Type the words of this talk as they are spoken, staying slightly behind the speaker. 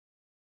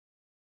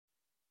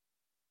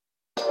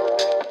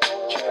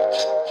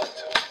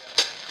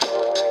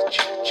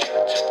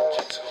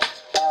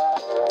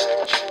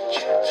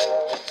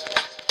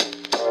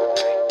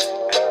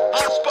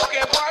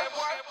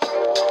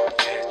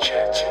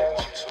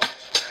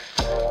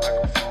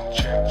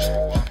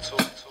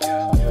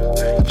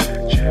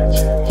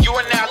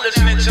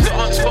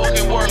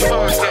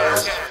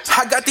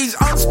I got these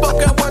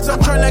unspoken words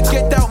I'm trying to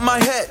get out my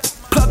head.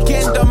 Plug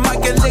in the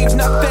mic and leave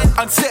nothing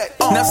unsaid.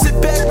 Now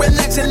sit back,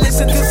 relax, and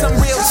listen to some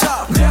real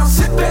talk. Now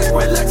sit back,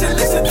 relax, and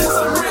listen to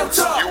some real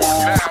talk. You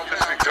are now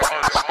listening to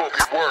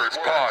Unspoken Words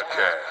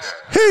Podcast.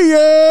 Hey,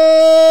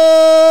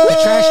 The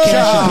trash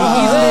can should be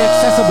easily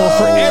accessible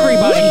for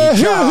everybody.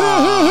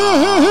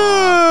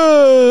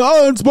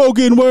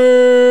 Unspoken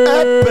Words.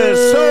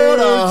 Episode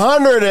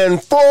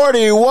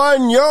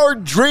 141. Your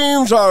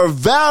dreams are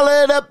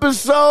valid.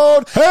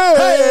 Episode.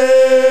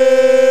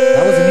 Hey.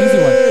 That was an easy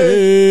one.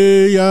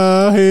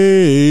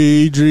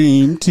 Hey,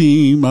 Dream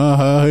Team.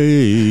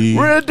 Hey.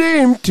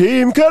 Redeem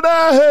Team. Could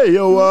I hear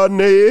you on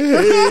I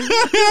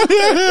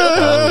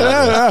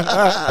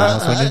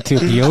almost went into a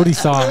peyote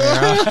song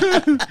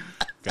there.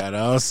 Got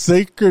all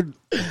sacred.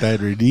 That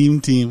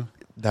Redeem Team.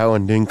 That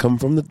one didn't come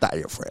from the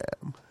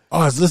diaphragm. Oh,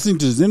 I was listening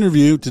to his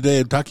interview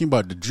today talking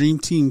about the Dream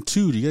Team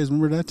 2. Do you guys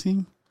remember that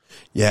team?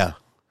 Yeah.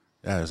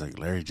 Yeah, it was like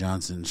Larry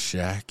Johnson,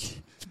 Shaq.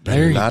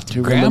 Larry, Not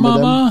to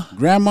remember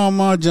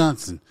Grandmama?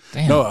 Johnson.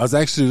 Damn. No, I was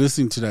actually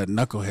listening to that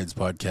Knuckleheads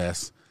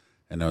podcast,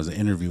 and there was an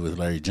interview with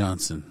Larry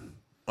Johnson,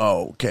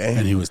 Oh, okay.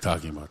 and he was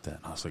talking about that.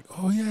 And I was like,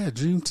 oh, yeah,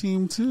 Dream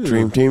Team 2.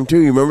 Dream Team 2.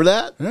 You remember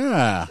that?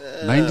 Yeah,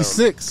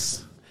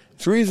 96.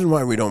 It's the reason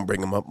why we don't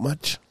bring them up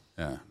much.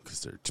 Yeah, because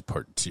they're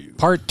part 2.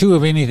 Part 2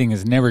 of anything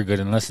is never good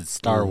unless it's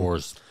Star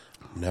Wars.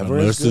 Never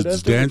Unless as good it's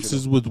as the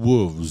Dances with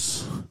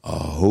Wolves.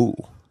 Oh.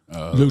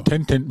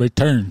 Lieutenant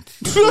returns.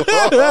 I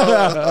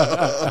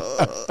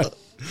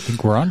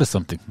think we're onto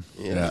something.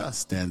 Yeah,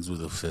 Stands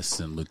with a Fist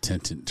and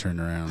Lieutenant turn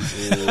around.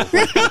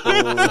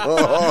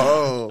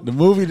 Oh. The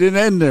movie didn't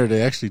end there.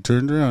 They actually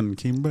turned around and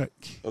came back.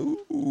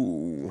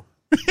 Ooh.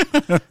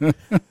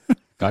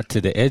 Got to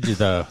the edge of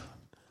the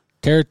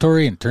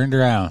territory and turned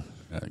around.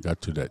 Yeah,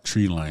 got to that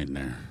tree line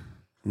there.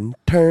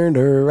 Turned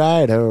her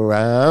right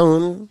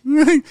around.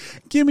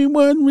 Give me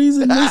one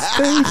reason to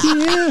stay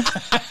here.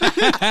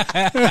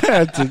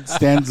 That's it.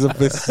 Stands up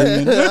and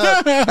singing.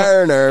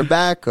 Turn her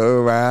back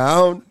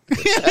around.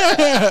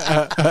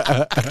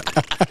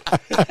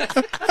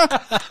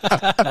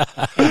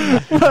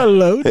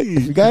 Hello.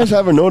 If you guys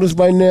haven't noticed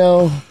by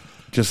now,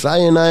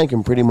 Josiah and I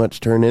can pretty much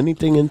turn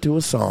anything into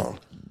a song.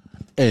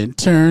 And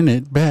turn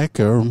it back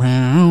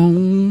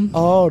around.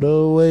 All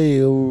the way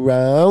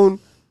around.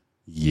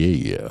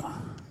 Yeah.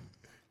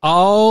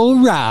 All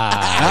right.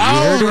 You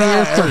heard it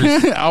here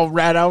first. All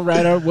right.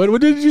 What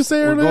did you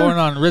say We're earlier? going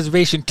on a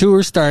reservation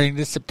tour starting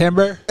this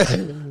September.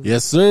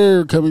 Yes,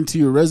 sir. Coming to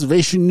your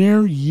reservation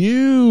near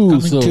you.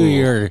 Coming to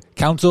your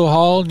council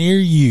hall near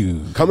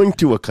you. Coming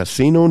to a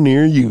casino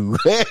near you.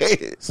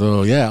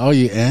 So, yeah, all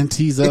you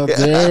aunties out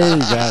there,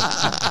 you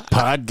got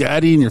Pod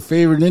Gotti and your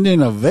favorite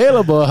Indian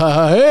available.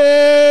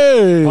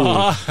 Hey!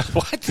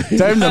 What?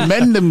 Time to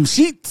mend them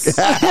sheets.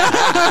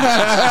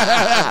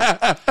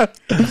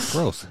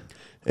 Gross.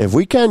 If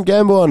we can't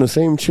gamble on the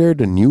same chair,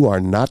 then you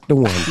are not the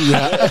one.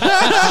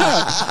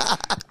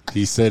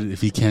 He said if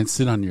he can't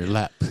sit on your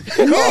lap.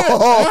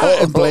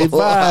 Play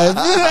 5.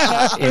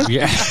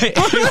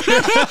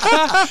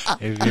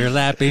 If your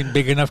lap ain't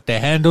big enough to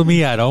handle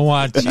me, I don't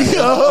want you.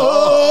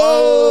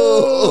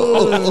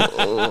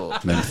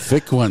 Them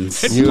thick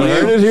ones. You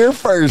heard it here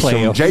first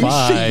Play from a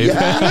JC.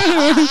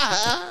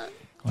 5.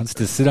 Wants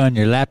to sit on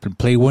your lap and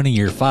play one of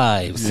your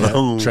 5s.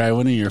 Yeah, try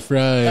one of your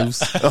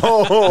fries.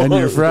 Oh, And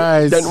your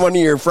fries. Then one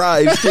of your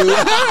fries, too.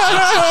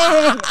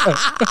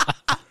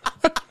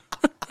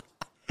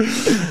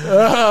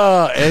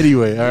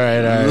 Anyway, all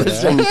right.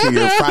 Listen to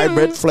your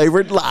fry-bread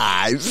flavored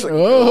lies.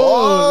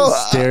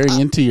 Staring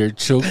into your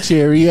choke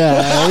cherry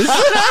eyes.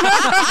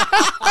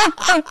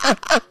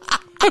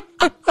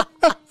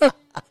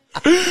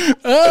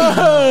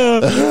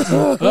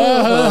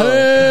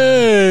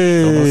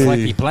 Almost like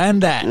you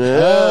planned that.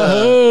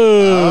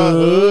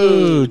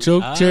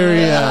 Choke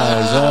cherry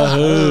eyes.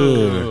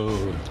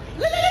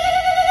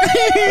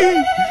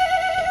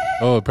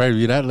 Oh, it'd probably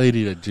be that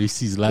lady that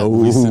JC's lap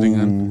will be sitting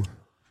on.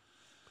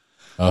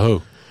 I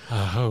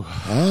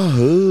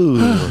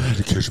had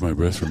to catch my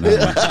breath from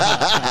that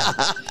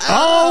one.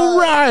 All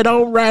right.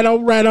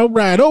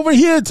 Over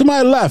here to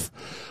my left,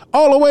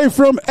 all the way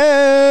from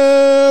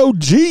El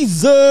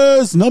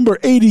Jesus, number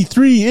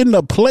 83, in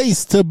the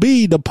place to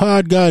be, the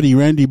Pod Gotti,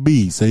 Randy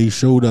B. Say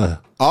shoulder.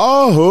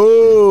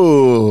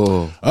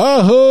 Oh,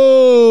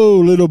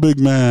 little big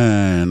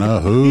man.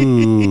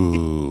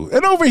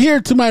 And over here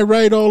to my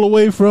right, all the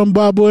way from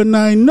Babu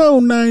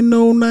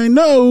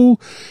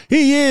 909090,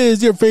 he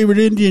is your favorite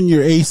Indian,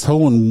 your ace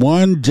hoeing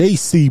one,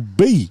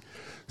 JCB.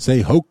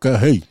 Say hoka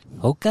hey.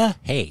 Hoka,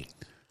 hey.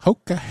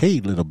 Hoka hey,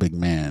 little big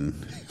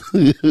man.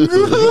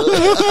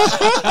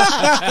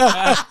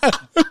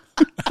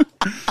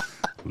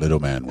 Little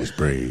man was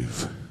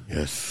brave.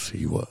 yes,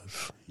 he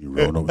was. He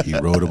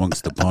rode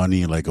amongst the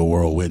pawnee like a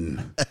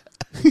whirlwind.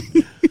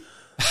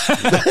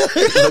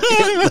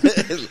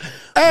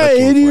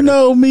 Hey, and you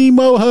know me,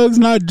 Mo Hugs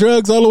Not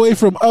Drugs, all the way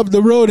from up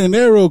the road in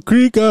Arrow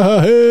Creek.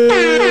 Hey.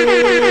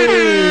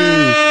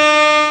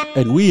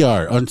 And we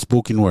are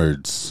Unspoken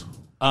Words.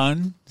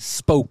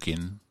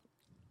 Unspoken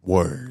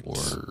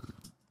Words.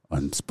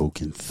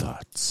 Unspoken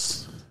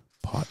Thoughts.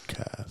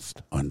 Podcast.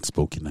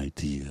 Unspoken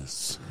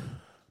Ideas.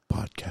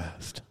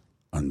 Podcast.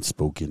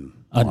 Unspoken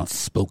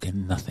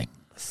nothings.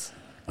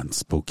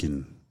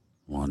 Unspoken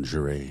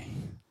Lingerie.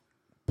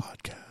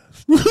 Podcast.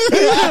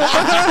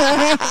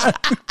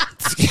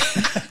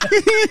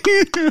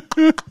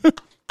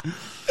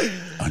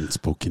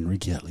 Unspoken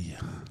Regalia.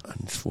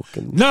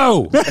 Unspoken.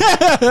 No!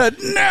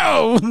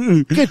 No!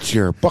 Get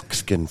your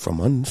buckskin from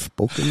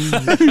Unspoken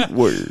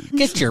Words.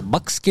 Get your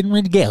buckskin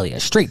regalia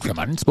straight from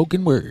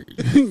Unspoken Words.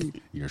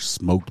 Your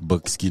smoked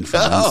buckskin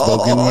from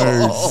Unspoken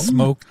Words.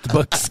 Smoked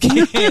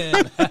buckskin.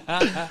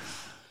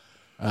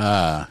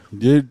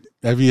 Dude,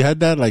 have you had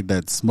that, like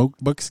that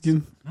smoked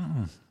buckskin?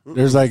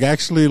 There's like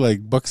actually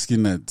like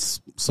buckskin that's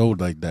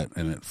sold like that,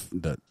 and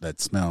that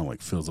smell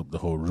like fills up the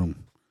whole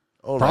room.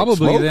 Oh,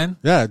 Probably like then.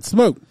 Yeah, it's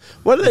smoke.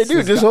 What do they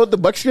do? Just hold the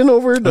buckskin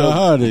over?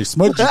 They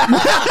smudge it.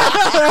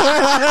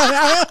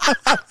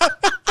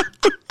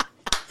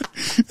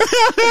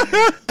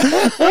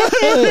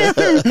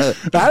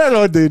 I don't know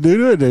what they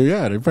do. They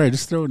probably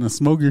just throw it in a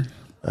smoker.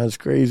 That's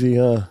crazy,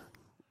 huh?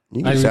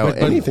 You can sell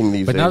anything these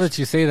days. But now that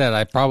you say that,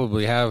 I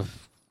probably have,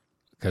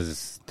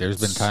 because there's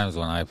been times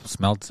when I've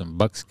smelled some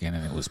buckskin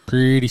and it was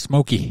pretty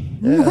smoky.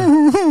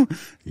 Yeah.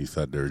 You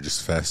thought they were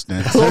just fast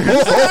dancing. I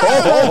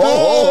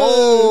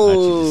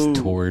just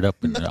tore it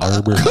up in the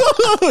arbor.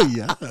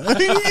 Yeah.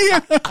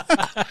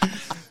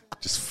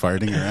 Just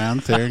farting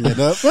around, tearing it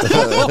up.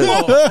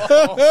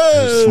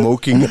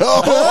 Smoking.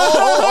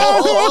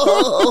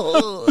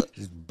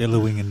 Just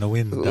billowing in the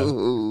wind.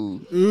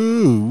 Ooh,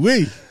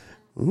 wee.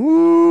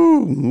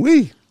 Ooh,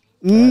 wee.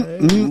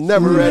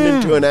 Never ran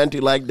into an auntie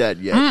like that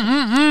yet.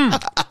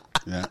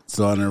 Yeah.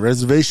 So on a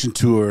reservation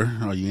tour,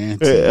 all you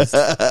aunties,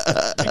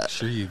 Make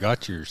sure you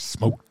got your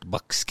smoked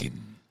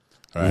buckskin.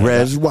 right,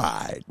 Res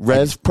wide,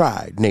 res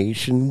pride,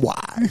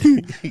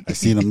 nationwide. I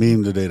seen a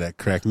meme today that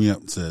cracked me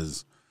up. It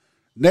says,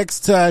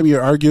 next time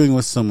you're arguing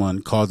with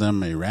someone, call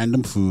them a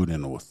random food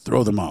and it will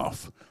throw them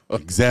off.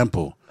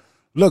 Example,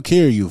 look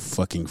here, you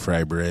fucking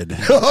fry bread.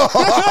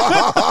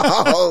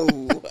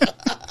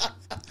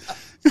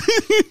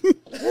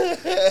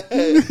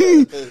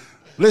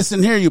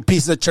 Listen here, you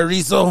piece of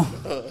chorizo.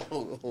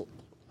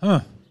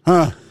 Huh.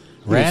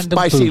 Random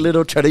Spicy food.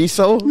 little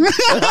chorizo.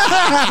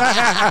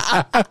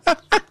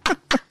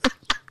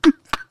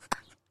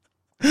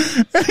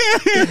 I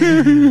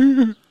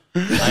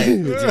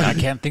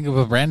can't think of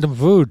a random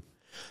food.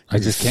 I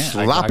just can't.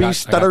 Sloppy,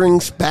 stuttering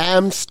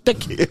spam stick.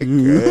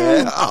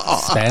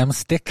 Spam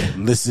stick.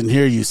 Listen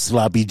here, you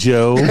sloppy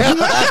Joe.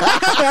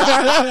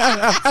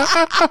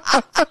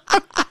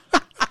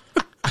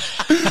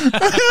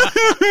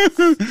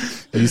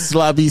 You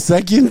sloppy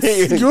seconds.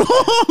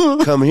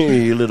 Come here,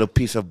 you little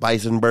piece of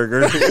bison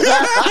burger.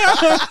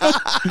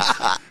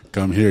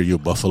 Come here, you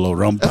buffalo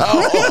rump. That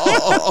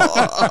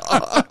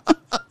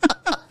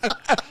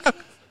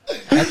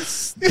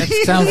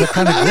sounds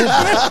kind of good.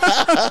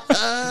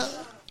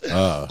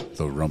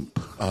 The rump.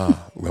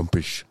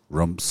 Rumpish.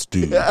 Rump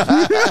stew.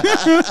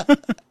 Have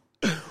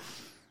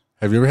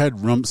you ever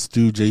had rump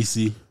stew,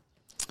 JC?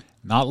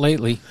 Not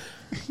lately.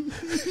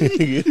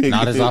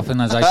 Not as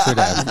often as I should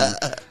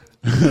have.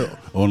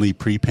 Only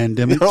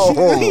pre-pandemic?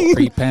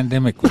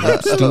 Pre-pandemic,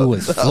 rump stew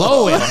was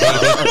flowing,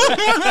 baby.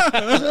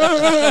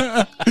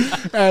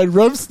 And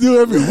rump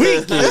stew every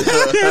week.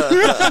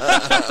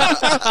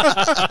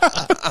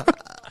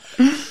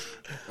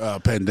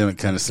 Pandemic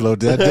kind of slowed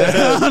that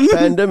down.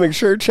 Pandemic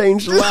sure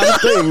changed a lot of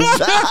things.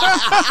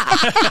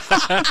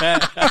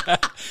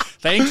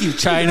 Thank you,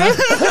 China.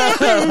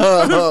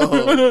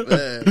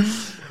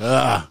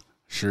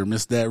 Sure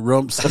missed that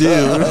rump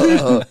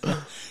stew.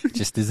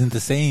 Just isn't the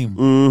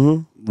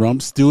same.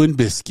 Rump stew and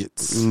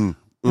biscuits.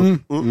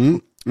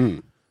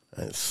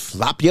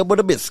 Slop you up with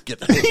a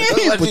biscuit.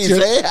 What did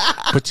you say?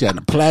 Put you on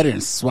a platter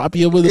and swap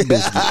you with a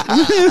biscuit.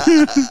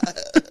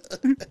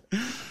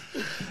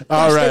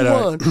 All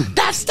right.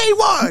 That's day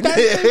one.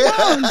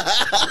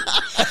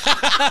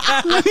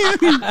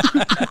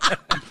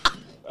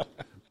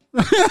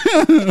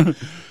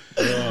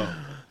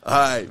 All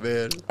right,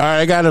 man. All right,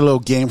 I got a little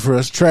game for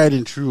us. Tried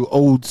and true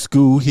old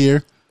school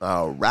here.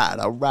 All right.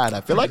 I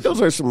feel like those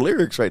are some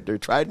lyrics right there.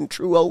 Tried and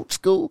true old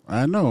school.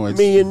 I know. It's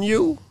Me and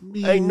you.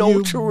 Ain't no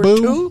you, truer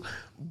boo. two.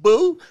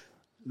 Boo.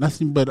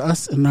 nothing but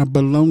us and our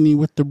baloney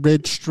with the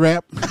red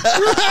strap.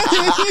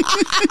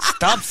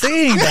 Stop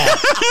saying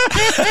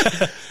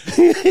that.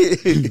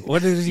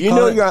 What did he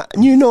call it?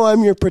 You know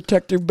I'm your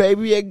protector,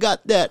 baby. I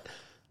got that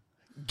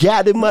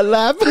gat in my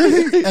lap.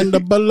 And the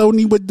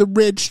baloney with the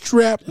red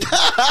strap.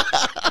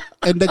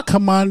 and the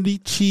commodity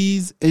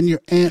cheese and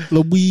your Aunt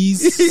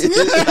Louise.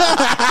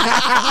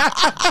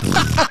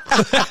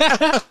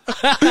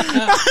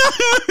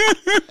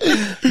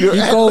 Your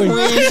Keep Aunt going.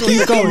 Louise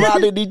with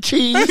commodity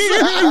cheese.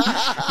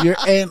 Your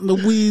Aunt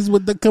Louise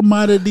with the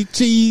commodity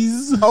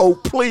cheese. Oh,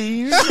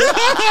 please.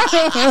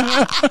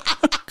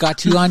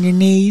 Got you on your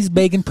knees,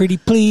 begging pretty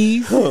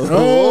please.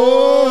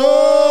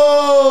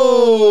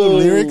 Oh,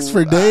 lyrics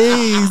for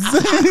days.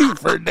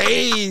 For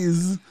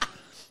days.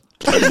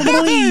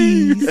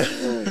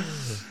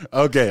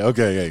 Okay. All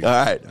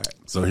right.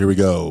 So here we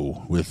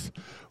go with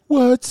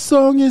what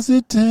song is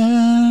it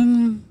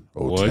then?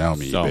 Oh, tell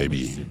me,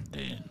 baby.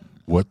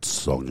 What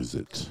song is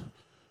it?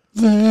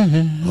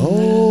 Then.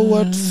 Oh,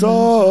 what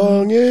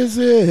song is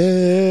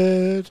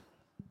it?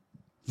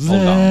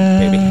 Hold on,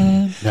 baby.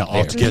 Now all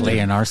They're together.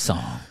 playing our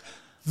song.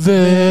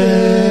 Then.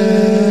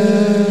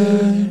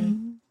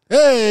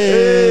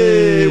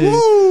 Hey.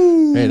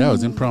 Woo. Hey, that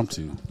was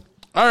impromptu.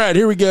 All right,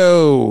 here we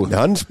go.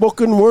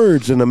 Unspoken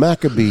words in the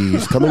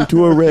Maccabees coming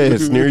to a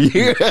rest near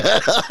you.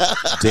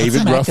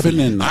 David Ruffin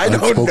and I don't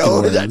Unspoken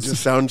know. Words. That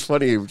just sounds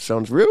funny. It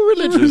sounds real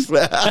religious.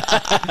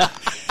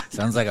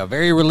 Sounds like a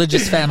very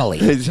religious family.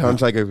 It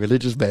sounds like a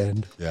religious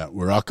band. Yeah,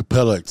 we're a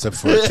cappella except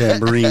for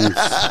tambourines.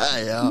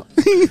 Yeah.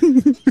 We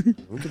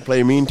can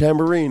play mean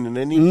tambourine and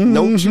any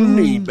notes you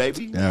need,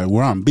 baby. Yeah,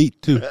 we're on beat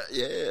too.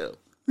 Yeah.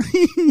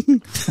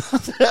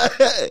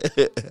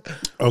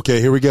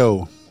 Okay, here we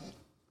go.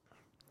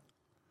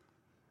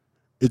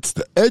 It's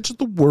the edge of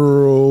the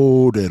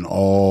world and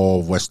all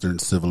of Western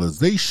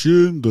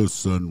civilization. The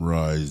sun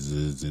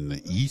rises in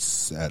the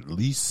east. At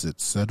least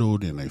it's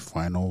settled in a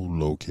final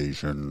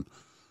location.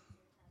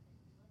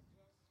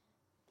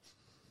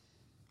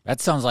 That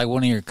sounds like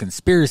one of your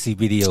conspiracy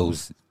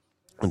videos.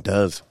 It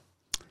does.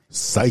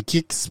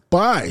 Psychic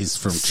spies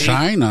from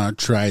China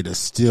try to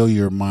steal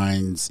your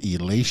mind's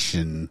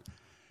elation,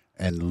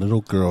 and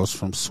little girls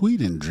from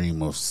Sweden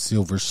dream of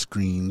silver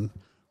screen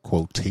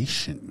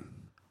quotation.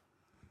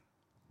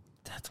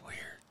 That's weird.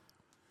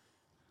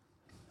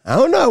 I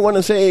don't know. I want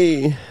to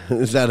say,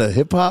 is that a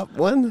hip hop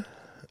one?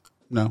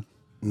 No,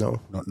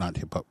 No. not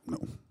hip hop. No,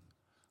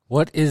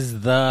 What is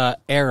the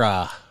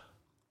era?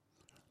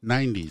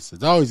 90s.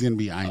 It's always going to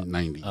be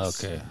 90s.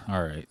 Okay,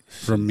 all right.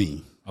 From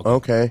me.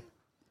 Okay.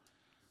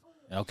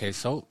 Okay,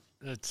 so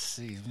let's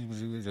see.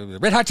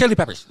 Red Hot Chili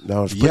Peppers. That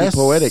was pretty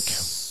poetic.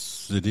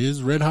 It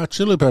is Red Hot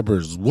Chili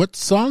Peppers. What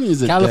song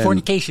is it?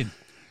 Californication.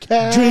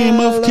 Dream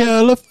of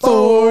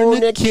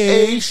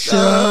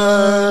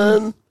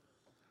Californication.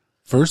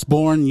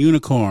 Firstborn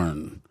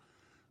Unicorn.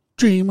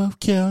 Dream of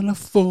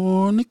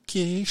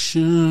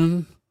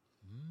Californication.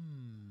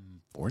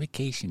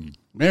 Fornication.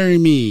 Marry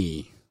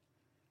me.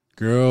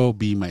 Girl,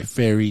 be my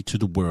ferry to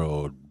the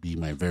world. Be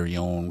my very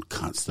own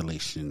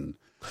constellation.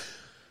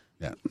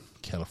 Yeah,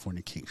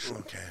 Californication.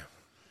 Okay.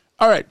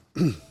 All right.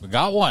 We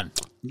got one.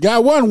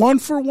 Got one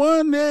for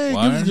one. Hey,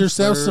 One give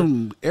yourself for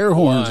some air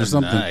horns or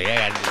something.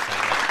 Yeah, I just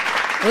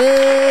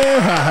Hey,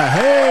 ha, ha,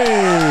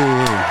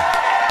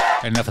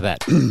 hey. enough of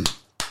that.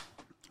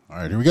 All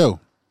right, here we go.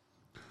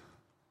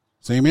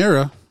 Same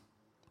era.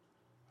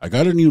 I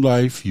got a new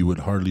life. You would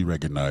hardly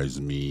recognize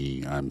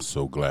me. I'm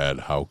so glad.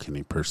 How can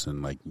a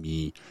person like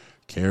me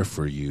care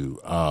for you?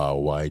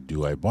 Why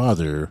do I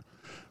bother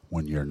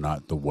when you're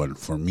not the one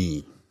for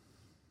me?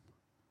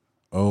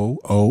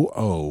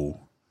 Oh,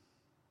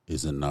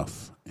 is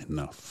enough.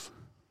 It's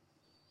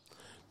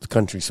a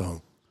country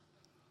song.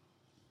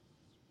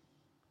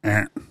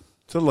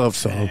 It's a love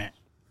song.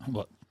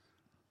 What?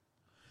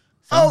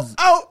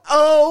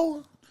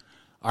 Oh.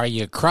 Are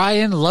you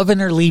crying,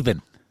 loving, or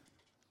leaving?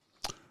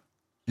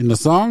 In the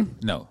song?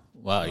 No.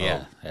 Well,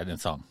 yeah, in the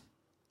song.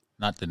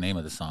 Not the name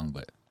of the song,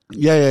 but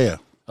Yeah.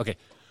 okay.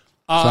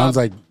 Sounds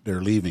like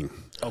they're leaving.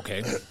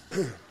 Okay.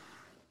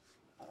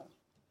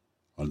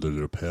 Under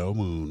the pale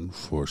moon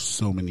for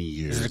so many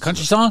years. Is it a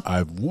country song?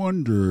 I've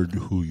wondered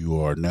who you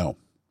are now.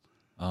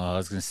 I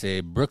was gonna say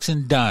Brooks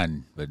and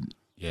Dunn, but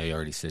yeah, you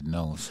already said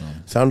no. So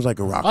Sounds like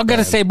a rock I'm gonna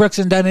band. say Brooks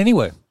and Dunn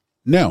anyway.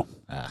 No.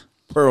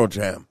 Pearl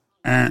Jam.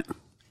 Uh.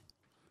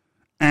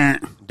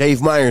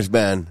 Dave Myers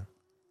Band.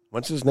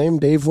 What's his name?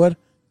 Dave what?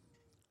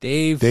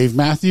 Dave.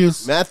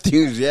 Matthews?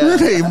 Matthews, yeah.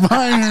 Dave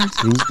Myers.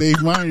 Who's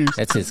Dave Myers?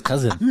 That's his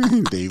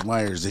cousin. Dave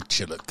Myers at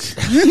Chillick.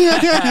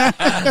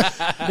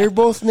 They're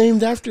both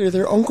named after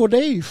their Uncle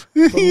Dave.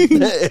 From,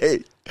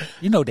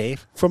 You know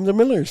Dave. from the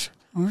Millers.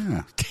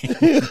 Oh,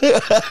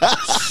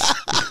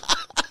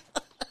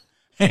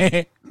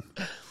 yeah.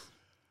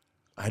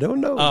 I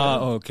don't know.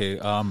 Okay.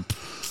 Focus.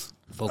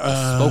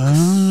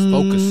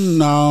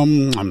 No,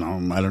 I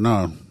don't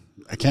know.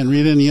 I can't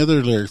read any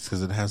other lyrics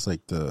because it has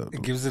like the.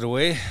 It gives it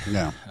away.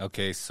 Yeah.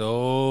 Okay,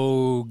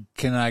 so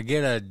can I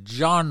get a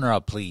genre,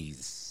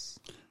 please?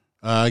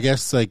 I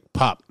guess like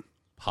pop.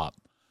 Pop.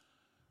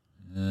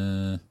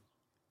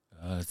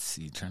 Let's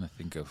see. Trying to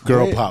think of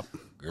Girl Okay. pop.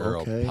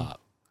 girl Okay.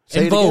 pop. Say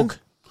In it again. Vogue.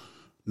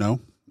 No.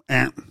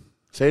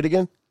 Say it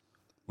again.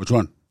 Which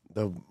one?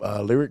 The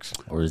lyrics.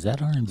 Or is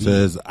that R&B?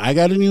 Says, I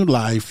got a new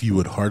life. You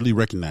would hardly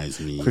recognize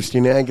me.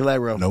 Christina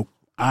Aguilera. Nope.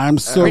 I'm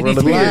so Britney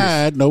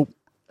glad. Nope.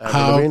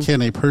 How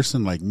can a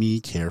person like me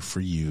care for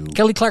you?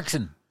 Kelly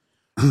Clarkson.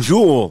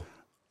 Jewel.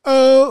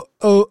 Oh,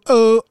 oh,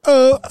 oh,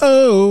 oh,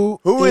 oh.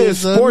 Who is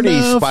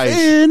Sporty Spice?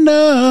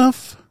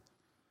 Enough.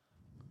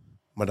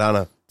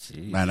 Madonna.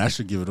 Jeez. Man, I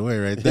should give it away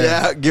right there.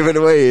 Yeah, give it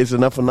away. It's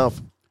enough.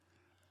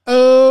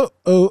 Oh,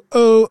 oh,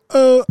 oh,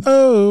 oh,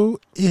 oh.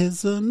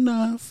 Is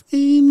enough.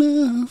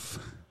 Milli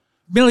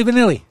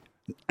Vanilli.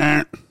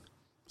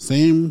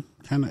 Same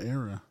kind of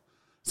era.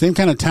 Same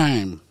kind of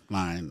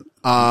timeline.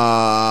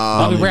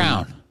 Bobby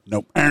Brown.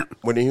 Nope.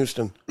 Whitney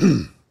Houston.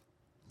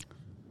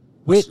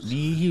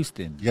 Whitney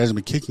Houston. You guys have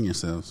been kicking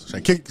yourselves.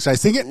 Should I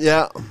sing it?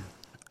 Yeah.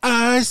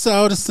 I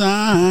saw the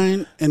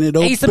sign and it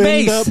Ace of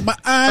opened Base. up my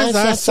eyes.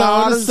 I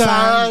saw the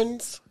sign.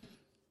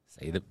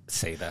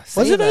 Say that.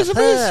 Was it Ace of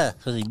Base?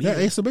 Yeah,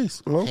 Ace of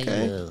Base.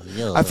 Okay.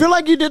 I feel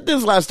like you did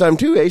this last time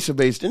too, Ace of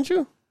Base, didn't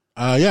you?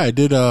 Yeah, I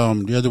did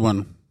the other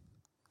one.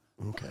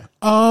 Okay.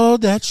 All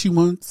that she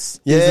wants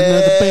Yeah. is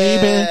another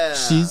baby.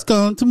 She's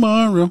gone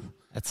tomorrow.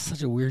 That's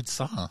such a weird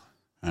song.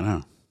 I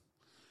know.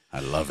 I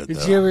love it, Did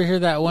though. you ever hear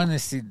that one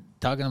that's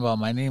talking about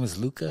my name is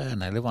Luca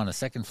and I live on the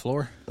second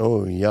floor?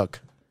 Oh, yuck.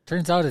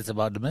 Turns out it's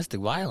about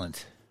domestic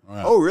violence.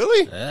 Oh,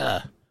 really?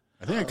 Yeah.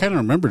 I think I kind of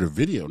remember the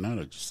video now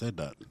that you said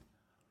that.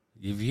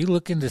 If you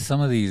look into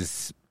some of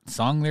these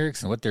song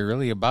lyrics and what they're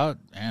really about,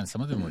 man,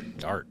 some of them were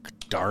dark.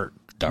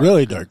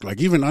 Really dark.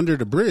 Like even Under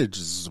the Bridge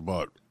is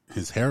about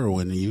his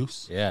heroin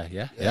use. Yeah.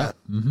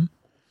 Mm-hmm.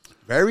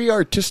 Very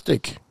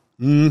artistic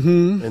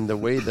in the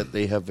way that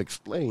they have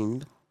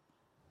explained.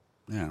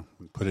 Yeah.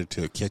 Put it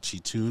to a catchy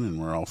tune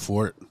and we're all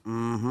for it.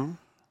 Mm-hmm.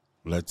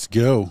 Let's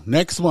go.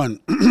 Next one.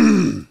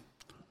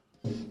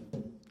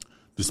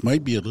 This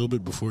might be a little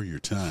bit before your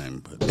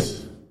time,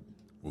 but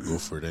we'll go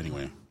for it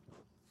anyway.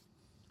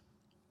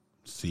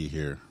 Let's see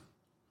here.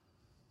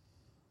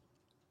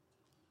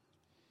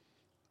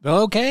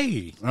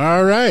 Okay.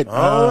 All right.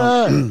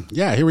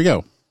 Yeah, here we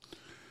go.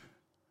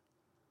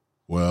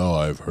 Well,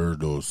 I've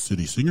heard those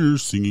city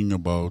singers singing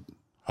about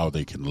how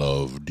they can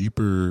love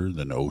deeper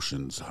than the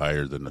oceans,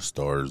 higher than the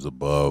stars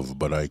above,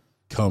 but I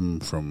come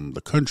from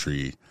the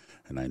country,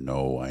 and I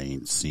know I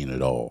ain't seen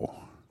it all.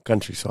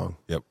 Country song.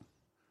 Yep.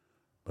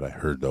 But I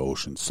heard the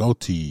ocean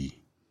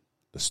salty,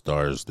 the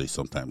stars, they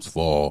sometimes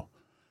fall,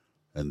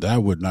 and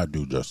that would not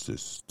do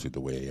justice to the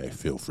way I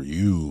feel for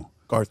you.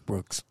 Garth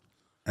Brooks.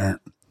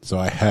 So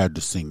I had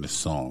to sing this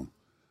song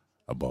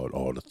about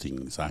all the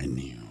things I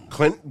knew.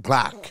 Clint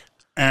Black.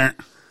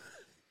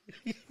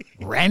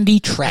 Randy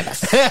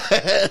Travis.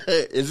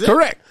 Is it?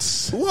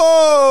 Correct.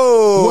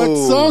 Whoa. What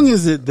song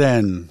is it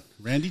then?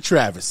 Randy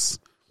Travis.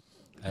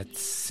 Let's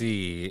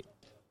see.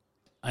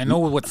 I know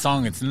what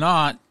song it's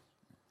not.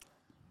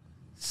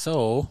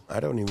 So, I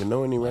don't even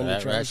know any Randy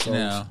Travis songs.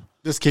 rationale.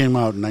 This came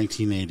out in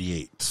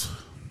 1988.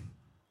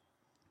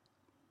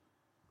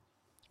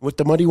 With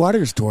the Muddy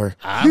Waters tour.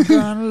 I'm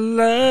gonna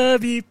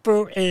love you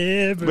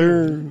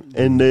forever.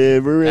 And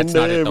ever and That's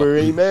not it, ever, though.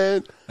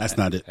 amen. That's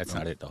not it. That's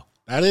not it, though.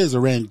 That is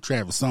a Randy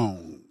Travis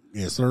song.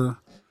 Yes, sir.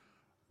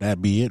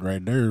 That'd be it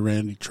right there,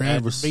 Randy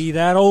Travis. Be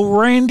that old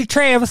Randy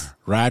Travis.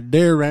 Right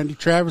there, Randy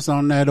Travis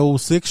on that old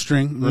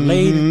 6-string.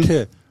 Related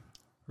to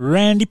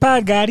Randy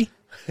Podgotti.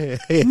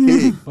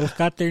 Both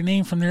got their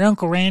name from their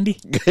uncle Randy.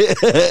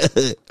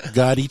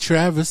 Gotti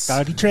Travis.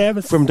 Gotti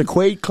Travis. From the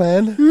Quaid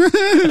clan.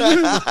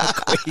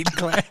 Quaid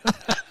clan.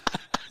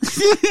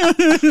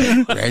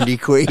 Randy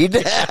Quaid.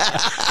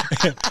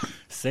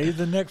 Save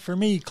the neck for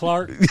me,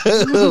 Clark.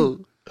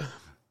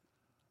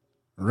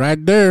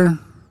 Right there.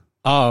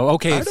 Oh,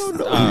 okay. I don't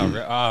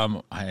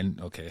know.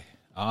 Okay.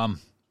 If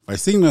I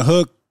sing the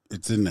hook,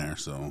 it's in there,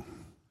 so.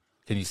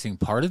 Can you sing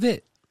part of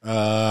it?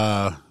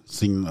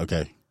 Sing,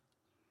 okay.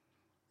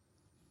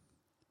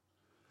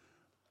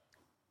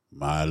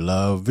 My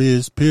love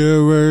is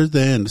purer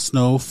than the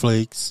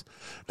snowflakes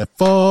that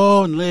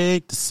fall in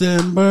late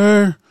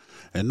December,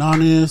 and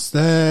honest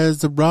as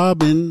the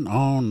robin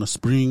on the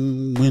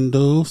spring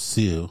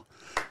windowsill,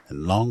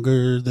 and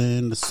longer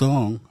than the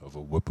song of a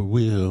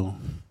whippoorwill.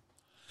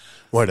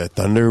 What a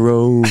thunder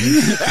roll.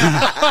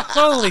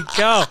 Holy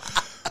cow.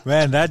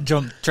 Man, that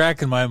jumped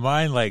track in my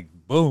mind like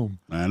boom.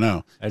 I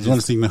know. I just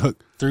want to sing the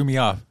hook. Threw me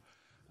off.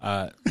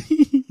 I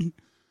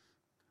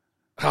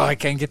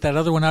can't get that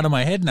other one out of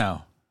my head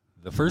now.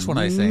 The first one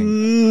I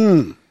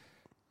sang.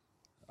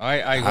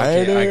 I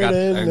got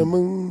the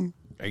moon.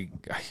 I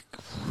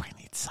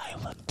need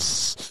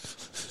silence.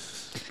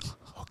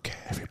 Okay,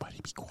 everybody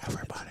be quiet.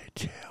 Everybody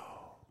chill.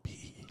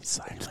 Be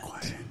silent.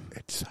 Quiet.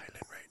 It's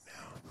silent right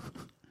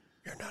now.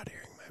 You're not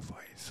hearing my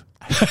voice.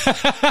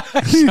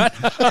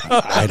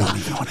 I don't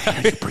even want to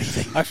hear you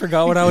breathing. I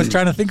forgot what I was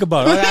trying to think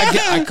about.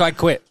 I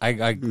quit.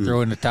 I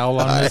throw in the towel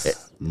on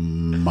this.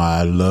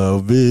 My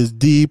love is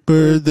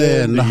deeper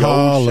than the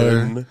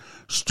holler, ocean.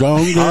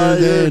 stronger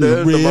than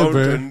the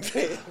river,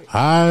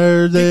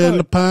 higher than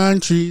the pine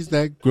trees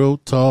that grow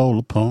tall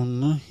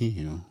upon the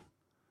hill.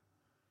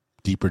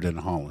 Deeper than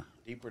the holler.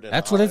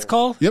 That's what it's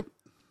called? Yep.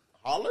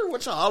 Holler?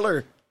 What's a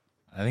holler?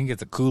 I think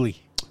it's a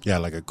coulee. Yeah,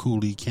 like a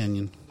Coulee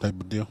Canyon type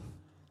of deal.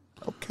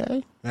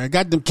 Okay. I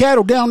got them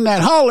cattle down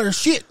that holler.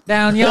 Shit.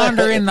 Down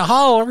yonder in the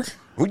holler.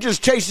 We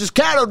just chased his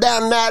cattle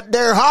down that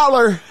there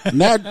holler.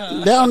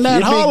 Down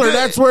that holler, good.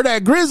 that's where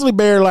that grizzly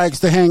bear likes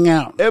to hang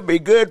out. It'd be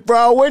good for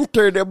our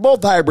winter. They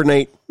both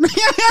hibernate.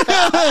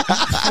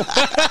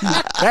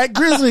 That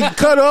grizzly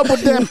cut up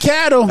with them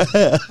cattle.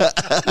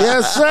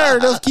 Yes, sir.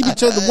 They'll keep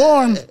each other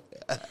warm.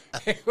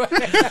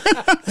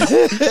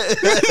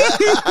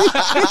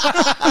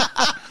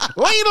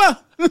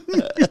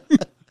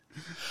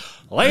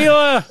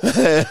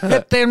 Layla,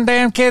 get them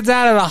damn kids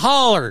out of the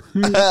holler.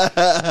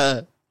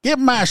 Get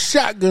my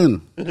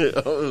shotgun.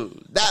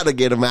 That'll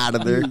get him out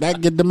of there.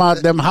 That get them out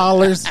them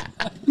hollers.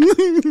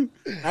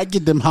 I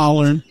get them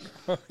hollering.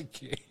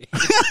 Okay.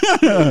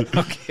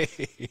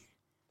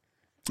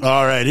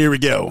 All right, here we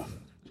go.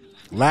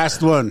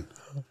 Last one.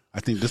 I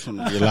think this one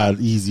will be a lot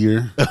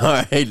easier. All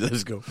right,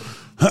 let's go.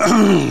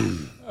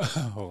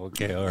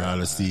 Okay, all right.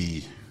 Let's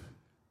see.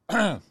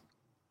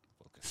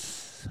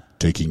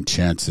 Taking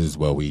chances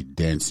while we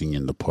dancing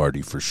in the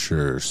party for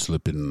sure.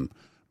 Slipping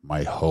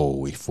my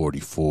hoe a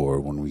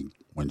 44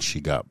 when she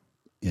got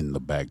in the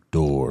back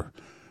door.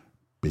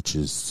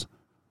 Bitches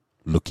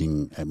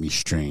looking at me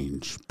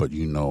strange, but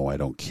you know I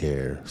don't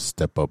care.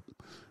 Step up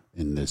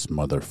in this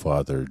mother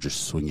father,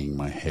 just swinging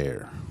my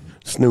hair.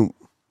 Snoop.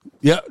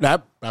 Yeah,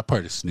 that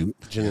part is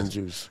Snoop. Gin and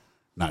juice.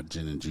 Not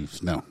gin and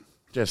juice, no.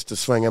 Just to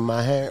swing in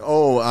my hair.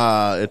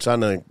 Oh, it's on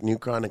the new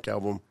Chronic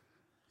album.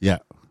 Yeah.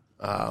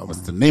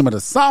 What's the name of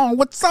the song?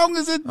 What song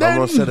is it then? I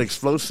almost said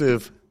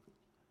Explosive.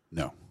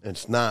 No.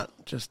 It's not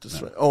just to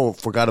swing. Oh,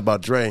 forgot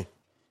about Dre.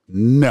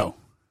 No.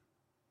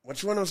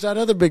 Which one was that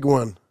other big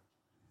one?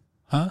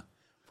 Huh?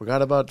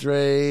 Forgot about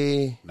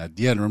Dre. Not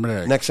yet. Remember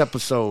that? Next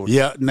episode.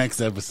 Yeah,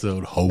 next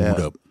episode. Hold Yeah.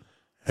 up.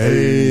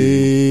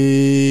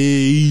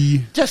 Hey.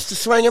 Just to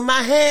swing in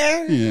my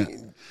hair. Yeah.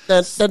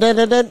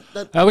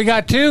 We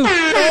got two.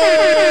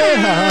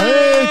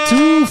 Hey,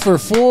 2 for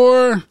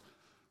 4.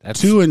 That's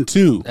 2 and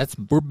 2.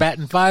 we're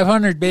batting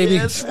 500, baby.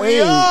 Yes,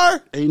 we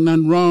are. Ain't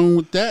nothing wrong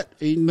with that.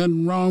 Ain't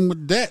nothing wrong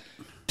with that.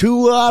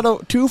 2 out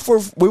of 2 for.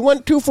 We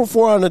went 2 for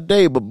 4 on the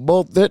day, but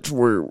both hits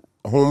were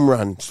home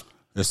runs.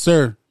 Yes,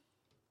 sir.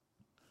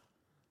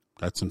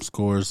 Got some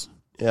scores.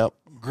 Yep.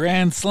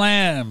 Grand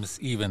slams,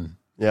 even.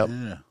 Yep.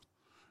 Yeah.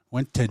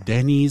 Went to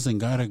Denny's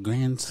and got a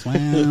grand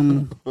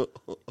slam.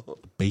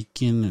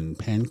 Bacon and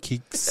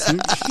pancakes.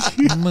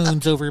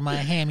 Moons over my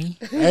hammy.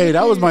 Hey,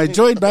 that was my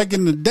joint back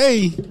in the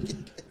day.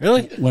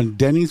 Really? When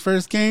Denny's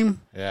first came.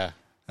 Yeah.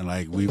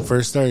 And we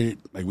first started,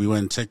 we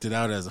went and checked it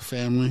out as a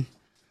family.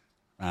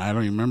 I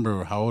don't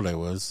remember how old I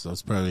was. I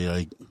was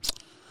probably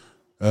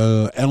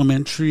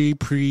elementary,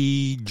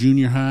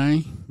 junior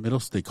high,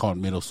 they call it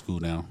middle school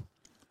now.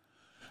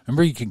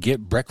 Remember you could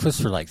get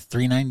breakfast for like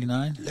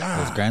 $3.99?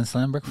 Yeah. Those Grand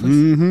Slam breakfasts?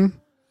 Mm-hmm.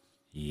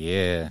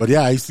 Yeah. But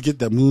yeah, I used to get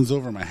the moons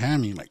over my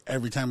hammy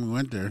every time we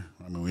went there.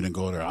 I mean, we didn't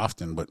go there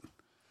often, but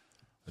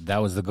That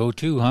was the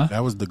go-to, huh?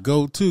 that was the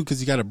go-to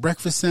because you got a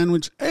breakfast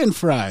sandwich and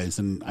fries.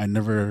 And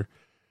that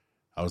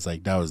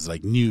was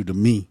new to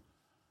me.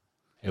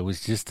 It was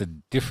just a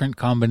different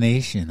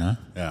combination, huh?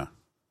 Yeah.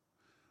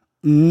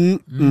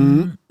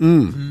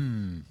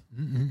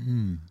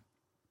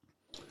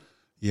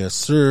 Yes,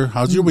 sir.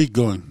 How's your week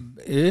going?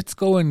 It's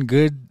going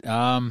good.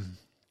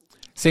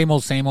 Same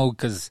old,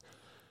 because,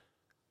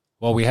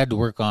 we had to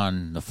work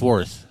on the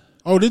 4th.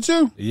 Oh, did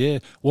you? Yeah.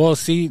 Well,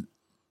 see,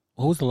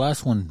 what was the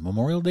last one?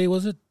 Memorial Day,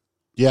 was it?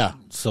 Yeah.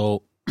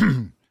 So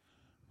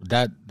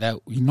that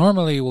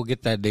normally we'll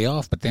get that day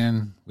off, but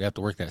then we have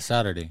to work that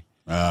Saturday.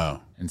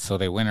 Oh. And so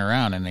they went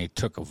around and they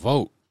took a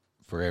vote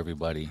for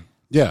everybody.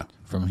 Yeah.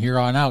 From here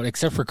on out,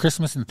 except for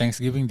Christmas and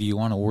Thanksgiving, do you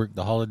want to work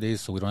the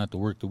holidays so we don't have to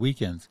work the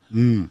weekends?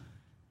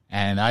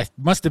 And I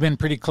must have been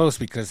pretty close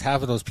because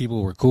half of those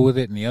people were cool with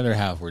it and the other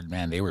half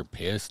they were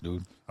pissed,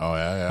 dude. Oh,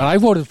 yeah. But I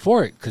voted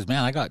for it because,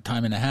 I got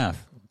time and a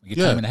half. You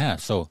get time and a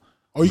half. So,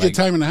 you get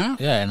time and a half?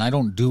 Yeah, and I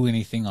don't do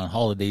anything on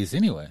holidays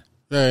anyway.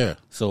 Yeah.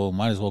 So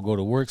might as well go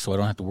to work so I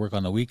don't have to work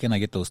on the weekend. I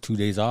get those 2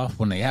 days off.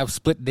 When they have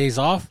split days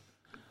off,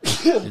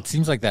 it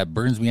seems like that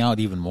burns me out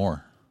even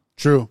more.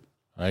 True.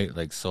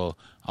 Right? So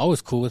I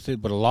was cool with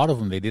it, but a lot of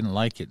them, they didn't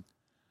like it.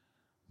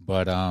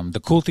 But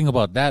the cool thing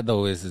about that,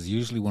 though, is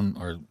usually when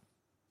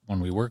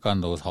we work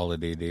on those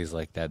holiday days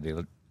like that, they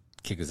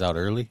kick us out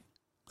early.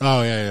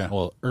 Oh, yeah.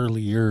 Well,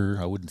 earlier.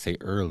 I wouldn't say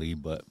early,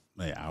 but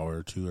An hour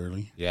or two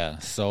early. yeah.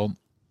 So,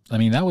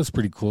 that was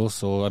pretty cool.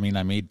 So, I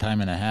made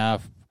time and a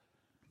half.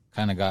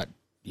 Kind of got,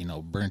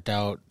 burnt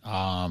out.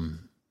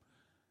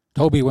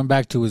 Toby went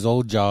back to his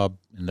old job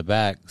in the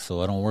back,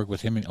 so I don't work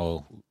with him.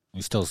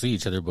 We still see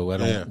each other, but I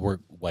don't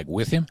work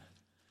with him.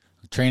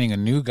 I'm training a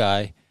new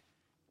guy,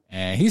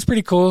 and he's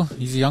pretty cool.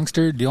 He's a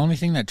youngster. The only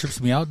thing that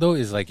trips me out though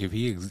is if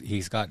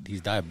he's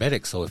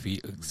diabetic, so if he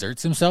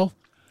exerts himself,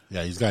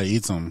 Yeah, he's got to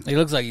eat some. he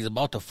looks like he's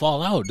about to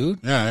fall out, dude.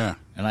 Yeah.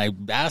 And I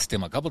asked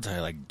him a couple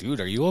times, dude,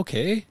 are you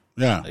okay?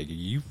 Yeah.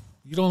 You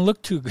don't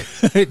look too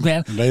good,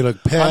 man. They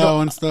look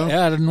pale and stuff.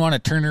 Yeah, I didn't want to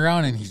turn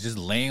around, and he's just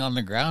laying on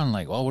the ground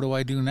what do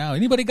I do now?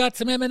 Anybody got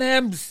some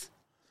M&Ms?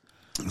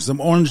 Some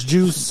orange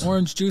juice.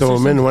 Orange juice Throw or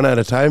them in something? one at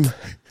a time.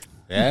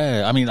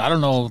 Yeah, I mean, I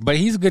don't know, but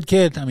he's a good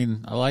kid. I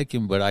mean, I like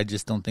him, but I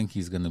just don't think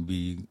he's going to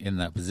be in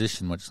that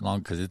position much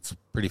longer because it's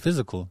pretty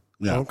physical.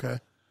 Yeah. Okay.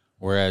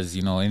 Whereas,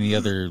 any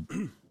other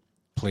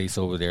place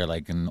over there,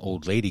 like an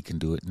old lady can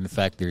do it. In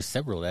fact, there's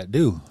several that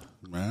do.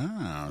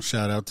 Wow.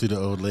 Shout out to the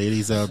old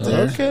ladies out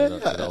there. Okay.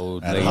 The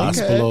old At ladies.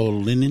 Hospital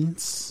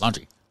Linens.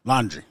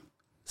 Laundry.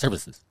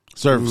 Services.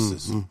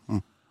 Services.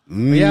 But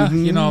yeah,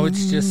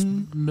 it's just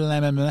blah,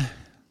 blah, blah.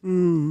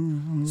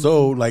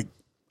 So, like,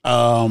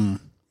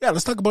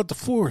 let's talk about the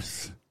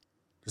 4th.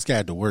 This guy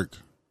had to work.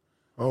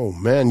 Oh,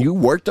 man. You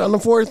worked on the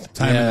 4th?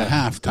 Time and a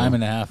half, though. Time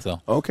and a half,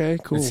 though. Okay,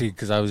 cool. See,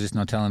 because I was just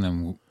now telling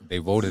them they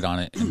voted on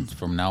it, and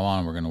from now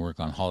on we're going to work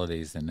on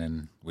holidays, and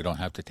then we don't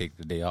have to take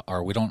the day off,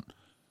 or we don't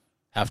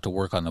have to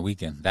work on the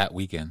weekend, that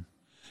weekend.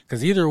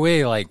 Because either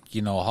way, like,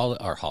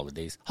 our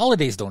holidays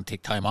don't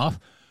take time off.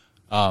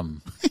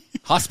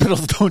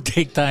 Hospitals don't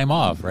take time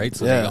off, right?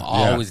 So they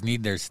always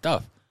need their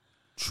stuff.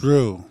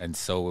 True. And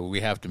so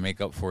we have to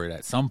make up for it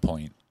at some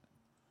point.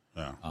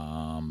 Yeah.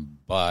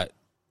 But,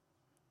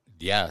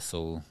 yeah,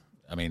 so,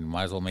 I mean,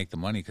 might as well make the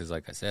money because,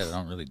 like I said, I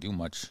don't really do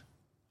much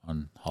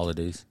on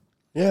holidays.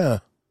 Yeah.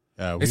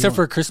 Except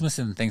for Christmas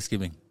and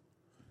Thanksgiving.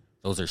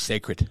 Those are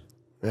sacred.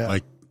 Yeah.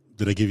 Like,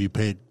 do they give you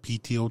paid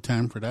PTO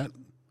time for that?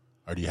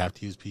 Or do you have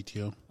to use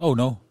PTO? Oh,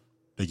 no.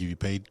 They give you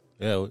paid?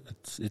 Yeah,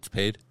 it's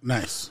paid.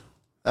 Nice.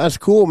 That's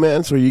cool,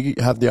 man. So you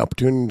have the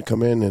opportunity to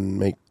come in and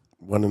make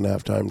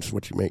 1.5 times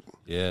what you make.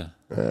 Yeah.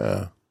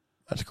 Yeah.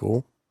 That's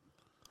cool.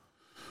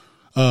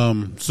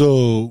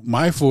 So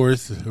my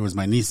 4th, it was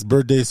my niece's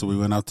birthday, so we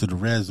went out to the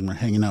res and we're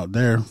hanging out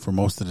there for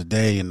most of the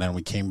day, and then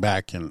we came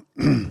back and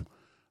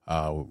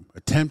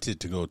attempted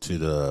to go to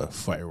the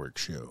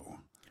fireworks show.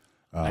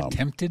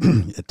 Attempted?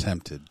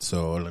 Attempted.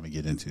 So let me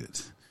get into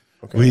it.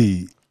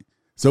 Okay.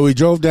 We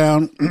drove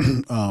down.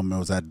 It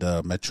was at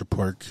the Metro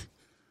Park.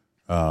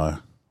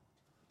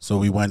 So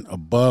we went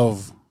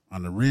above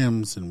on the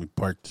rims and we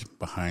parked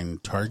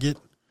behind Target.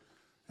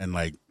 And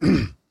like,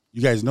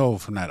 you guys know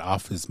from that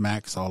Office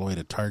Max all the way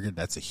to Target,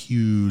 that's a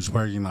huge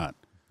parking lot.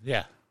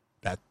 Yeah.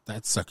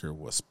 That sucker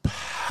was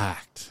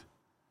packed.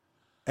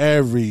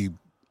 Every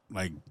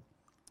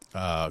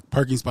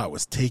parking spot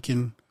was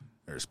taken.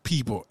 There's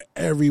people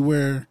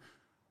everywhere.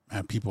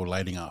 And people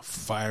lighting off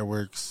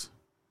fireworks.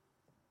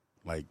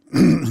 Like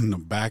in the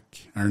back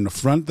or in the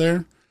front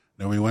there.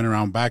 Then we went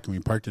around back and we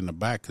parked in the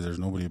back because there's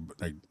nobody,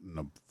 like in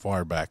the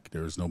far back,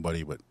 there was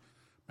nobody, but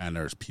man,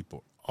 there's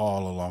people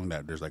all along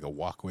that. There's like a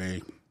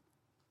walkway.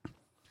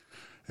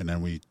 And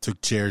then we took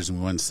chairs and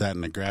we went and sat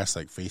in the grass,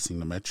 like facing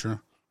the Metro.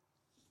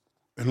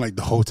 And like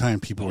the whole time,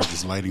 people were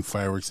just lighting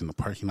fireworks in the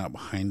parking lot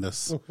behind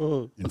us,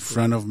 in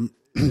front of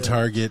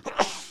Target,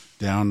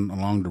 down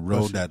along the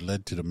road that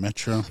led to the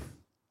Metro.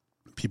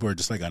 People were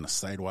just like on the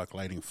sidewalk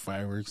lighting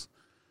fireworks.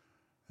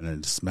 And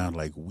it smelled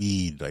like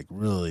weed, like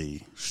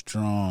really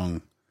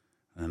strong.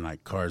 And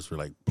like cars were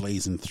like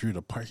blazing through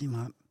the parking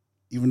lot.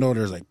 Even though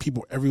there's like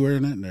people everywhere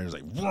in it. And there's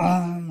like,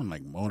 vroom, and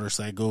like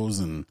motorcycles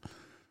and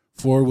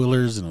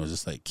 4-wheelers. And it was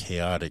just like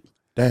chaotic.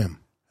 Damn.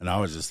 And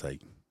I was just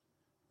like,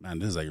 man,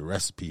 this is like a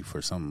recipe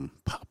for something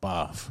pop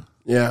off.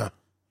 Yeah.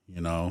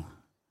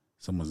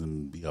 Someone's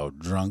going to be all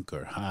drunk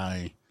or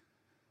high.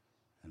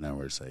 And then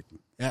we're just like,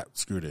 yeah,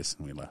 screw this.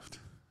 And we left.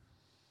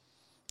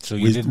 So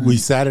we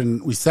sat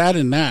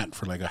in that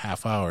for like a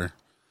half hour,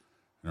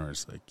 and we're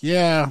just like,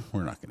 yeah,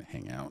 we're not going to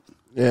hang out.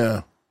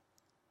 Yeah,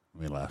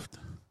 We left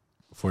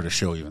before the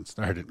show even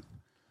started.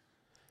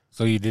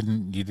 So you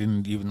didn't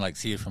even like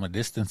see it from a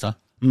distance, huh?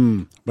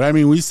 But I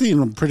mean, we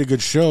seen a pretty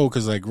good show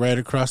because like right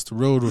across the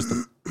road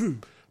was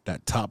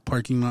that top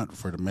parking lot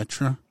for the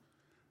Metro,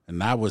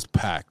 and that was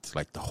packed.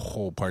 Like the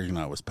whole parking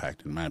lot was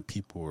packed, and man,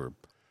 people were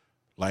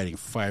lighting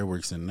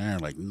fireworks in there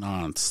like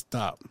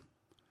nonstop,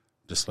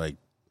 just like.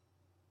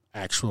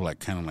 Actual, like,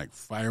 kind of like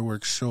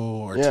fireworks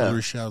show,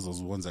 artillery shells,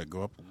 those ones that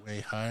go up way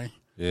high.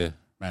 Yeah.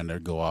 Man, they'll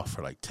go off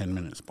for like 10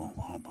 minutes. Boom,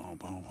 boom, boom,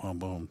 boom, boom,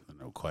 boom. And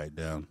they'll quiet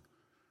down.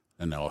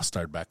 And they'll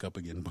start back up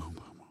again. Boom,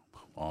 boom, boom,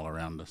 boom, all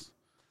around us.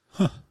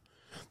 Huh.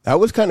 That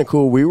was kind of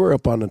cool. We were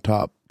up on the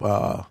top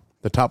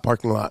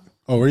parking lot.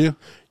 Oh, were you?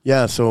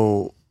 Yeah,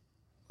 so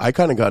I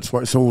kind of got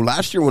smart. So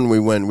last year when we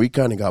went, we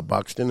kind of got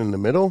boxed in the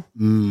middle.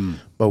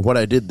 But what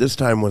I did this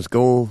time was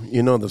go, the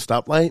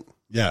stoplight.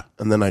 Yeah.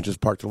 And then I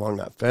just parked along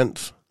that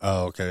fence.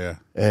 Oh, okay, yeah.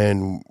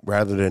 And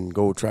rather than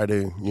go try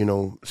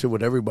to, sit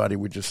with everybody,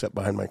 we just sat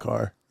behind my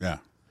car. Yeah.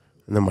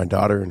 And then my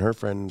daughter and her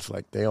friends,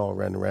 like, they all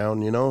ran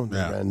around, They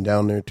ran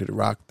down there to the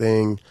rock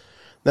thing.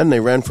 Then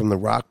they ran from the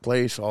rock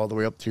place all the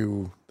way up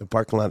to the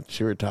parking lot that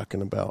you were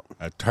talking about.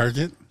 At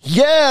Target?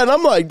 Yeah, and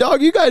I'm like,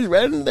 dog, you guys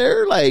ran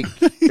there? Like,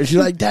 and she's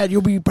like, Dad,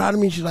 you'll be proud of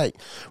me. She's like,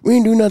 we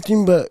didn't do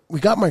nothing, but we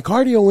got my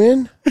cardio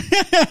in.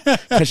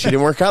 Because she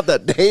didn't work out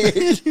that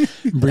day.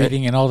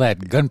 Breathing in all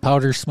that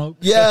gunpowder smoke.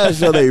 Yeah,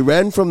 so they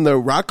ran from the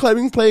rock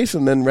climbing place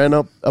and then ran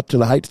up to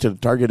the heights to the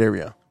Target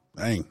area.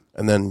 Dang.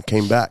 And then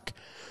came back.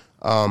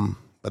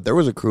 But there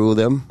was a crew of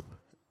them,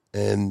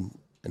 and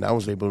I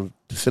was able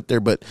to sit there.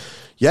 But,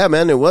 yeah,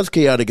 man, it was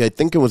chaotic. I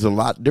think it was a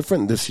lot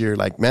different this year.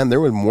 Like, man, there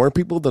were more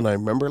people than I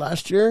remember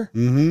last year.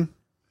 Mm-hmm.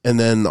 And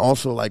then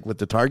also, like, with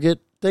the Target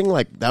thing,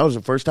 like, that was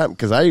the first time.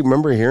 Because I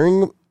remember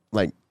hearing,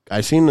 like,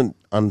 I seen it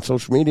on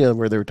social media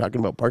where they were talking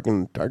about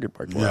parking Target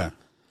parking lot. Yeah.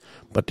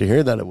 But to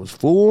hear that it was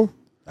full.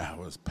 That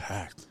was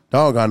packed.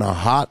 Dog, on a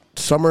hot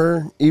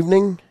summer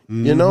evening,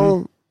 you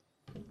know,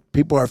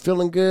 people are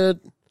feeling good.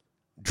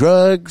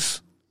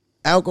 Drugs,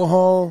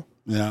 alcohol.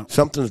 Yeah.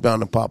 Something's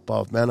bound to pop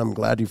off, man. I'm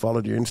glad you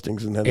followed your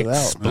instincts and headed out.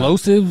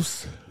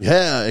 Explosives.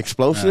 Yeah,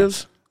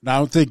 explosives. I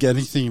don't think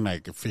anything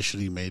like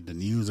officially made the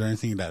news or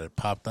anything that it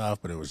popped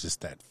off, but it was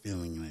just that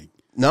feeling like,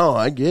 No,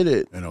 I get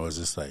it. and it was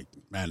just like,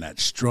 man, that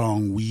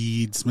strong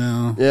weed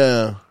smell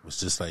Yeah. was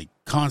just like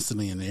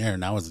constantly in the air,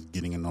 and that was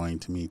getting annoying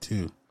to me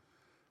too.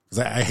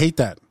 Because I hate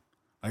that.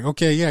 Like,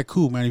 okay, yeah,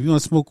 cool, man. If you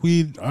want to smoke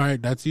weed, all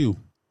right, that's you.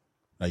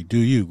 Like, do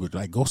you. But,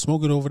 like, go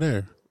smoke it over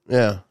there.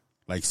 Yeah.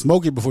 Like,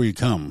 smoke it before you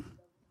come.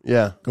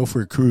 Yeah. Go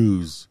for a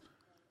cruise,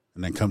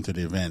 and then come to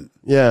the event.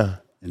 Yeah.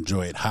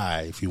 Enjoy it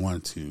high if you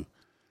want to.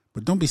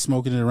 But don't be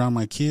smoking it around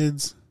my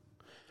kids.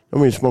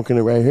 Don't be smoking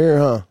it right here,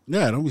 huh?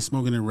 Yeah, don't be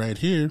smoking it right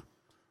here.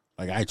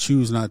 Like, I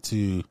choose not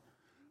to.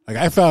 Like,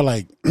 I felt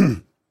like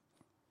the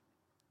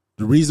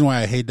reason why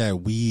I hate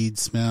that weed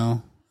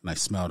smell, and I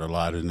smelled a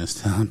lot in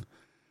this town,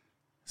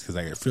 is because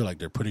I feel like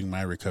they're putting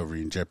my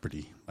recovery in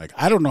jeopardy. Like,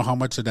 I don't know how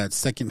much of that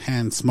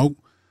secondhand smoke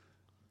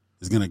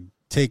is going to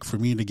take for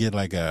me to get,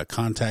 like, a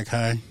contact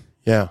high.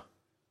 Yeah.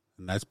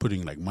 And that's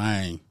putting, like,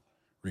 my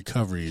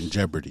recovery in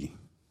jeopardy.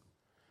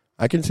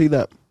 I can see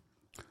that.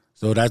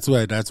 So that's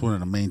one of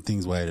the main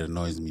things why it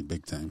annoys me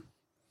big time.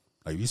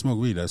 Like, if you smoke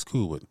weed, that's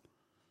cool, but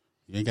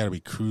you ain't got to be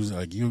cruising.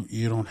 Like, you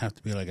don't have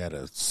to be, like, at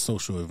a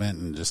social event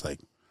and just, like,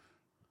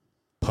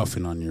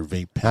 puffing on your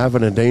vape pen.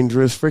 Having a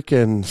dangerous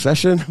freaking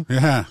session.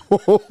 Yeah.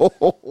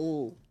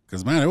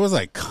 Because, man, it was,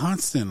 like,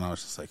 constant. I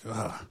was just like,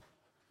 ugh.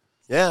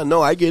 Yeah,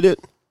 no, I get it.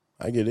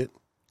 I get it.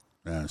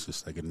 Yeah, it's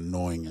just, like,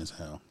 annoying as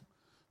hell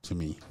to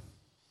me.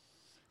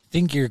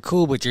 Think you're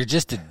cool, but you're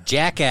just a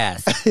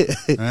jackass.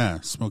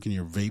 Yeah, smoking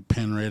your vape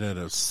pen right at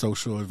a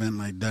social event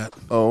like that.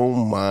 Oh,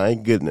 my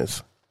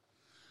goodness.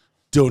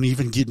 Don't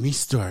even get me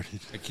started.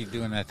 I keep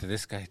doing that to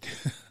this guy,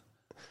 too.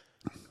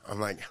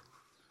 I'm like,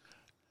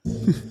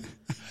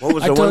 what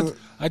was the one?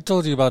 I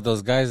told you about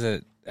those guys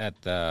at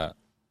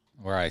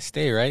where I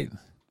stay, right?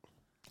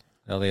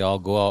 How they all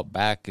go out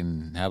back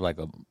and have like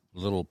a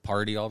little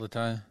party all the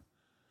time.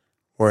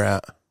 Where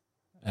at?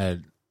 At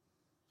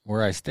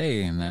where I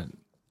stay in that.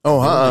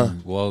 Oh,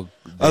 Well,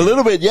 a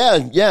little bit, yeah,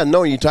 yeah.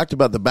 No, you talked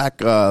about the back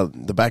yug.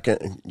 the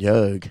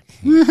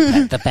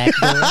back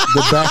door.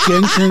 The back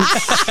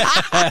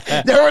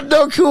entrance. There was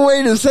no cool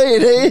way to say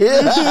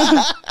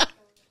it.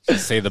 Hey?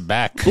 Say the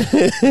back.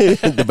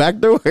 The back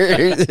door.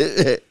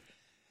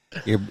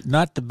 You're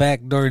not the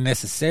back door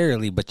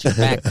necessarily, but your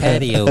back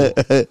patio.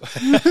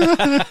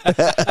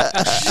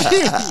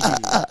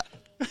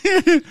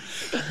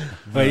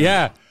 But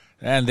yeah,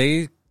 and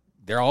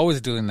they're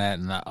always doing that,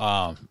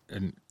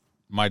 and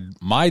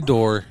my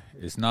door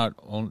is not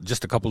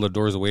just a couple of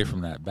doors away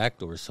from that back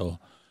door, so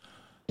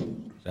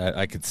that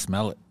I could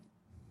smell it.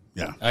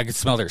 Yeah, I could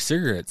smell their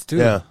cigarettes too.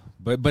 Yeah,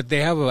 but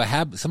they have a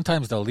habit.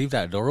 Sometimes they'll leave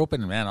that door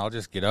open, and man, I'll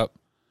just get up.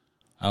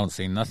 I don't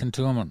say nothing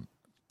to them, and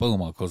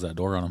boom, I'll close that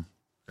door on them.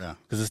 yeah,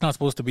 Because it's not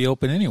supposed to be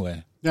open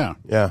anyway. yeah,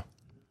 yeah.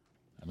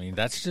 I mean,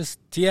 that's just,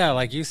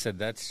 like you said,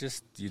 that's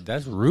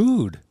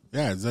rude.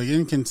 yeah. It's like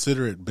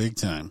inconsiderate, big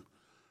time.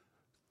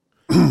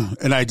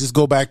 And I just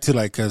go back to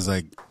like, cause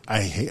like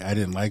I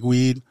didn't like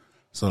weed,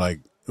 so like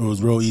it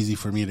was real easy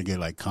for me to get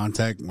like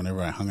contact whenever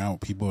I hung out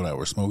with people that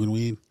were smoking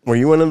weed. Were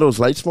you one of those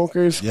light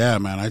smokers? Yeah,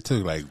 man. I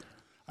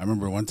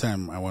remember one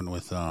time I went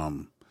with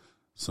some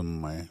of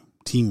my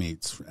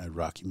teammates at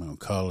Rocky Mountain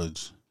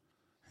College,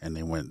 and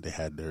they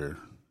had their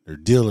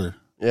dealer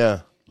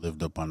Yeah.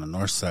 lived up on the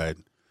north side,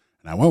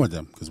 and I went with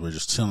them because we were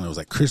just chilling. It was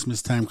like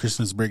Christmas time,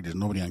 Christmas break. There's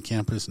nobody on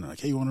campus, and they're like,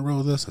 "Hey, you want to roll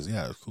with us?" I said,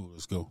 "Yeah, it's cool.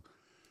 Let's go."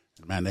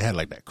 And man, they had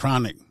like that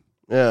chronic,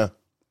 Yeah.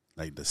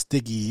 like the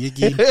sticky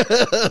icky.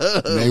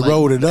 They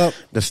rolled it up.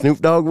 The Snoop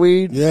Dogg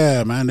weed?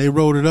 Yeah, man, they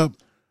rolled it up,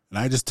 and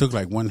I just took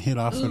like one hit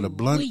off of the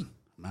blunt.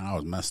 Man, I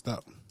was messed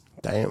up.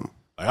 Damn.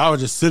 Like I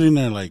was just sitting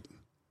there, like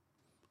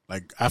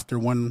after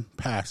one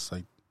pass,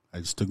 like I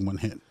just took one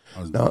hit.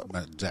 I was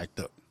jacked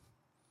up.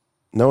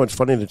 No, it's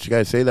funny that you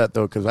guys say that,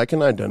 though, because I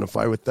can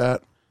identify with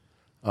that.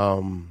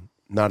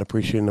 Not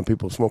appreciating the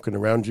people smoking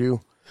around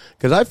you.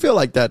 Because I feel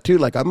like that, too.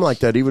 Like, I'm like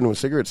that even with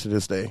cigarettes to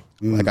this day.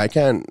 Like,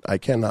 I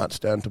cannot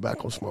stand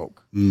tobacco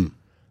smoke.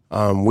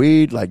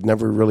 Weed, like,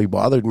 never really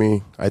bothered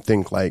me, I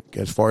think, like,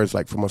 as far as,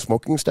 like, from a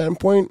smoking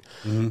standpoint.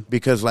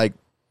 Because, like,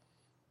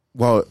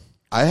 well,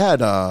 I had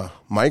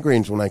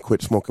migraines when I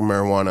quit smoking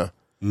marijuana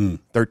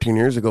 13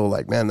 years ago.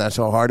 Like, man, that's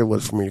how hard it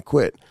was for me to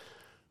quit.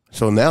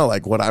 So now,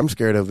 like, what I'm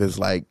scared of is,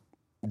 like,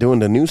 doing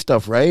the new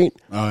stuff, right?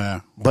 Oh,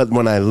 yeah. But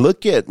when I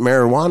look at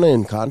marijuana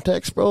in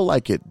context, bro,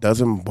 like, it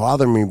doesn't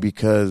bother me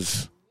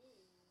because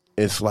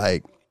it's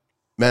like,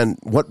 man,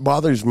 what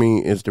bothers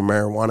me is the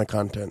marijuana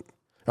content.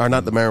 Or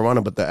not the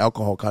marijuana, but the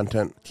alcohol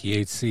content.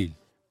 THC.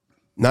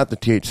 not the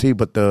THC,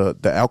 but the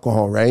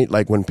alcohol, right?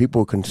 Like when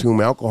people consume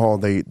alcohol,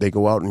 they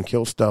go out and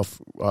kill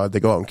stuff. They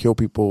go out and kill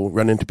people,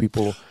 run into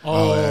people.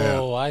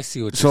 Oh, I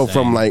see what you're saying. So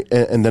from like,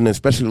 and then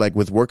especially like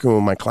with working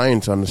with my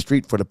clients on the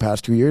street for the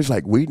past 2 years,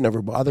 like weed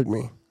never bothered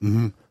me.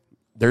 Mm-hmm.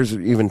 There's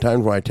even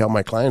times where I tell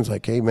my clients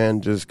like, hey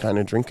man, just kind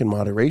of drink in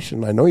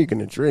moderation. I know you're going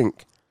to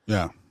drink.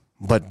 Yeah.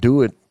 But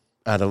do it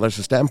at a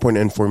lesser standpoint.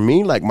 And for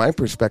me, like my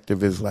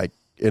perspective is like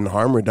in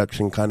harm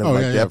reduction, kind of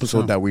the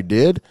episode that we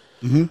did.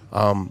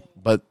 Mm-hmm.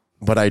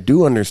 But I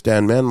do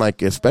understand, man,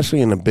 like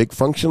especially in a big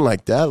function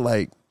like that,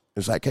 like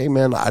it's like, hey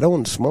man, I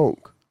don't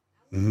smoke.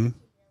 Mm-hmm.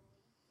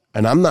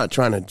 And I'm not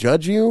trying to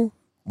judge you,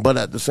 but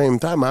at the same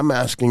time, I'm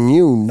asking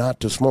you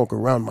not to smoke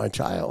around my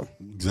child.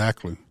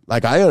 Exactly.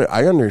 Like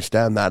I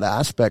understand that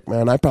aspect,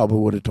 man. I probably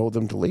would have told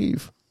them to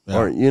leave. Yeah.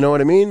 Or you know what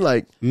I mean?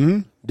 Like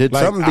did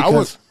like, something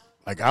because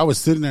I was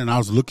sitting there and I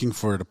was looking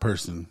for the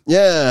person.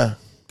 Yeah.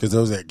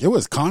 Because it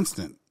was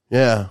constant.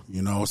 Yeah.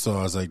 You know, so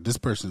I was like, this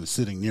person is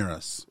sitting near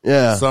us.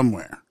 Yeah.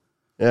 Somewhere.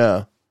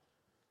 Yeah.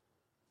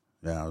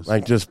 Yeah. I was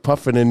like just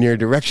puffing in your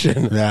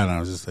direction. Yeah, and I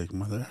was just like,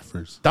 mother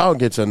effers. Dog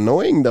gets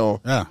annoying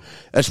though. Yeah.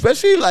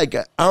 Especially like,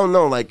 I don't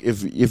know, like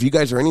if you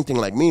guys are anything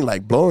like me,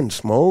 like blowing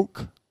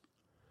smoke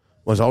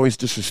was always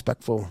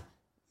disrespectful.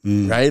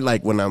 Right?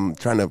 Like when I'm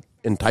trying to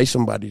entice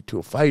somebody to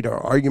a fight or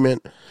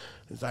argument,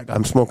 it's like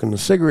I'm smoking a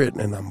cigarette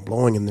and I'm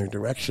blowing in their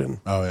direction.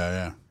 Oh,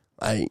 yeah.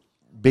 Like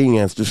being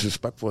as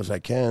disrespectful as I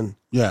can.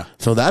 Yeah.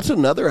 So that's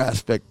another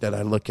aspect that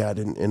I look at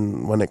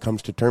in when it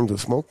comes to terms of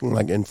smoking.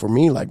 Like, and for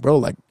me, like, bro,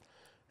 like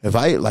if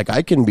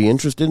I can be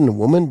interested in a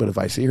woman, but if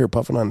I see her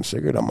puffing on a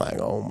cigarette, I'm like,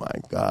 oh my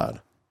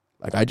God.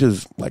 Like I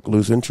just like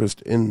lose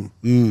interest in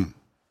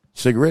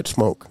cigarette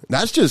smoke.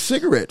 That's just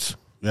cigarettes.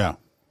 Yeah.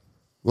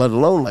 Let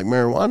alone like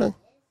marijuana.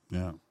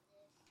 Yeah.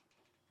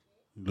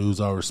 Lose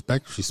all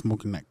respect if she's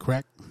smoking that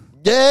crack.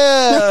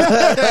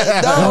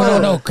 Yeah.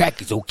 No,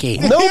 crack is okay.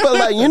 No, but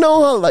like, you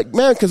know how, like,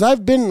 man, because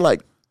I've been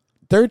like,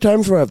 there are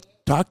times where I've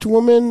talked to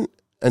women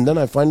and then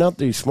I find out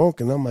they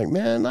smoke and I'm like,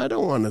 man, I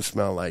don't want to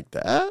smell like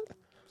that.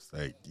 It's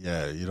like,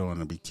 yeah, you don't want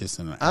to be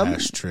kissing an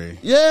ashtray.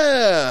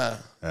 Yeah.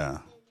 Yeah.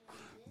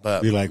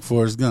 But be like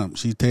Forrest Gump.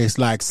 She tastes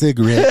like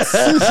cigarettes.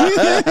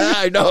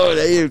 I know.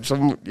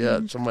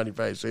 Somebody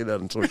probably say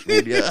that on social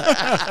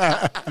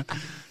media.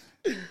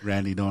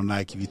 Randy don't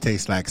like if you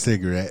taste like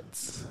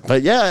cigarettes.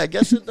 But yeah, I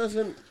guess it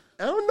doesn't.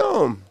 I don't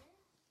know.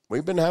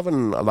 We've been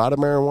having a lot of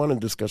marijuana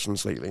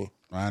discussions lately.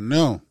 I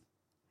know.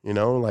 You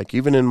know, like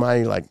even in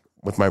my like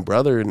with my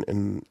brother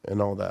and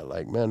all that.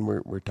 Like, man,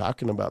 we're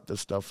talking about this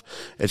stuff.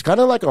 It's kind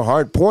of like a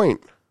hard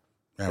point.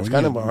 Yeah, it's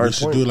kind of a hard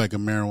point. We should do like a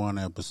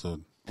marijuana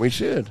episode. We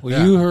should.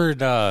 Well, you heard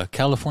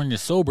California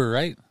sober,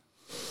 right?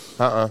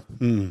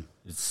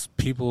 It's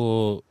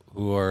people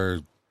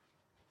who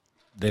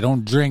they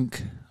don't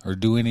drink or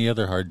do any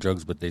other hard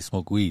drugs, but they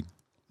smoke weed.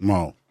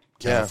 No.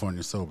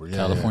 California sober. Yeah,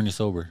 California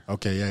sober.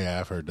 Okay, yeah,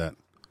 I've heard that.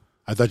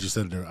 I thought you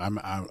said there.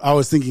 I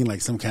was thinking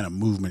like some kind of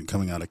movement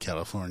coming out of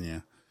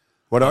California.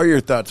 What are your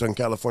thoughts on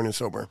California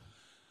sober?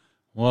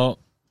 Well,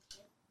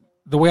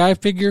 the way I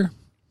figure,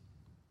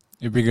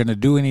 if you're going to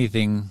do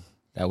anything,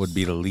 that would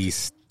be the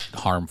least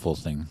harmful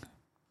thing.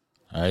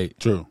 All right?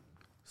 True.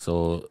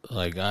 So,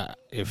 like,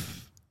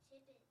 if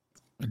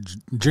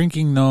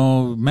drinking,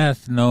 no,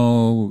 meth,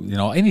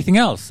 no, anything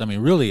else, I mean,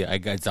 really,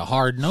 it's a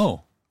hard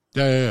no.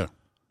 Yeah.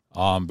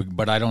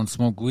 But I don't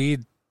smoke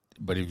weed.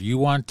 But if you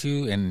want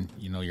to, and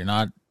you're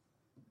not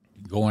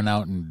going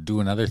out and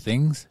doing other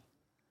things,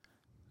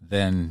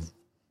 then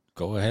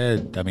go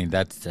ahead. I mean,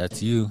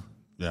 that's you.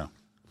 Yeah.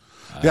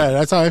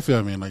 That's how I feel.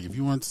 I mean, like if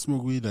you want to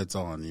smoke weed, that's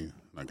all on you.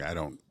 Like I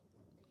don't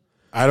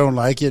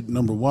like it.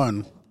 Number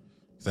one,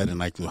 because I didn't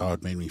like how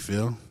it made me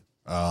feel.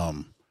 I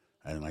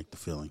didn't like the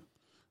feeling.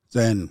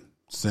 Then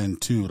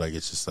two, like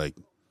it's just like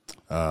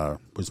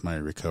puts my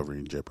recovery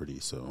in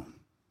jeopardy. So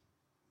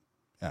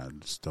yeah, I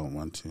just don't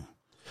want to.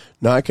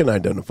 No, I can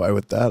identify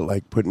with that.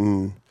 Like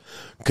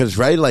because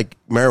right, like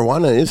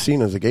marijuana is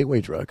seen as a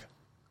gateway drug.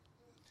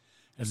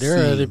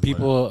 There are other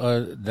people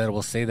that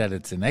will say that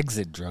it's an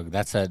exit drug.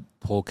 That's that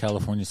whole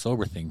California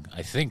sober thing.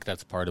 I think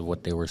that's part of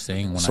what they were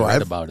saying when I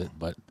read about it.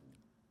 But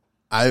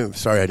I'm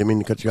sorry, I didn't mean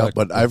to cut you off,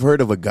 but I've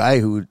heard of a guy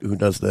who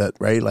does that,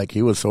 right? Like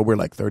he was sober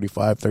like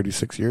 35,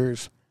 36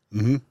 years,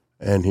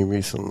 and he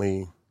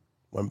recently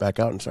went back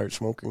out and started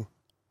smoking.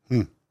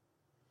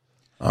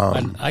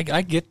 And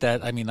I get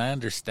that. I mean, I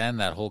understand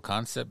that whole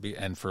concept,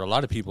 and for a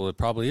lot of people, it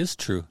probably is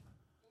true.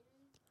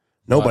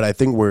 No, but I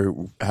think we're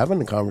having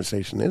the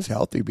conversation is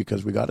healthy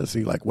because we got to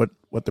see like what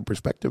the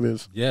perspective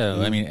is. Yeah,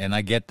 I mean, and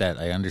I get that.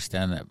 I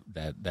understand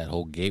that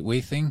whole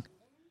gateway thing.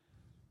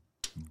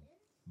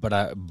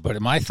 But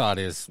my thought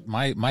is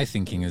my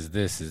thinking is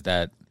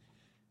that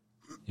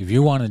if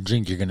you want to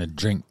drink, you're gonna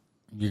drink.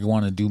 You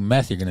want to do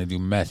meth, you're gonna do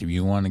meth. If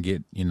you want to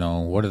get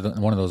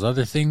one of those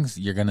other things,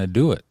 you're gonna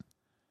do it.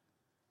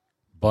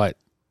 But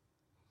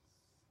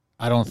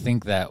I don't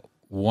think that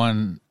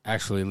one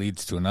actually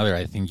leads to another.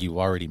 I think you've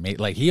already made,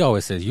 like he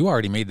always says, you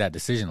already made that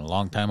decision a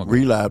long time ago.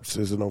 Relapse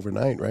isn't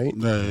overnight, right?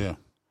 Yeah.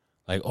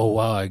 Like, oh,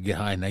 wow, I get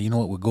high. Now, you know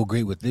what would go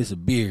great with this? A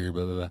beer,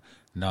 blah, blah, blah.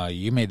 No,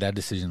 you made that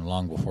decision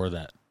long before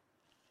that.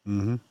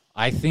 Mm-hmm.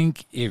 I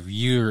think if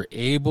you're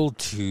able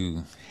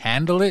to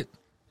handle it,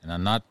 and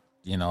I'm not,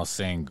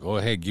 saying go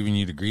ahead, giving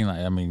you the green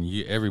light. I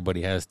mean,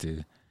 everybody has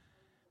to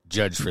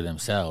judge for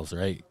themselves,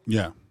 right?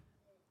 Yeah.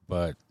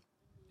 But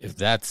if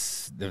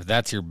that's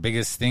your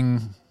biggest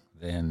thing,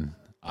 then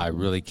I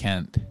really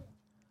can't.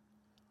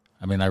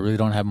 I mean, I really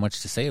don't have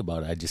much to say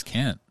about it. I just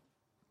can't.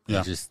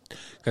 Yeah.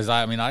 Because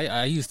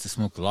I used to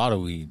smoke a lot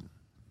of weed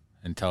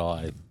until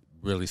I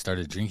really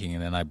started drinking,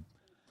 and then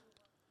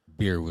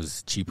beer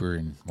was cheaper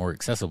and more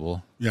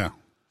accessible. Yeah.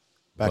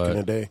 Back in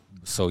the day.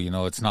 So,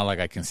 it's not like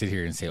I can sit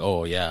here and say,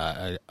 oh,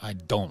 yeah, I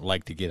don't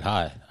like to get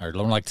high or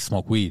don't like to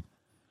smoke weed,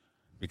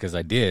 because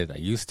I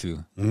used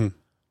to. Mm-hmm.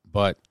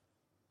 But,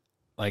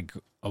 like,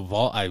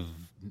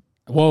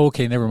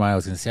 okay, never mind. I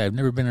was going to say I've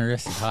never been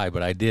arrested high,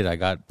 but I did. I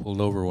got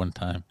pulled over one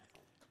time,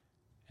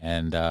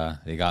 and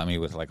they got me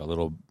with, like,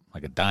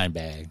 a dime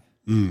bag,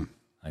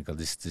 like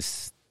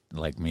this,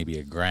 like maybe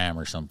a gram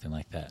or something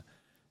like that.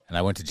 And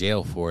I went to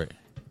jail for it.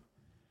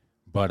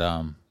 But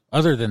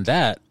other than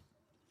that,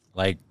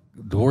 like,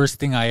 the worst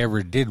thing I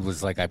ever did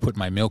was, like, I put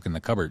my milk in the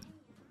cupboard.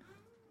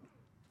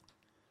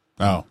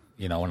 Oh.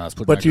 When I was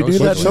putting But my you do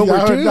that groceries sober,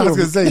 I too. was going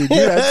to say, you do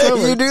that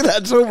sober. You do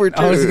that sober,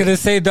 too. I was going to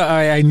say, that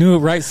I knew it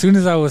right as soon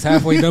as I was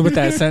halfway done with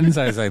that sentence.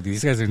 I was like,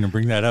 these guys are going to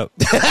bring that up.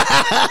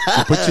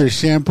 Put your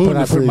shampoo in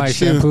the I put fridge. my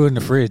shampoo in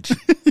the fridge.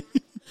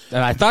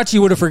 And I thought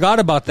you would have forgot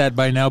about that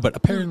by now, but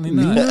apparently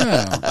not.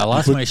 Yeah. I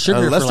lost my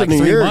sugar less for like than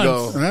a 3 year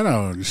months. ago. I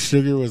know.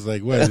 Sugar was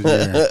like, what? In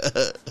there?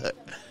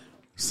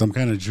 Some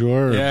kind of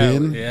drawer or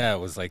bin? Yeah, it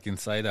was like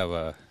inside of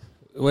a...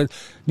 Well,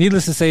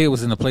 needless to say, it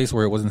was in a place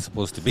where it wasn't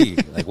supposed to be.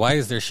 Like, why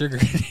is there sugar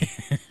in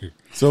here?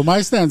 So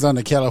my stand's on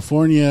the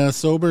California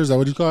sober. Is that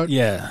what you call it?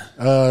 Yeah.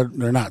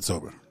 They're not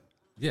sober.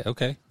 Yeah,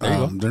 okay. There you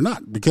go. They're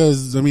not,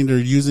 because, they're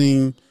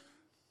using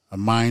a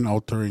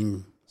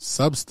mind-altering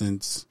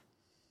substance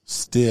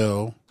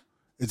still.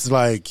 It's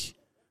like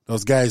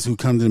those guys who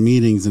come to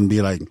meetings and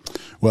be like,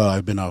 well,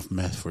 I've been off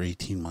meth for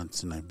 18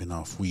 months and I've been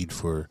off weed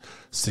for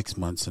 6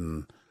 months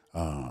and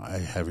I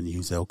haven't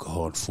used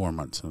alcohol in 4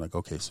 months. And I'm like,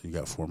 okay, so you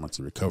got 4 months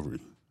of recovery.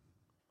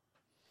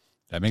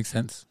 That makes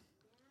sense.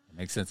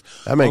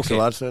 That makes a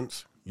lot of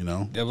sense.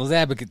 Devil's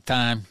advocate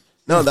time.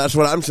 No, that's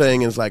what I'm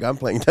saying is, like, I'm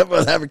playing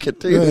devil's advocate,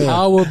 too. Yeah.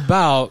 How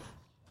about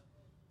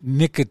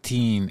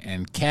nicotine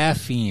and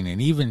caffeine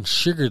and even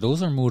sugar?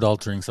 Those are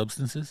mood-altering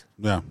substances.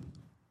 Yeah.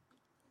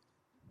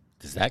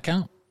 Does that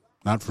count?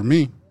 Not for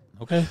me.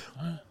 Okay.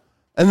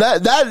 And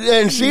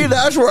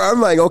that's where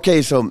I'm like,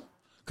 okay, so,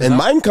 and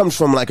mine comes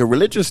from, like, a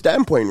religious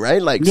standpoint,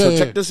 right? Like, so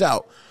check this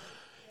out.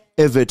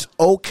 If it's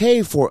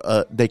okay for,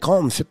 they call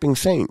them sipping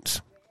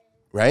saints,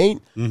 right?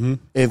 Mm-hmm.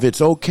 If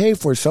it's okay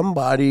for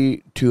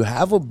somebody to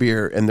have a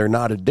beer and they're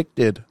not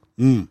addicted,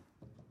 they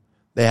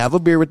have a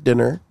beer with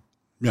dinner.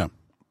 Yeah.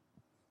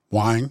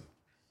 Wine,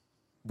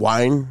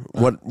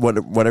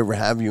 whatever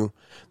have you.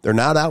 They're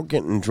not out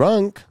getting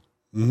drunk,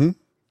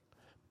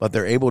 but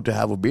they're able to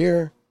have a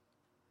beer.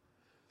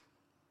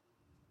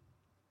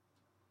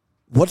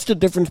 What's the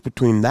difference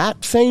between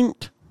that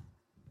saint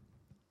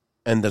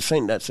and the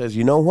saint that says,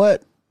 you know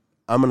what?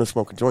 I'm going to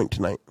smoke a joint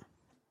tonight.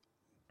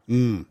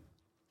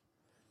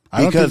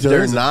 Because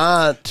they're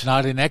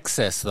not in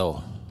excess,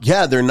 though.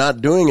 Yeah, they're not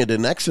doing it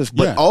in excess,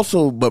 but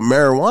but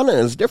marijuana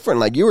is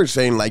different. Like you were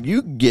saying, like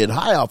you get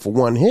high off of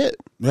one hit.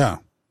 Yeah.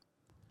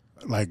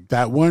 Like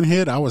that one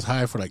hit, I was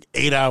high for like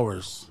 8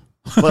 hours.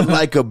 But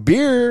like a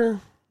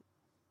beer,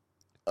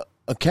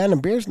 a can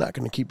of beer is not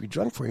going to keep you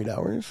drunk for 8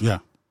 hours. Yeah.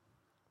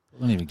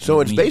 So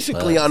it's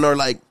basically on our,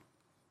 like,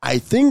 I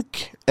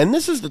think, and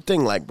this is the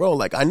thing, like, bro,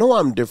 like, I know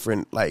I'm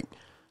different, like,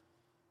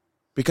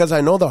 because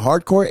I know the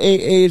hardcore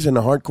AAs and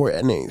the hardcore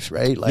NAs,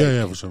 right? Like,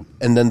 yeah, for sure.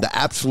 And then the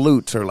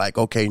absolutes are like,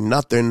 okay,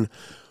 nothing.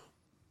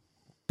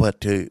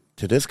 But to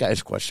this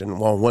guy's question,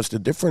 well, what's the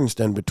difference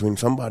then between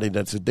somebody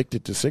that's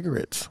addicted to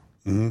cigarettes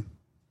and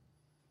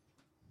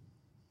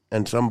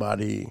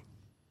somebody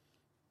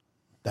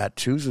that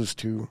chooses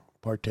to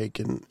partake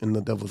in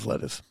the devil's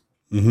lettuce?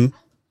 Mm-hmm.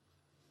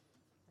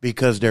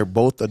 Because they're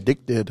both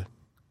addicted.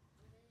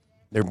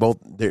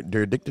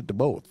 They're addicted to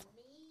both.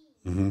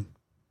 Mm-hmm.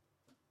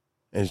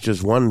 And it's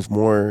just one's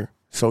more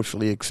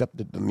socially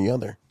accepted than the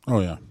other. Oh,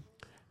 yeah.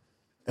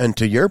 And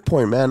to your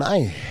point, man,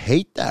 I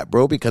hate that,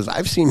 bro, because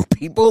I've seen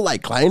people,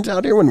 like clients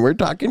out here when we're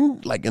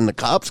talking, like, and the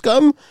cops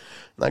come,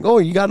 like, oh,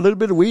 you got a little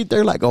bit of weed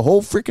there, like a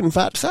whole freaking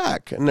fat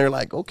sack. And they're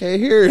like, okay,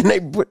 here. And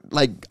they put,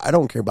 like, I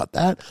don't care about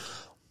that.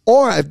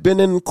 Or I've been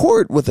in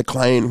court with a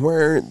client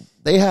where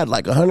they had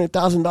like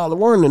 $100,000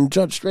 warrant and the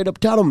judge straight up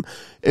tell them,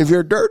 if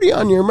you're dirty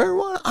on your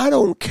marijuana, I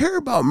don't care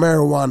about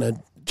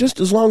marijuana, just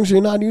as long as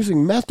you're not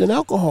using meth and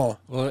alcohol.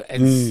 Well,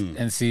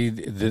 and see,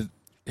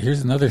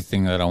 here's another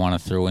thing that I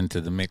want to throw into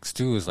the mix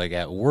too, is like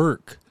at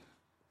work,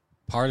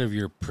 part of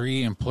your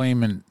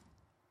pre-employment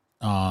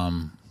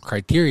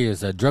criteria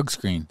is a drug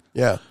screen.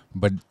 Yeah.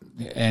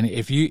 And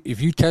if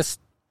you test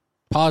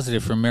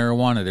positive for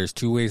marijuana, there's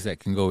two ways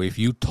that can go. If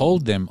you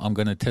told them I'm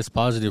going to test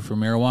positive for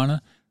marijuana,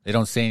 they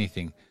don't say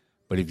anything.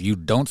 But if you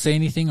don't say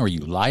anything or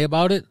you lie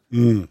about it,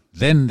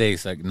 then they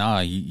say,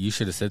 nah, you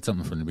should have said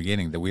something from the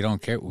beginning that we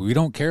don't care. We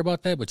don't care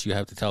about that, but you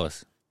have to tell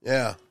us.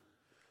 Yeah.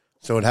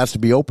 So it has to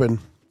be open.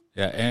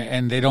 Yeah,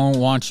 and they don't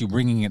want you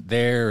bringing it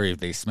there, or if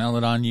they smell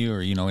it on you,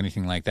 or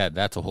anything like that.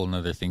 That's a whole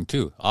nother thing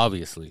too,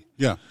 obviously.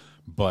 Yeah.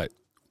 But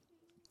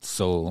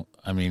so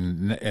I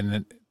mean, and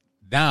then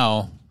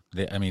now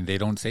they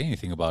don't say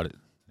anything about it.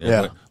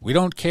 We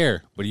don't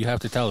care, but you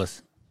have to tell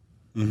us.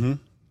 Mm-hmm.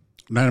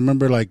 And I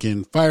remember, like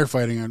in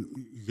firefighting,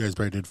 you guys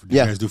probably did. Did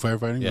you guys do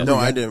firefighting? Yeah. No,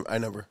 I didn't. I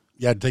never.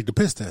 You had to take the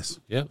piss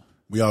test. Yep.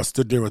 We all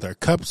stood there with our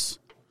cups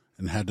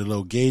and had the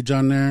little gauge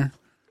on there.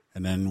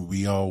 And then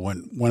we all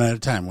went one at a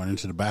time, went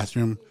into the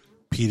bathroom,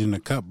 peed in the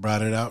cup,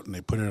 brought it out, and they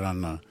put it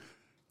on the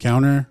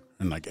counter.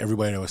 And, like,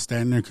 everybody that was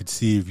standing there could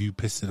see if you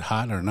pissed it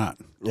hot or not.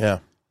 Yeah.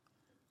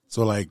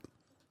 So, like,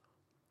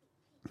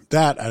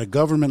 that at a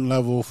government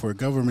level, for a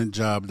government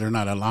job, they're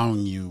not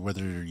allowing you,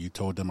 whether you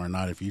told them or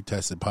not, if you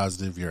tested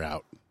positive, you're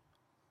out.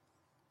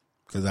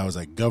 Because that was,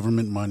 like,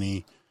 government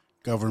money,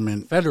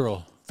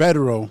 Federal,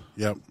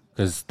 yep.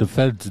 Because the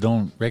feds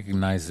don't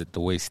recognize it the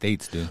way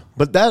states do.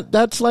 But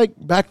that's like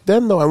back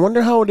then, though. I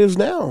wonder how it is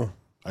now.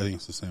 I think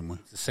it's the same way.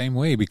 It's the same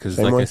way because,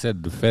 I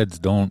said, the feds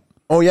don't.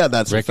 Oh yeah,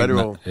 that's a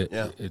federal.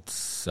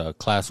 It's a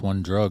class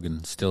 1 drug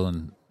and still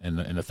in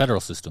the federal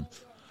system.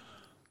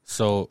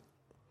 So,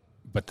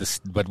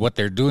 but what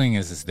they're doing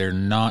is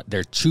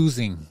they're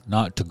choosing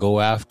not to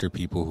go after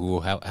people who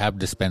have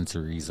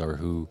dispensaries or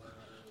who,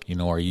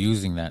 are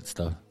using that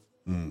stuff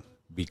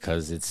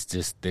because it's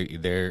just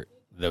they're.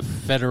 The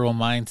federal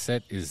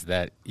mindset is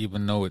that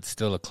even though it's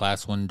still a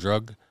class 1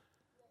 drug,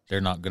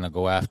 they're not going to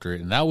go after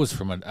it. And that was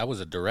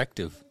a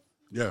directive.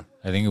 Yeah.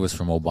 I think it was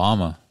from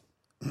Obama.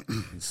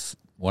 It's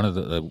one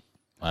of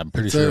I'm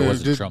pretty sure it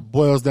wasn't Trump. It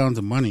boils down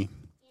to money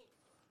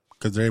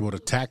because they're able to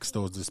tax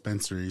those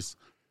dispensaries.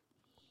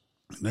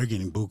 And they're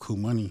getting buku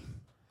money.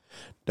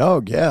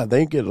 Dog, yeah,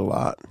 they get a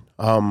lot.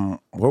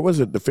 What was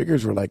it? The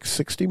figures were like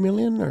 60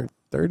 million or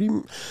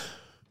 30.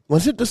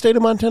 Was it the state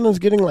of Montana's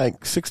getting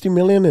like 60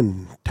 million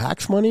in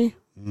tax money?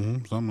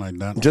 Mm-hmm, something like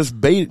that.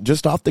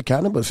 Just off the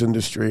cannabis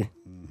industry.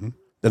 Mm-hmm.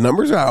 The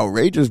numbers are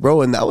outrageous,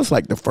 bro. And that was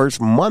like the first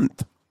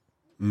month.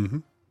 Mm-hmm.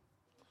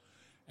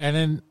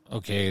 And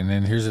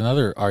then here's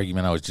another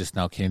argument I was just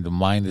now came to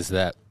mind is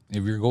that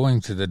if you're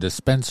going to the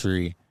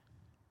dispensary,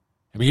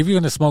 if you're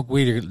going to smoke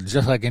weed, you're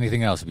just like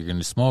anything else. If you're going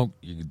to smoke,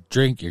 you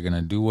drink, you're going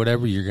to do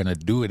whatever, you're going to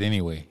do it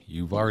anyway.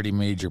 You've already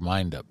made your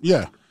mind up.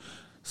 Yeah.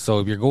 So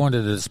if you're going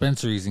to the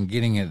dispensaries and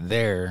getting it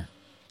there,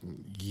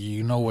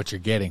 you know what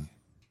you're getting.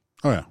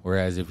 Oh, yeah.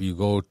 Whereas if you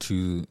go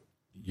to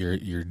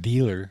your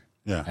dealer,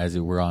 yeah, as it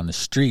were on the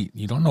street,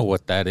 you don't know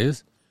what that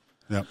is.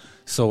 Yep.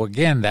 So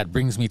again, that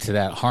brings me to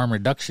that harm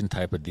reduction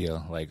type of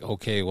deal. Like,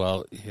 okay,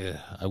 well,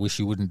 I wish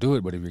you wouldn't do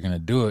it, but if you're going to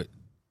do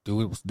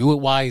it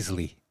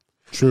wisely.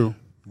 True.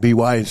 Be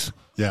wise.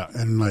 Yeah,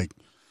 and like,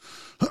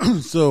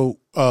 so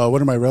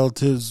one of my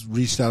relatives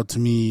reached out to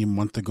me a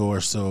month ago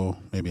or so,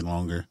 maybe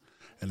longer,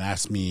 and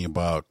asked me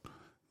about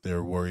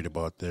they're worried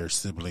about their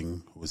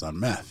sibling who was on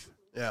meth.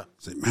 Yeah. I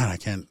said, man, I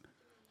can't,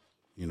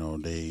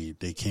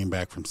 they came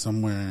back from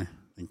somewhere,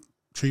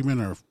 treatment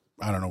or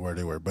I don't know where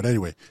they were. But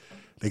anyway,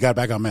 they got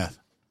back on meth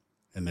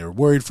and they were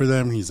worried for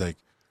them. He's like,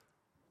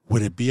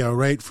 would it be all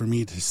right for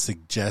me to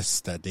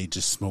suggest that they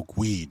just smoke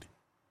weed?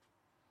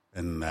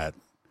 And that,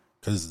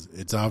 because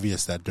it's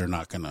obvious that they're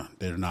not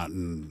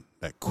in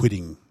that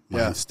quitting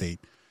mind state.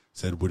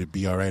 Said, would it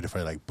be all right if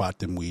I like bought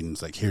them weed and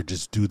it's like, here,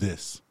 just do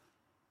this.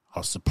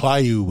 I'll supply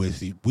you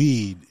with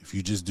weed if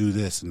you just do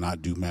this and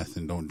not do meth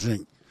and don't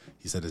drink.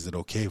 He said, is it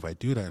okay if I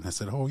do that? And I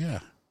said, oh,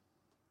 yeah.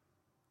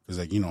 Because,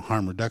 like,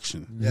 harm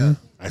reduction. Yeah.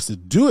 I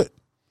said, do it.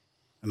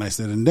 And I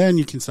said, and then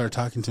you can start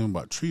talking to him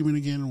about treatment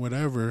again or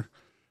whatever.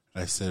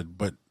 I said,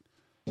 but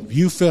if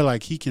you feel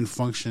like he can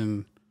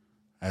function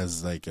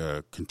as, like,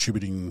 a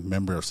contributing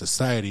member of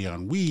society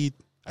on weed,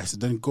 I said,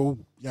 then go,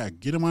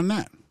 get him on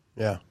that.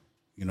 Yeah.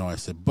 I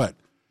said, but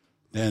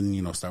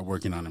then, start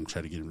working on him,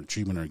 try to get him to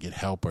treatment or get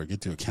help or get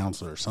to a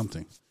counselor or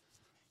something.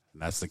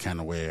 And that's the kind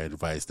of way I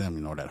advise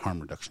them, that harm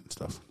reduction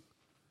stuff.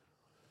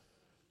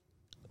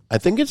 I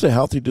think it's a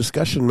healthy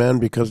discussion, man,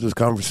 because this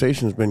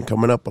conversation has been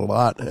coming up a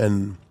lot,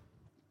 and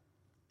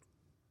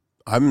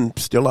I'm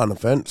still on the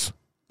fence.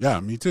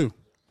 Yeah, me too.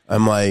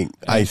 I'm like,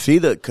 I see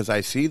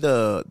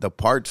the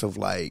parts of,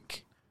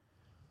 like,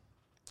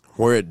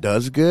 where it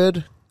does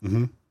good.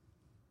 Mm-hmm.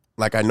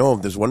 Like, I know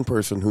of this one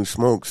person who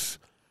smokes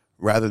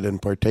rather than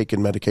partake in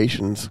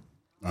medications,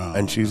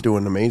 and she's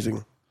doing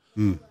amazing.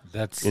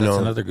 That's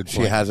another good point.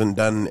 She hasn't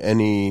done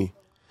any,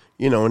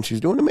 and she's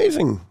doing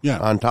amazing. Yeah.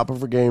 On top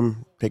of her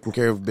game, taking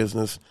care of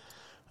business.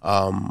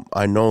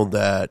 I know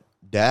that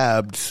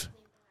Dabs,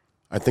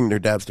 I think their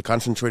Dabs, the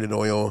concentrated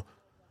oil,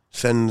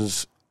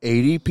 sends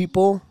 80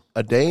 people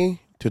a day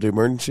to the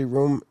emergency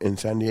room in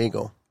San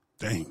Diego.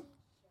 Dang.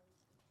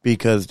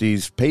 Because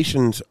these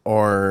patients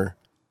are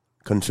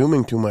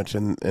consuming too much,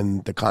 and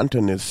the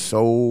content is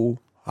so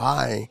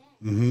high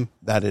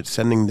that it's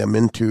sending them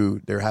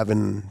they're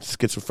having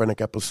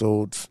schizophrenic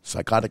episodes,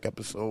 psychotic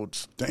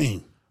episodes.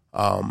 Dang.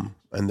 and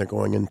they're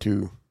going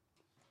into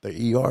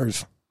the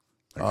ERs.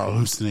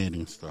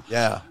 Hallucinating stuff.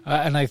 Yeah.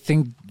 And I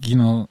think,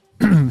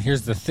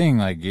 here's the thing,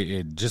 like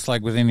just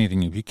like with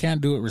anything, if you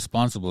can't do it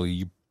responsibly,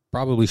 you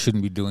probably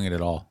shouldn't be doing it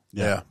at all.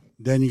 Yeah.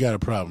 Then you got a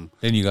problem.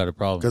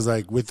 Because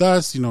like with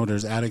us,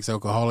 there's addicts,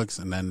 alcoholics,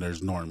 and then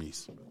there's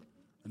normies.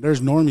 And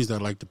there's normies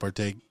that like to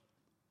partake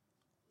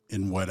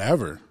in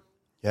whatever.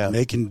 Yeah. And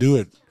they can do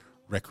it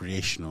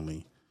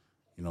recreationally.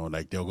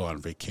 Like they'll go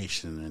on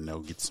vacation and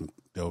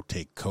they'll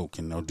take Coke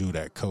and they'll do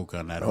that Coke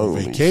on that whole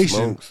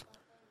vacation. Smokes.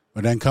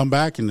 But then come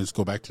back and just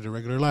go back to their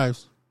regular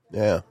lives.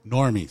 Yeah.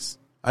 Normies.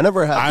 I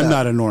never had I'm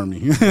not a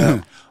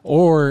normie.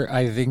 Or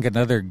I think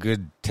another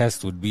good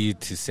test would be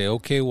to say,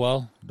 okay,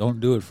 well, don't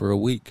do it for a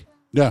week.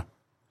 Yeah.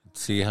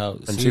 See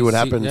what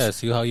happens. Yeah,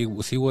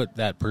 see what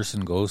that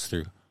person goes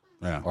through.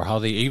 Yeah. Or how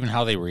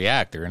they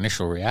react, their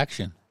initial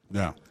reaction.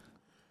 Yeah.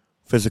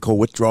 Physical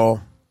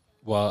withdrawal.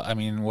 Well, I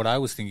mean, what I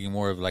was thinking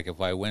more of like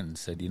if I went and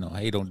said,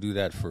 hey, don't do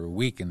that for a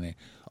week, and they,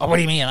 what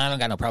do you mean? I don't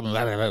got no problem.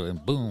 Blah, blah, blah,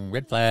 and boom,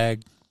 red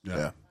flag.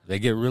 Yeah. They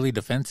get really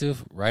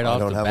defensive right off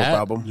the bat. I don't have a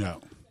problem. Yeah.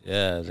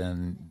 Yeah,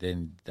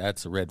 then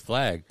that's a red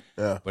flag.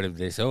 Yeah. But if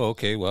they say,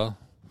 okay, well,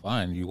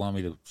 fine, you want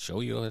me to show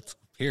you? It's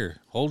here.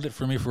 Hold it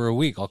for me for a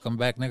week. I'll come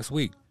back next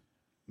week.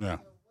 Yeah.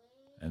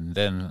 And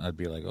then I'd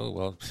be like, oh,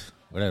 well,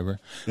 whatever.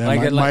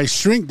 Yeah, my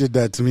shrink did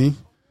that to me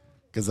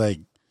because,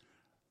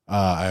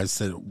 I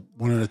said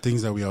one of the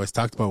things that we always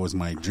talked about was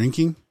my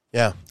drinking.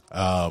 Yeah.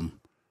 And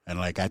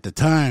at the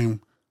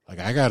time,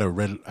 I got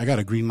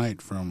a green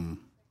light from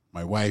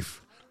my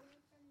wife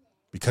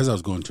because I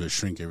was going to a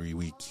shrink every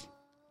week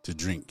to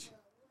drink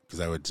because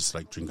I would just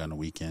drink on the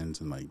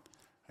weekends and I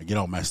get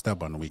all messed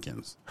up on the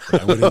weekends.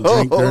 I wouldn't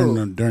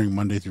drink during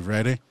Monday through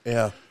Friday.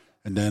 Yeah.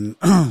 And then,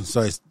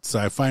 so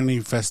I finally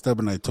fessed up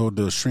and I told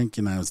the shrink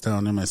and I was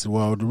telling him, I said,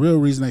 well, the real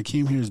reason I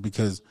came here is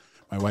because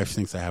my wife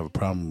thinks I have a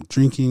problem with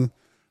drinking.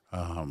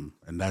 And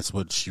this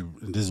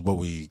is what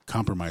we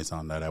compromised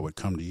on, that I would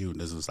come to you. And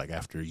this was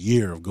after a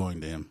year of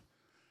going to him.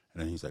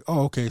 And then he's like,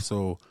 oh, okay.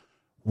 So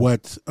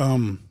what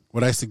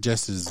I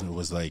suggested is it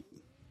was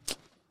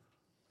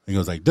he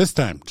goes this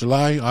time,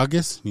 July,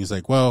 August. And he's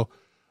like, well,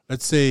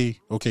 let's say,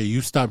 okay,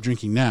 you stop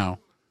drinking now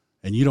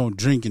and you don't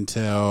drink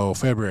until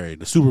February,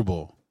 the Super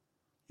Bowl.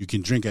 You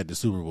can drink at the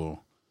Super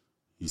Bowl.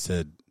 He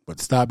said, but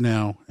stop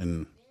now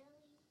and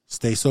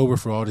stay sober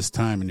for all this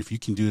time. And if you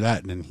can do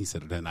that, and then he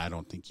said, then I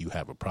don't think you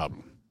have a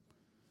problem.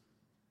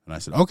 And I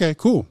said, okay,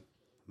 cool.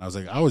 And I was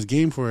I was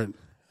game for it.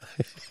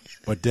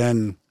 But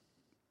then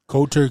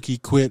cold turkey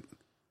quit.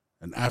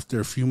 And after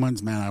a few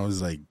months, man, I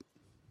was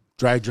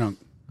dry drunk.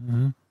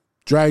 Mm-hmm.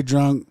 Dry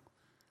drunk,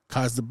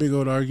 caused a big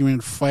old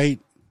argument, fight,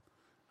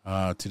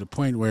 to the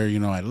point where,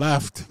 I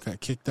left,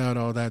 got kicked out,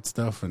 all that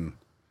stuff. And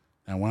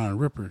I went on a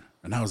ripper.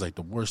 And that was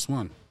the worst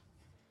one.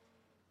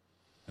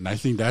 And I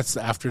think that's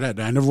after that.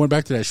 I never went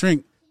back to that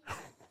shrink.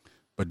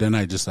 But then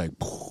I just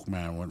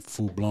man, went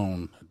full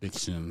blown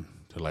addiction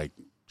to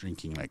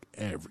drinking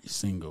every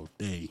single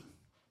day.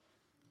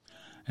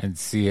 And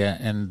see,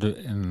 and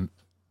the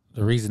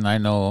reason I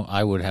know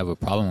I would have a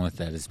problem with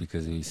that is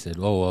because he said,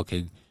 oh,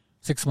 okay,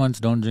 6 months,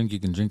 don't drink, you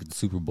can drink at the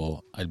Super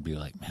Bowl. I'd be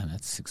like, man,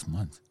 that's 6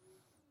 months.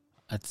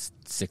 That's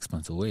 6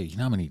 months away. You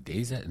know how many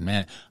days that? And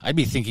man, I'd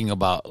be thinking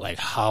about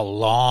how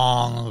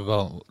long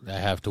ago I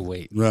have to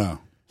wait. Yeah.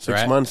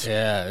 6 months?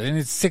 Yeah, and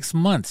it's 6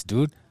 months,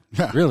 dude.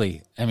 Yeah.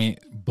 Really. I mean,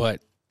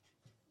 but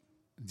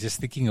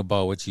just thinking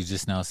about what you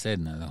just now said,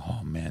 and I'm like,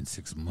 oh man,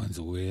 6 months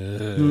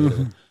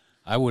away.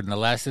 I wouldn't have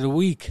lasted a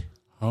week.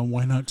 Oh,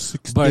 why not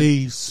 6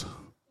 days?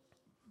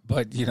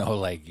 But,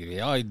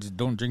 I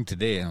don't drink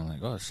today. And I'm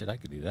like, oh, shit, I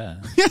could do that.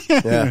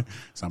 Yeah.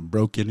 So I'm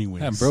broke anyway.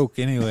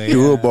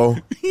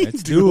 Doable.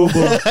 It's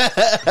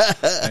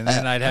doable. And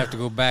then I'd have to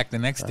go back the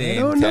next day.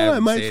 I don't know. I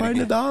might find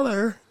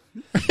 $1.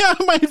 Yeah,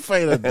 I might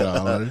find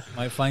 $1.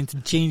 Might find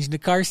some change in the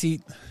car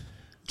seat.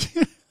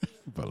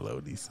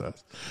 Bologna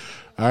sauce.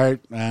 All right,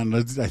 man.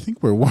 I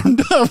think we're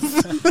warmed up.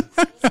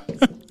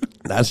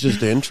 That's just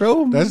the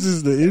intro? That's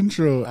just the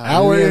intro.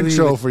 Our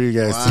intro for you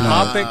guys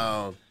tonight.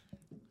 Wow.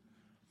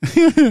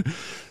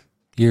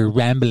 Your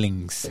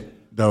ramblings.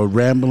 The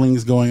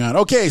ramblings going on.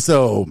 Okay,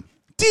 so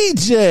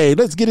DJ,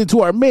 let's get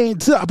into our main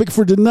topic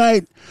for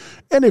tonight.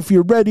 And if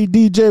you're ready,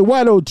 DJ,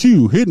 why don't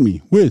you hit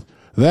me with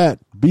that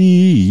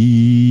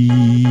beat?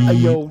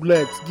 Yo,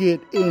 let's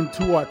get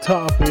into our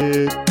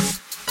topic.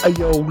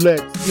 Yo,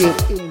 let's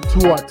get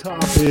into our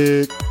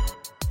topic.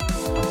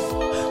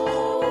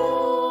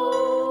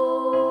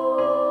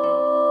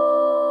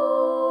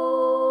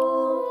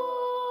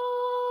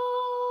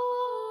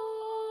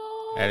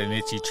 Had an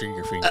itchy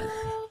trigger finger.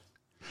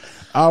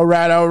 All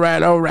right.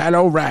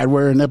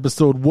 We're in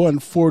episode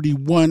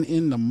 141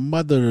 in the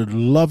mother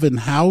loving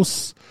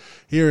house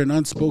here in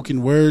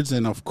Unspoken Words.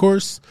 And of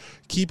course,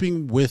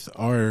 keeping with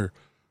our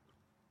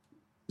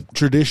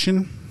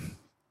tradition,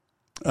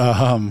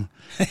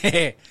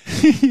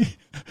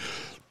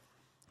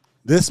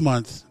 this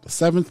month, the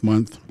 7th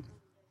month,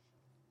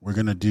 we're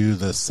going to do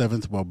the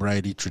 7th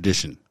Wellbriety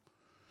Tradition.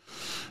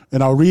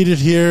 And I'll read it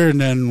here,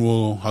 and then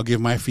I'll give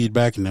my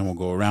feedback, and then we'll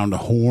go around the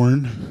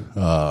horn,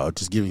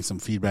 just giving some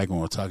feedback, and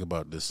we'll talk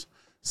about this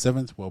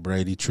 7th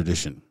Wellbriety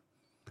Tradition.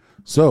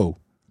 So,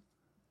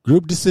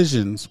 group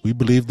decisions. We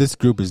believe this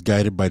group is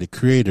guided by the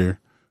Creator,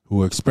 who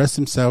will express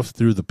himself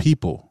through the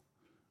people.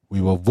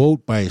 We will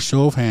vote by a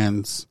show of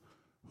hands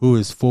who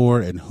is for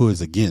and who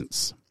is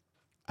against.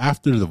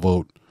 After the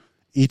vote,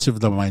 each of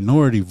the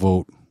minority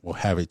vote will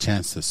have a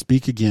chance to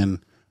speak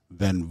again,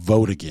 then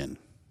vote again.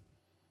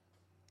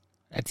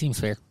 That seems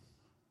fair.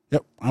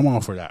 Yep, I'm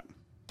all for that.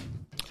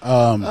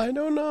 I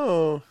don't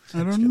know.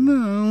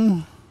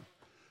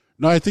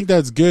 No, I think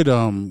that's good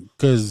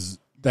because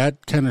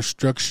that kind of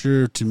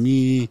structure to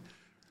me,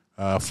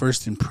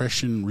 first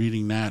impression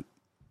reading that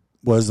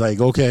was like,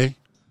 okay.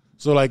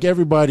 So like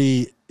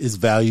everybody is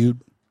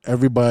valued.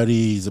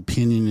 Everybody's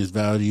opinion is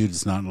valued.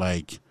 It's not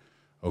like,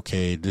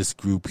 okay, this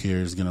group here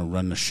is going to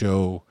run the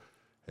show.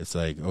 It's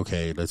like,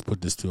 okay, let's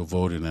put this to a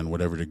vote, and then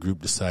whatever the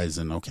group decides,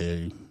 then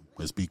okay,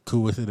 let's be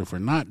cool with it. If we're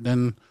not,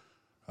 then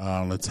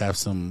let's have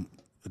some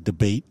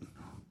debate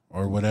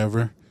or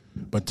whatever.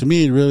 But to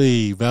me, it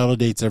really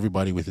validates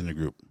everybody within the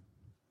group.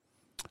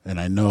 And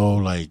I know,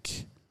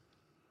 like,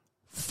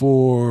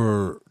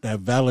 for that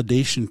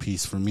validation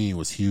piece for me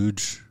was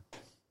huge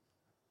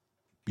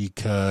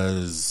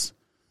because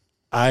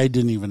I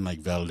didn't even, like,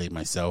 validate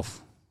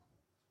myself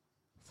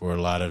for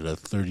a lot of the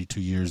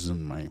 32 years of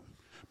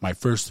my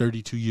first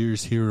 32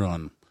 years here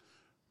on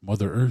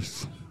Mother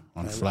Earth.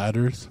 On Flat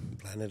Earth.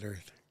 Planet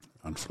Earth.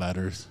 On Flat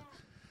Earth.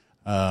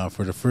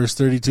 For the first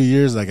 32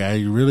 years, like,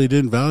 I really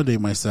didn't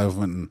validate myself.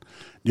 And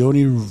the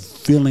only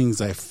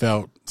feelings I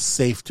felt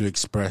safe to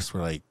express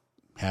were, like,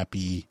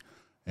 happy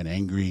and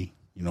angry.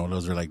 You know,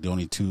 those are, like, the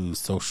only two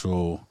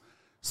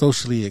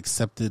socially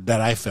accepted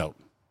that I felt.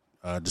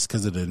 Just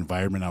because of the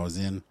environment I was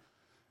in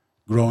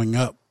growing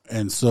up.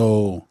 And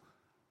so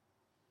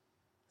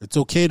it's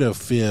okay to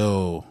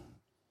feel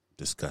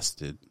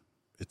disgusted.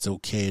 It's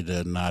okay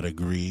to not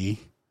agree.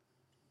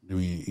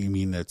 You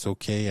mean that's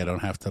okay? I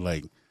don't have to,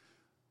 like,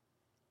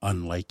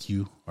 unlike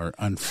you or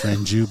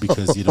unfriend you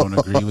because you don't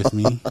agree with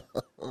me?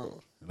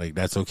 Like,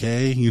 that's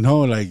okay? You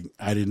know, like,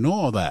 I didn't know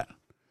all that.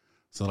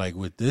 So, like,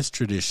 with this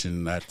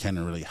tradition, that kind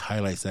of really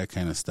highlights that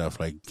kind of stuff.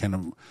 Like, kind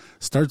of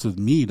starts with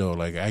me, though.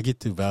 Like, I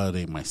get to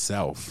validate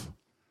myself.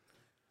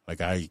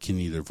 Like, I can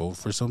either vote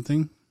for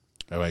something,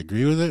 if I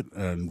agree with it,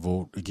 and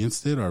vote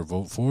against it, or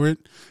vote for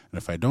it. And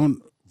if I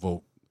don't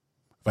vote,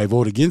 if I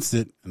vote against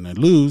it and I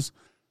lose,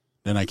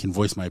 then I can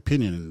voice my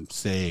opinion and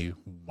say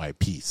my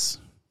piece.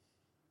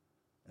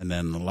 And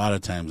then a lot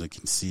of times I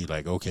can see,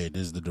 like, okay,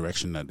 this is the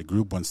direction that the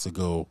group wants to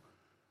go.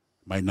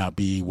 Might not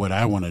be what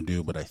I want to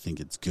do, but I think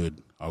it's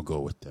good. I'll go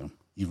with them,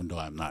 even though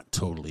I'm not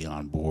totally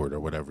on board or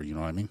whatever, you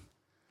know what I mean?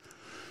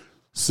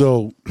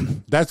 So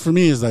that for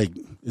me is, like,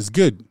 is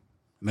good.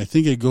 And I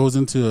think it goes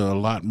into a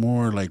lot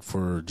more, like,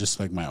 for just,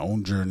 like, my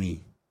own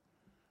journey,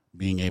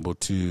 being able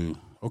to,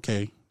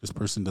 okay, this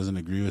person doesn't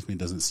agree with me,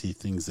 doesn't see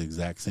things the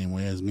exact same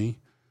way as me.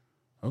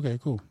 Okay,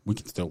 cool. We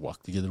can still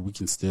walk together. We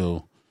can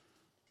still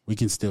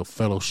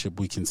fellowship.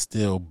 We can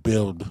still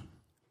build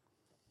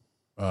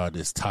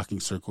this talking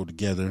circle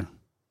together.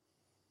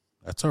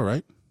 That's all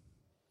right.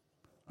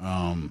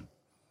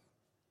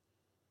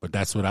 But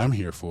that's what I'm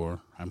here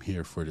for. I'm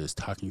here for this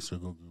talking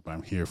circle group.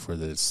 I'm here for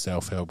this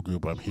self-help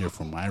group. I'm here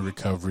for my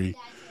recovery.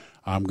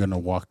 I'm going to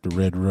walk the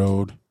red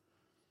road.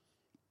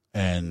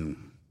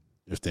 And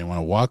if they want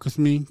to walk with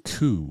me,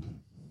 cool.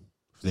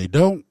 If they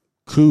don't,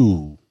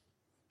 cool.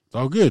 It's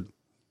all good.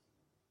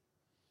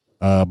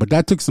 But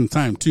that took some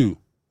time, too,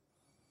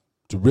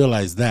 to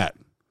realize that.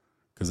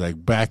 Because,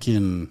 like, back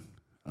in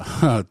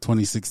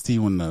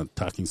 2016 when the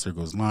Talking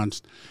Circle was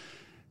launched,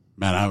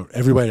 man,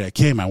 everybody that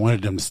came, I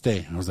wanted them to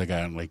stay. I was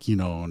like, you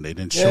know, and they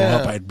didn't show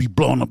up. I'd be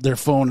blowing up their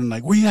phone and,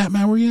 like, where you at,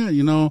 man? Where you at?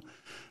 You know,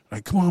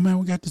 like, come on, man,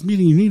 we got this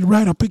meeting. You need a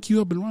ride. I'll pick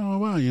you up and blah, blah,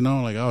 blah. You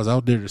know, like, I was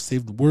out there to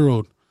save the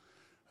world.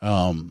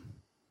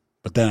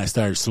 But then I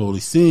started slowly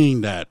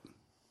seeing that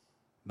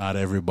not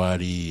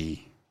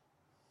everybody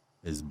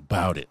is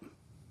about it.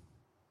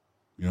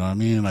 You know what I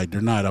mean? Like,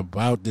 they're not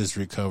about this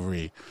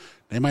recovery.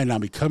 They might not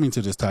be coming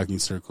to this talking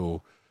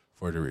circle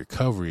for the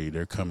recovery.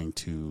 They're coming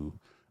to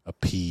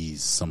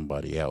appease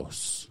somebody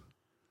else.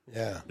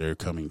 Yeah. They're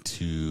coming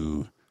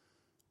to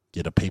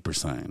get a paper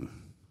sign.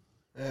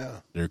 Yeah.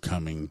 They're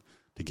coming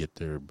to get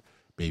their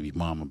baby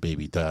mama,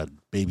 baby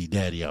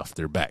daddy off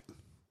their back.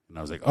 And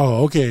I was like,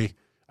 oh, okay.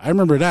 I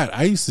remember that.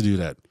 I used to do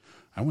that.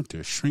 I went to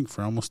a shrink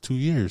for almost 2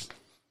 years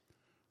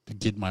to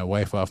get my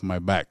wife off my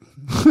back.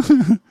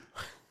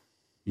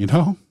 You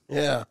know?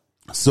 Yeah.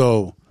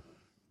 So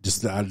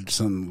just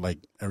something like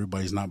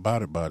everybody's not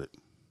about it.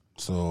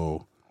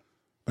 So,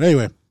 but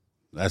anyway,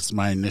 that's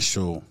my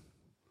initial,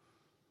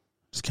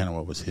 just kind of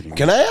what was hitting me.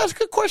 Can I ask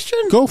a question?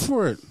 Go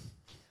for it.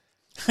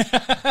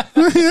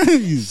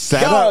 You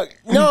sat Dog,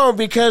 up. no,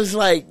 because,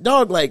 like,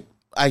 dog, like,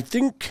 I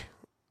think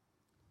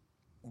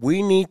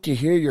we need to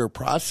hear your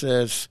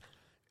process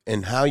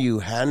and how you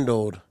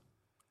handled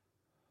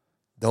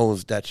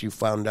those that you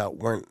found out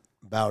weren't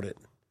about it.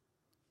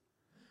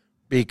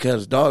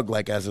 Because, dog,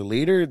 like as a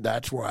leader,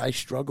 that's where I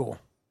struggle.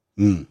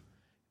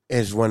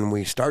 Is when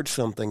we start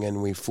something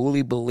and we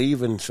fully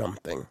believe in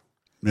something.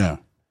 Yeah.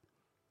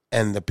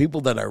 And the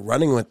people that are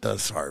running with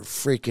us are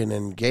freaking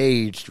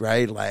engaged,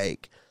 right?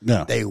 Like,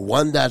 they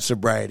won that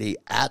sobriety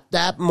at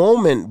that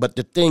moment. But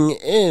the thing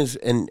is,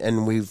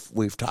 and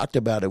we've talked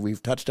about it,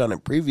 we've touched on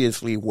it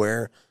previously,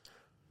 where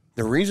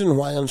the reason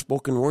why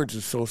Unspoken Words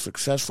is so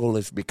successful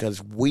is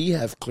because we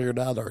have cleared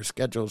out our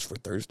schedules for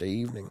Thursday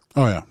evening.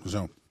 Oh, yeah.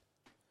 So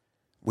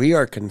we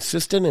are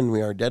consistent and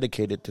we are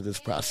dedicated to this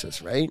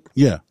process, right?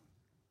 Yeah.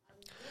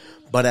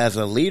 But as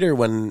a leader,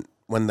 when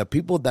the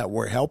people that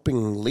we're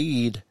helping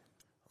lead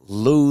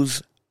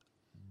lose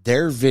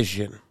their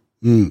vision,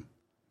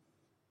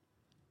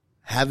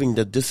 having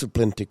the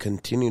discipline to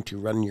continue to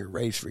run your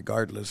race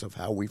regardless of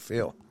how we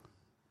feel,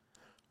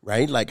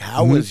 right? Like,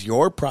 how is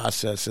your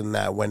process in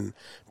that?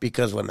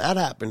 Because when that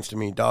happens to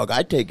me, dog,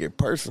 I take it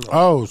personal.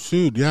 Oh,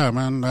 shoot. Yeah,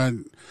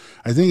 man.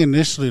 I think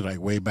initially, like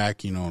way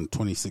back, in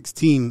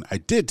 2016, I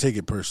did take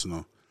it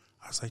personal.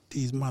 I was like,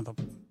 these mother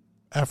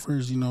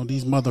effers,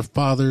 these mother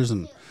fathers.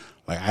 And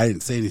like, I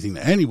didn't say anything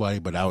to anybody,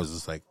 but I was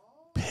just like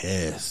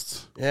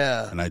pissed.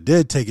 Yeah. And I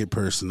did take it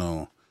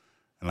personal.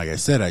 And like I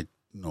said, I,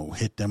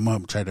 hit them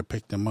up, tried to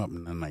pick them up.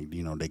 And then, like,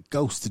 they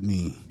ghosted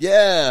me.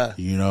 Yeah.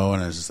 And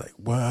I was just like,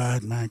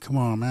 what, man? Come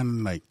on, man.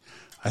 And like,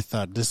 I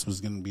thought this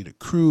was going to be the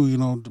crew,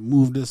 to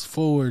move this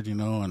forward,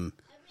 And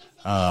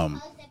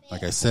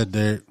like I said,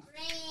 they're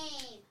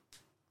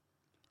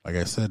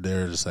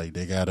just like,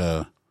 they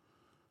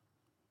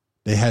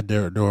had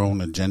their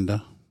own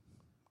agenda.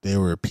 They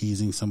were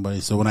appeasing somebody.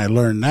 So when I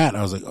learned that,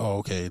 I was like, oh,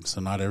 okay.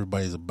 So not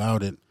everybody's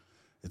about it.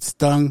 It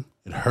stung.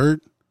 It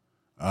hurt.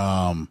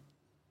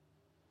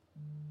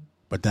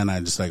 But then I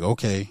just like,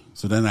 okay.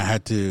 So then I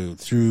had to,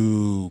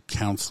 through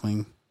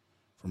counseling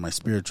from my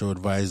spiritual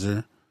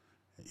advisor,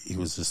 he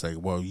was just like,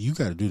 well, you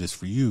got to do this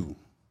for you.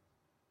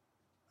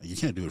 You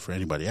can't do it for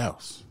anybody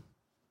else.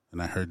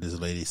 And I heard this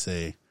lady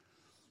say,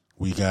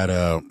 we got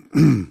to,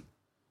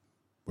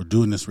 we're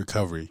doing this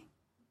recovery.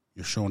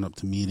 You're showing up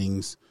to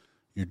meetings.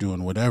 You're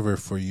doing whatever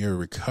for your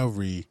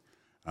recovery.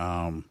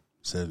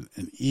 Said,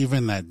 and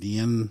even at the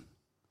end,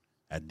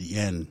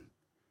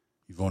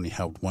 you've only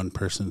helped one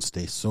person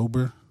stay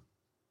sober.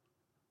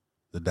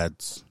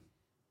 That's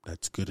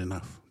good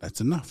enough.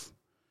 That's enough.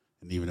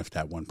 And even if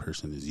that one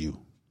person is you.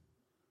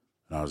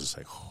 And I was just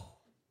like, oh.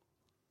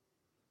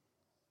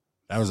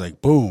 That was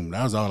like, boom.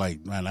 That was all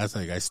like, man, that's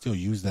like, I still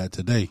use that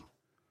today.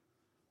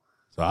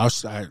 So I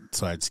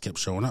just kept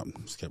showing up.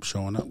 Just kept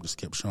showing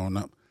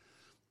up.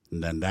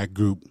 And then that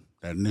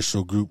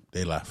initial group,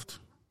 they left.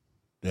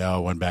 They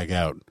all went back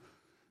out.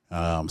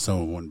 Some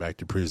of them went back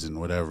to prison,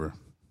 whatever.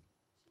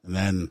 And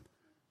then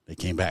they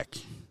came back.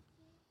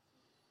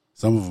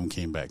 Some of them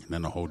came back, and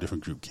then a whole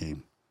different group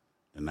came,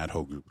 and that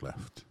whole group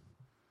left.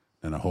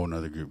 Then a whole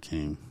another group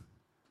came,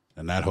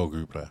 and that whole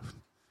group left.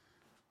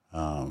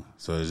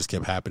 So it just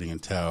kept happening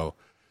until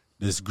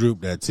this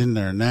group that's in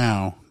there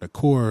now, the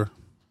core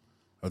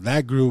of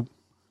that group,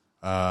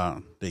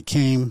 they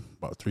came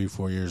about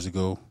 3-4 years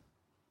ago.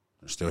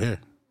 They're still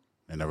here.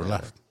 They never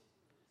left.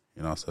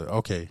 So,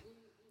 okay,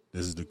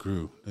 this is the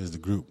crew. This is the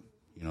group.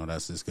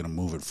 That's just going to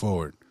move it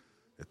forward.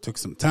 It took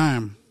some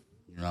time,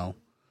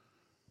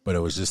 but it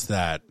was just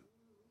that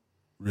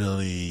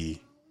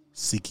really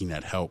seeking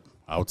that help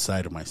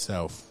outside of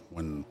myself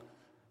when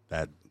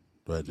that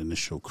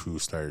initial crew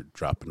started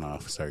dropping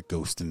off, started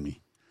ghosting me.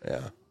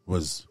 Yeah.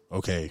 Was,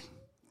 okay,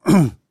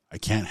 I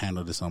can't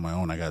handle this on my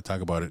own. I got to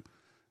talk about it.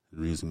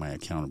 And using my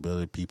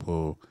accountability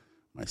people,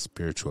 my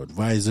spiritual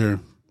advisor,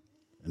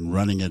 and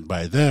running it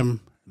by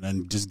them, and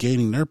then just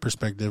gaining their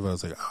perspective. I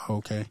was like, oh,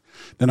 okay.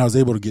 Then I was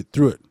able to get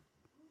through it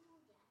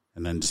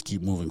and then just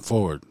keep moving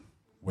forward.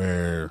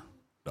 Where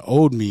the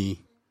old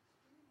me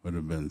would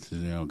have been,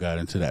 got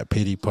into that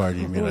pity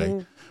party and be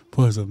like,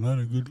 plus I'm not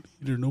a good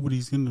leader. Nobody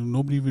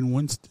even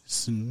wants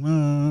this.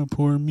 And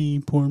poor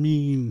me.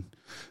 And,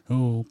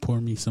 oh,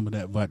 pour me some of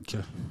that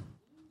vodka.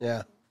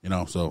 Yeah.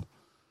 So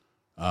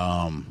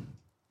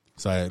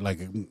I, like,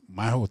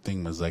 my whole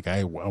thing was like,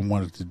 I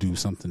wanted to do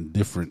something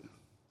different.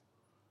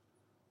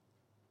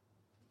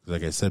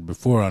 Like I said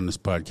before on this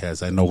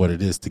podcast, I know what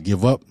it is to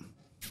give up.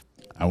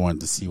 I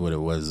wanted to see what it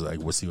was like.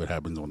 We'll see what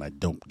happens when I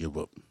don't give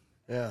up.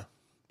 Yeah.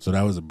 So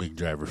that was a big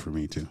driver for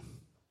me too.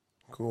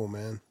 Cool,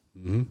 man.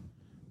 Mm-hmm.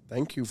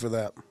 Thank you for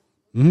that.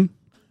 Mm-hmm.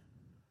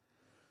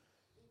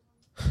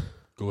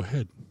 Go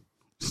ahead.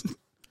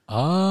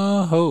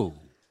 Aho.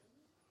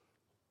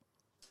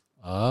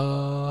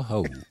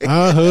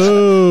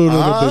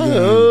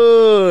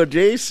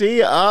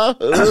 JC,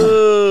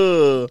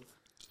 aho.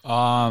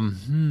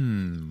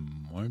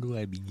 Where do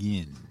I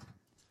begin?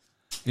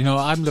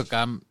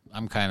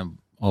 I'm kind of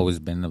always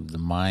been of the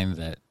mind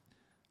that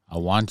I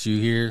want you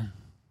here.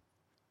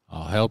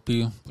 I'll help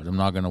you, but I'm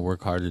not going to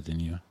work harder than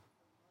you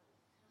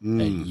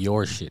at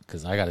your shit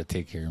because I got to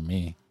take care of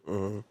me.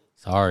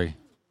 Sorry.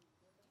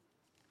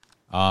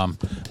 But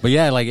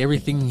yeah, like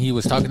everything he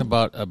was talking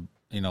about,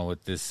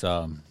 with this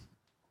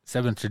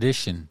 7th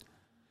tradition,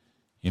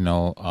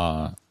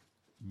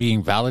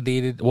 being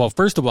validated. Well,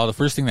 first of all, the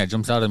first thing that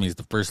jumps out at me is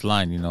the first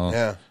line,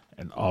 Yeah.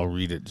 and I'll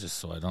read it just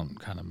so I don't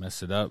kind of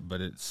mess it up.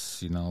 But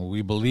it's,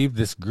 we believe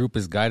this group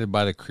is guided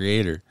by the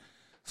Creator.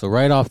 So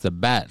right off the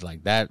bat,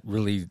 like that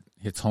really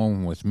hits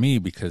home with me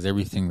because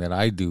everything that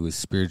I do is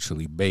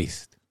spiritually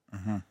based.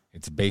 Mm-hmm.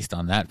 It's based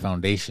on that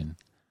foundation.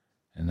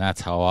 And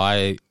that's how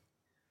I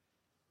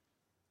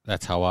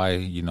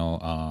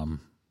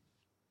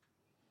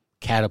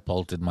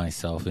catapulted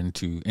myself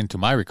into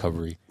my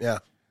recovery. Yeah.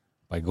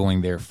 By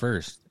going there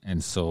first.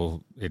 And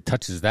so it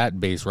touches that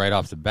base right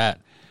off the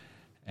bat.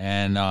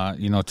 And,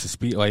 to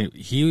speak, like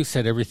he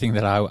said everything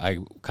that I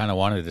kind of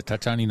wanted to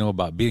touch on,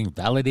 about being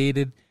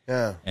validated.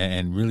 Yeah.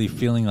 And really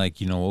feeling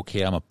like,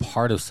 okay, I'm a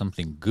part of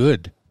something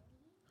good.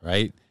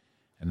 Right.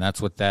 And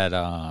that's what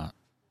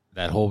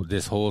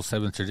this whole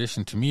seventh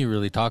tradition to me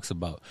really talks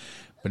about.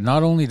 But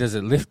not only does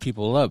it lift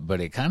people up, but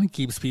it kind of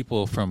keeps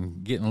people from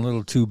getting a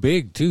little too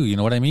big too. You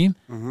know what I mean?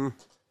 Mm-hmm.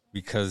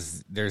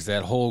 Because there's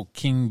that whole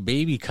king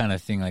baby kind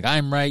of thing. Like,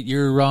 I'm right,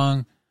 you're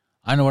wrong.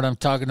 I know what I'm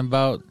talking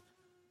about.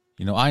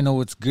 I know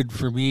what's good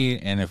for me.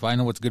 And if I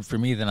know what's good for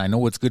me, then I know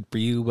what's good for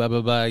you, blah,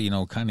 blah,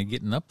 blah, kind of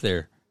getting up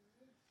there.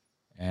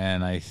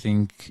 And I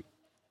think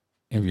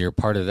if you're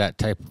part of that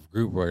type of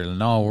group where,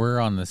 no, we're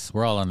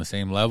all on the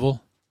same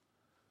level,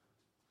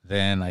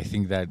 then I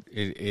think that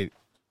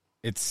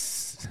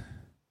it's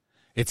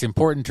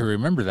important to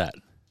remember that,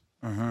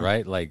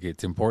 right? Like,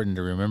 it's important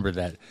to remember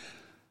that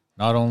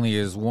not only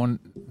is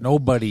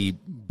nobody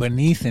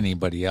beneath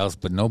anybody else,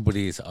 but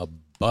nobody is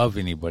above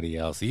anybody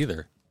else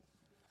either.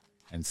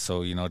 And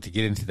so, to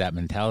get into that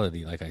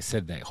mentality, like I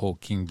said, that whole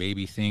king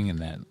baby thing, and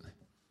that,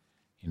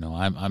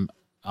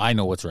 I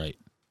know what's right.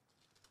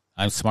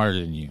 I'm smarter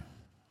than you,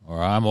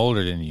 or I'm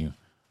older than you,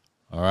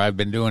 or I've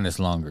been doing this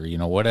longer,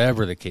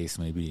 whatever the case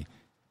may be.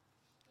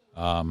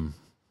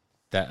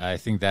 That I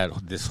think that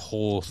this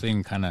whole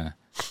thing kind of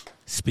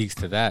speaks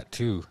to that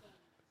too.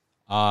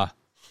 And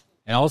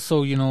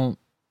also,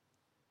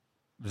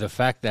 the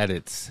fact that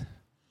it's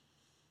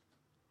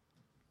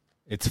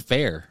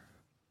fair.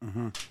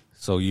 Mm-hmm.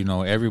 So,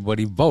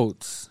 everybody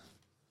votes,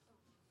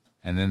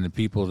 and then the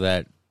people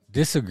that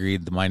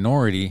disagreed, the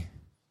minority,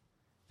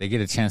 they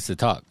get a chance to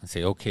talk and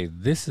say, okay,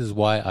 this is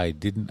why I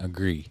didn't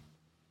agree.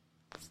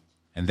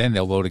 And then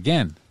they'll vote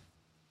again.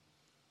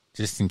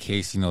 Just in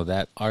case,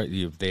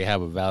 if they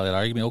have a valid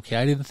argument, okay,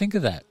 I didn't think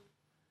of that.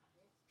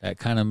 That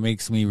kind of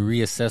makes me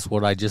reassess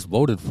what I just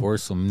voted for,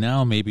 so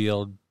now maybe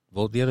I'll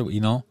vote the other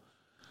way,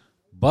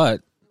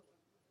 But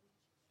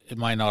it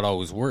might not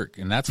always work,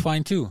 and that's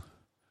fine too.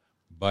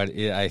 But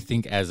I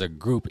think as a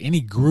group, any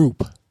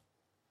group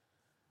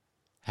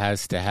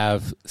has to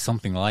have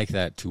something like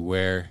that to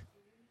where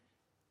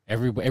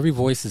every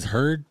voice is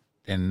heard,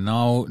 and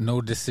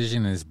no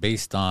decision is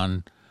based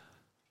on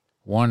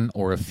one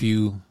or a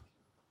few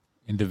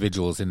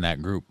individuals in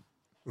that group.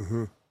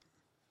 Mm-hmm.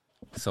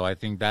 So I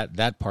think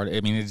that part, I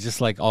mean, it's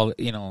just like all,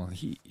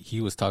 he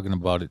was talking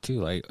about it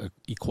too, like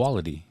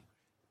equality.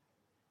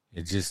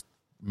 It just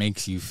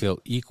makes you feel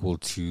equal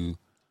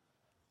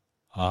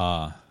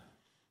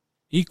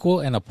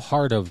and a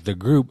part of the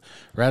group,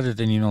 rather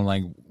than,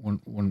 like when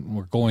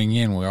we're going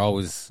in, we're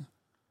always,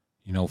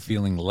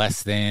 feeling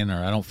less than,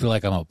 or I don't feel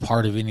like I'm a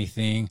part of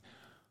anything,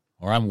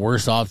 or I'm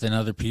worse off than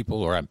other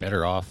people, or I'm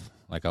better off,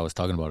 like I was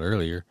talking about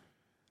earlier.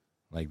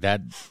 Like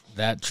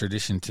that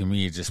tradition to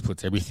me just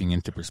puts everything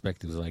into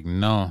perspective. It's like,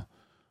 no,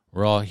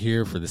 we're all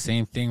here for the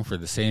same thing, for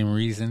the same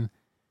reason.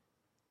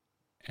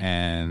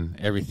 And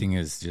everything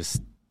is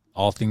just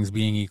all things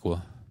being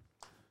equal.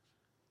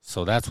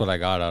 So that's what I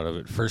got out of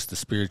it. First, the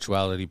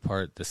spirituality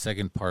part. The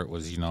second part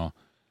was,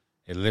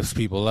 it lifts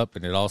people up,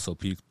 and it also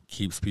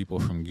keeps people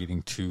from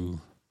getting too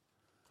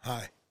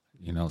high,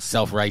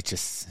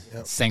 self-righteous,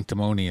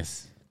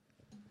 sanctimonious.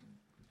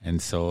 And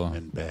so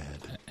and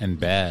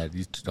bad.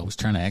 You're always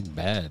trying to act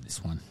bad.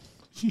 This one,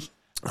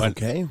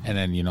 okay. And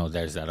then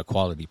there's that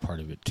equality part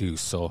of it too.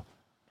 So,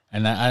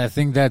 and I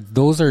think that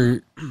those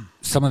are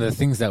some of the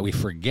things that we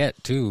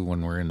forget too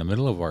when we're in the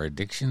middle of our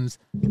addictions,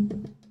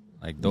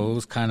 like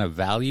those kind of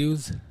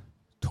values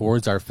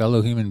towards our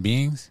fellow human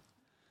beings.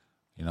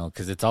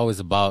 Because it's always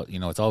about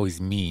it's always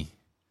me.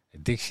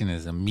 Addiction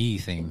is a me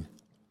thing,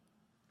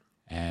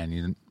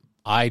 and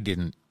I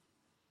didn't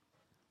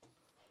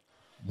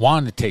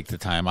want to take the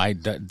time.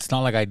 It's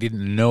not like I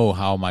didn't know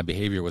how my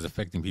behavior was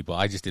affecting people.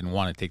 I just didn't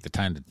want to take the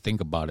time to think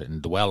about it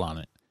and dwell on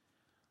it.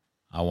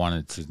 I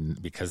wanted to,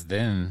 because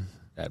then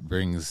that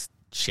brings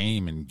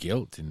shame and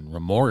guilt and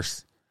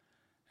remorse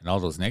and all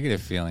those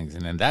negative feelings.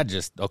 And then that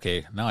just,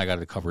 okay, now I got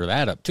to cover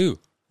that up too.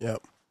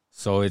 Yep.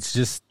 So it's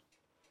just,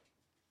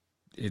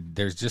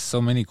 there's just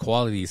so many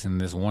qualities in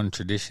this one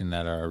tradition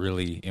that are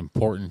really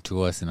important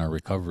to us in our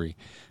recovery.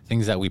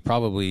 Things that we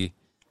probably,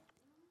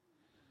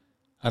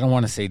 I don't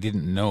want to say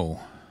didn't know,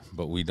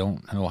 but we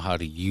don't know how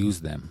to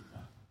use them,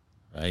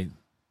 right?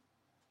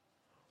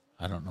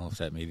 I don't know if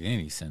that made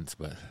any sense,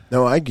 but...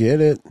 No, I get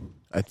it.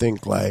 I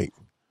think when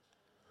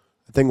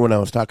I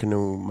was talking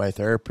to my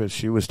therapist,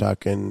 she was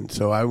talking,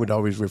 so I would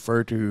always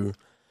refer to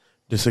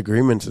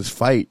disagreements as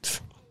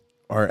fights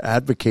our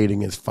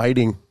advocating is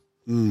fighting.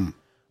 I'm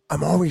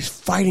always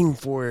fighting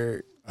for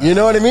it. You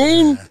know what I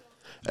mean?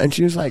 And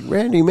she was like,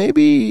 Randy,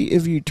 maybe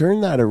if you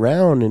turn that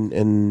around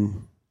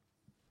and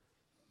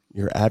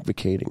you're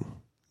advocating.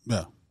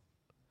 Yeah.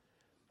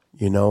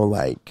 You know,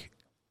 like,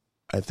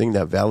 I think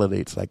that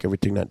validates, like,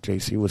 everything that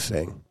JC was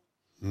saying.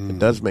 It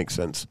does make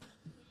sense.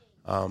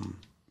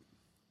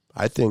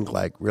 I think,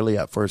 like, really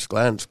at first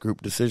glance,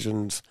 group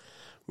decisions,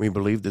 we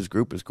believe this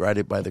group is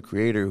guided by the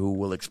Creator who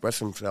will express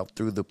himself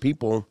through the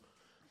people.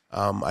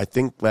 I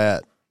think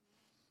that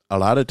a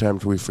lot of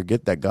times we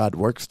forget that God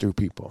works through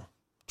people.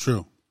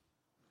 True.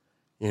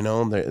 You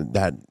know,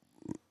 that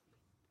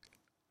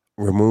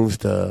removes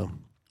the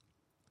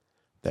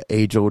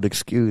age-old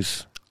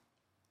excuse,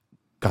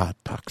 God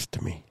talks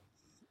to me.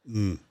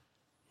 You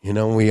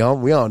know, we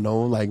all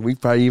know, like, we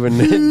probably even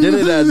did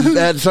it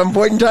at some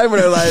point in time in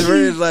our lives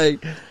where it's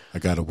like, I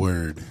got a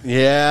word.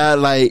 Yeah,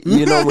 like,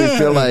 you know, we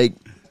feel like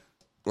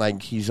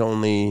he's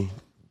only,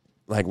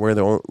 like,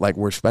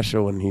 we're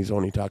special and he's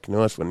only talking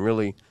to us, when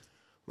really,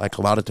 like,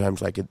 a lot of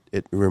times, like,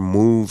 it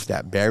removes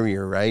that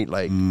barrier, right?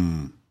 Like,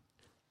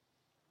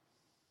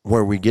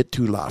 where we get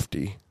too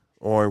lofty,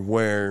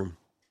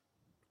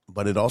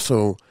 but it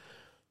also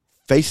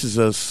faces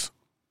us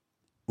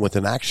with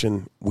an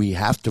action. We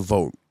have to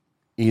vote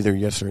either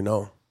yes or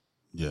no.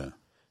 Yeah.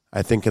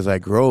 I think as I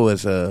grow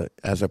as a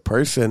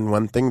person,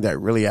 one thing that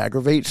really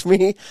aggravates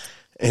me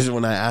is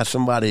when I ask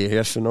somebody a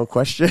yes or no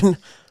question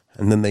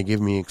and then they give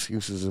me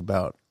excuses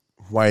about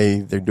why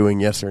they're doing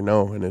yes or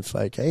no. And it's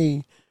like,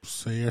 hey,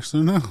 say yes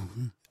or no.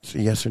 It's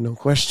a yes or no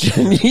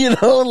question. You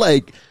know,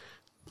 like,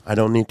 I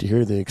don't need to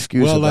hear the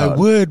excuse. Well, I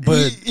would,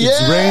 but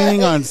it's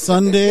raining on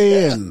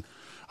Sunday and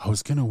I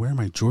was going to wear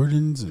my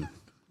Jordans. And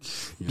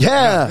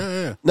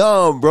yeah.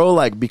 No, bro,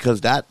 like,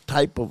 because that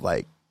type of,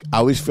 like, I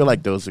always feel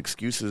like those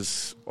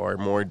excuses are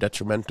more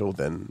detrimental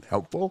than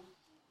helpful.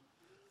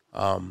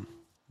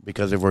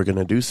 Because if we're going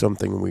to do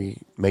something, we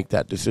make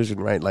that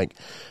decision, right? Like,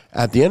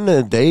 at the end of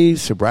the day,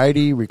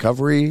 sobriety,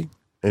 recovery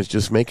is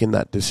just making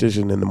that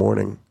decision in the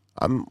morning.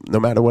 No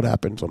matter what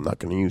happens, I'm not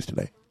going to use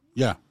today.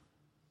 Yeah.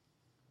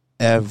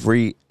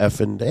 Every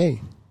effing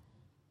day.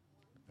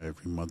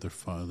 Every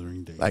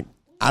mother-fathering day. Like,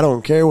 I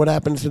don't care what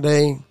happens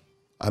today.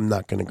 I'm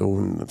not going to go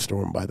in the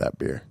store and buy that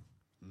beer.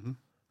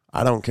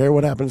 I don't care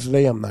what happens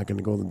today. I'm not going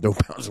to go to the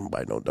dope house and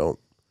buy no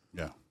dope.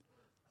 Yeah.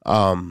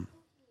 But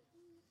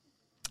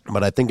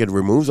I think it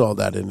removes all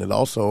that, and it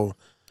also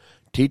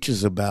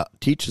teaches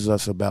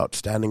us about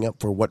standing up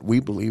for what we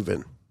believe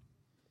in.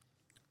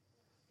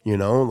 You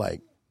know,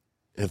 like,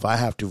 if I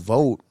have to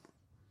vote,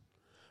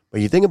 but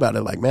you think about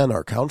it, like, man,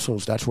 our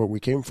councils, that's where we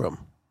came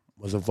from,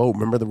 was a vote.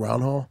 Remember the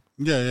Round Hall?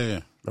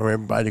 Yeah. Or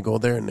everybody go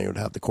there and they would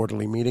have the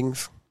quarterly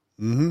meetings.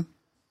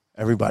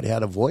 Everybody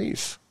had a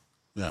voice.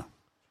 Yeah.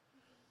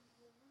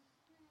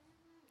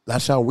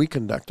 That's how we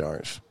conduct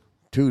ours.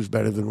 2 is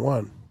better than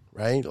 1,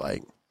 right?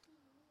 Like,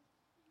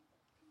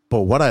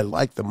 but what I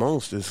like the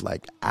most is,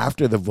 like,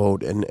 after the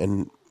vote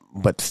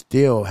but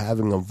still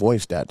having a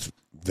voice that's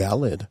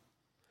valid.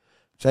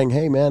 Saying,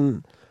 hey,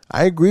 man,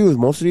 I agree with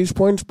most of these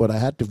points, but I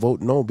had to vote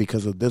no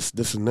because of this,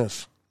 this, and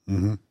this.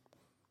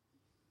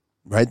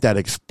 Right? That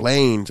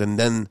explains. And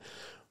then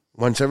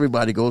once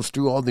everybody goes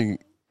through all the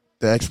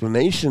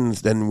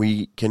explanations, then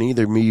we can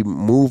either be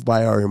moved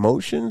by our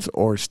emotions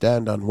or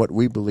stand on what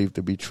we believe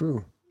to be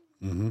true.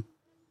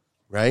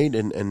 Right?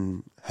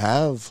 And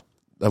have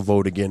a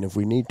vote again if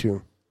we need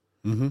to.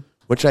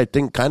 Which I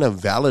think kind of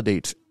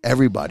validates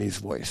everybody's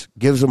voice.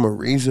 Gives them a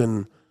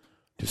reason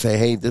to say,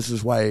 hey, this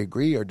is why I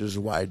agree or this is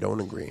why I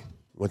don't agree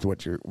with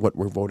what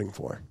we're voting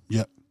for.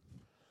 Yep.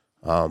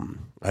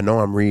 I know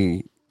I'm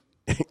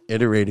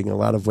reiterating a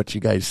lot of what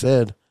you guys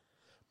said,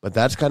 but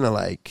that's kind of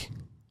like,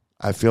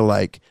 I feel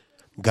like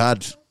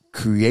God's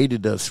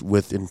created us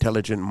with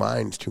intelligent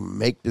minds to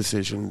make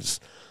decisions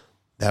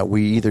that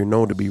we either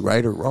know to be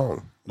right or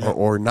wrong,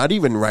 or not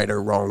even right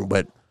or wrong,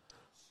 but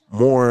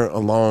more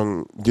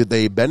along, do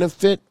they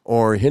benefit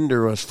or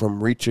hinder us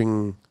from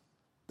reaching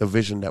the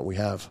vision that we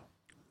have?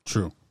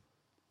 True.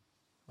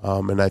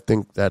 And I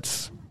think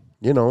that's,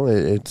 you know,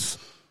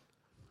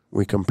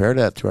 we compare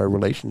that to our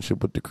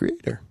relationship with the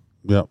Creator.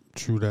 Yep,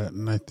 true that.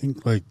 And I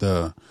think, like,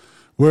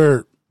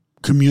 we're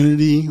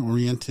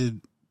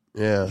community-oriented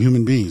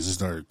human beings.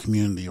 Just are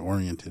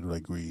community-oriented.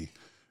 Like, we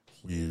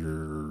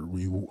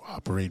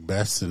operate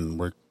best and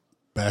work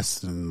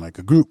best in, like,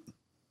 a group.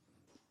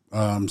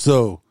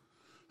 So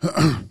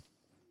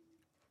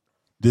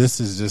this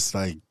is just,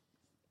 like,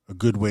 a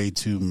good way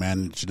to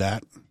manage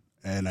that.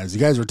 And as you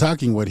guys were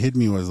talking, what hit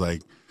me was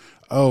like,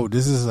 oh,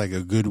 this is like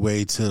a good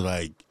way to,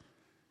 like,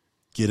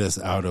 get us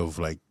out of,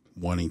 like,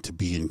 wanting to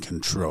be in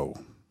control.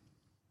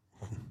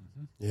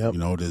 Yep. You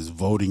know, this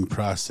voting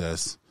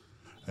process.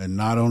 And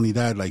not only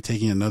that, like,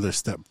 taking another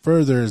step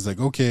further is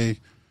like, okay,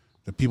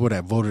 the people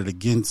that voted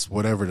against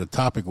whatever the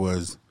topic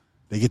was,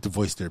 they get to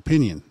voice their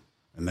opinion,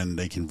 and then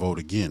they can vote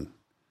again.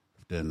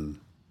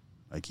 Then,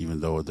 like, even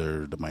though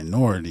they're the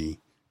minority,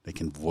 they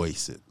can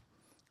voice it.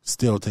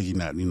 Still taking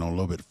that, you know, a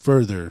little bit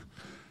further,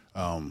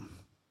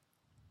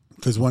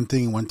 Because one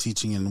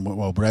teaching in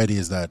Wellbriety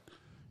is that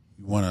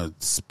you want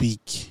to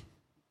speak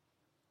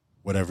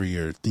whatever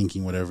you're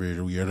thinking, whatever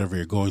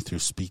you're going through,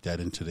 speak that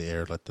into the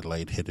air, let the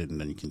light hit it,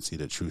 and then you can see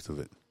the truth of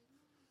it.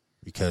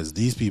 Because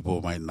these people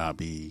might not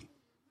be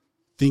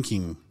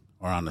thinking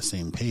or on the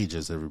same page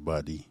as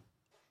everybody,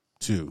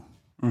 too.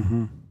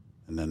 Mm-hmm.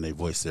 And then they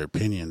voice their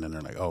opinion, and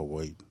they're like, oh,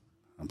 wait,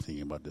 I'm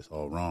thinking about this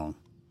all wrong.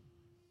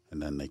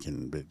 And then they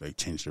can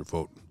change their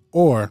vote.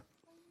 Or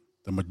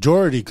the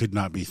majority could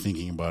not be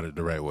thinking about it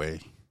the right way.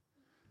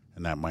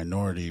 And that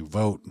minority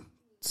vote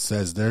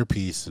says their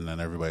piece, and then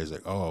everybody's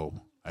like, oh,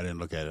 I didn't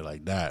look at it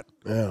like that.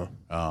 Yeah.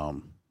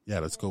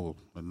 Let's go.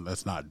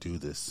 Let's not do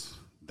this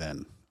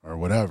then or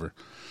whatever.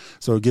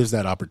 So it gives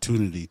that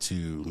opportunity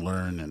to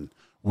learn and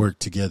work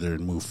together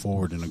and move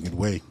forward in a good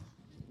way.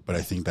 But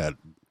I think that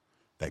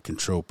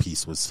control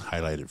piece was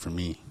highlighted for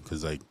me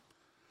because, like,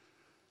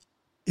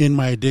 in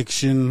my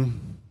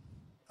addiction,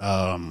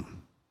 I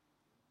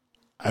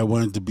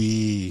wanted to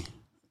be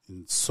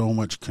in so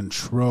much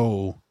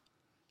control,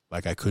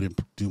 like I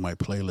couldn't do my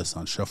playlist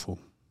on shuffle.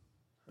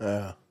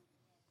 Yeah.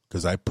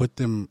 Because I put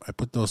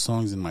those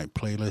songs in my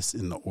playlist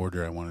in the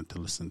order I wanted to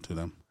listen to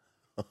them.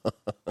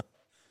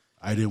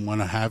 I didn't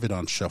want to have it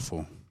on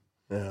shuffle.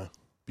 Yeah.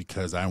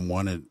 Because I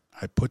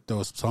put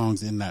those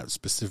songs in that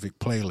specific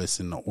playlist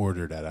in the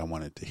order that I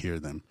wanted to hear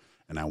them.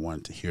 And I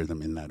wanted to hear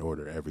them in that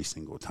order every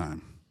single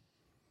time.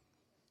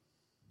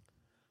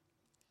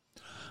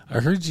 I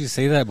heard you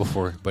say that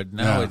before, but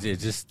now it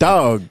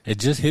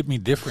just hit me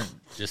different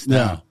just now.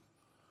 Yeah.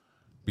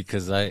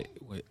 Because as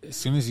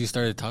soon as you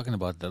started talking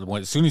about that,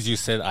 as soon as you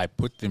said I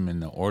put them in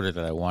the order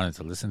that I wanted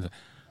to listen to,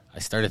 I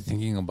started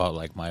thinking about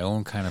like my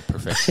own kind of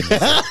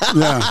perfectionism.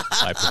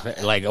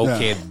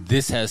 Yeah.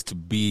 This has to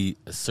be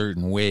a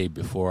certain way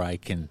before I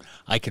can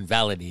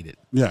validate it.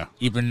 Yeah.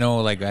 Even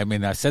though,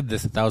 I've said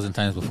this 1,000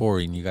 times before,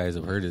 and you guys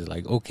have heard it.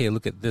 Like, okay,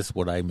 look at this,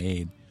 what I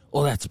made.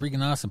 Oh, that's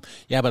freaking awesome.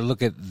 Yeah, but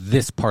look at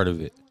this part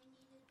of it,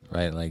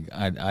 right? Like,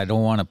 I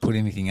don't want to put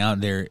anything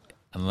out there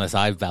unless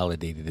I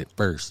validated it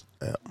first.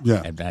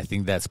 Yeah. And I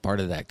think that's part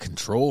of that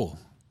control.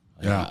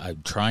 Yeah.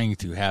 I'm trying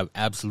to have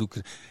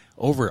absolute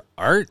over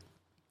art.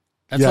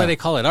 That's why they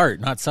call it art,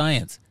 not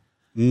science.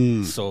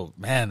 So,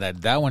 man,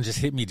 that one just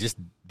hit me just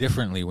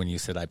differently when you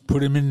said I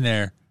put him in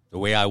there the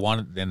way I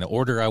wanted, in the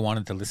order I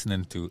wanted to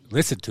listen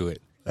to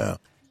it. Yeah.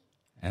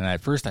 And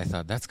at first I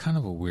thought that's kind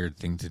of a weird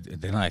thing to do.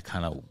 Then I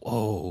kind of,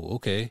 whoa,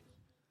 okay.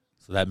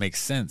 So that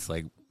makes sense.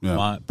 Like,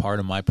 part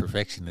of my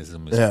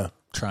perfectionism is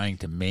trying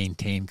to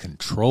maintain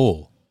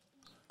control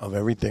of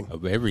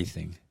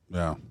everything.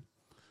 Yeah.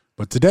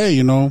 But today,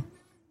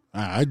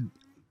 I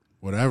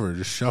whatever,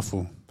 just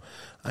shuffle.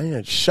 I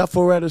had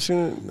shuffle right as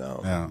soon. No.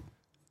 Yeah.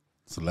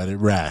 So let it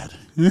ride.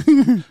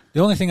 The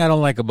only thing I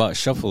don't like about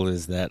shuffle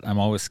is that I'm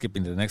always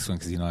skipping to the next one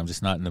because, I'm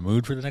just not in the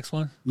mood for the next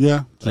one.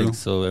 Yeah.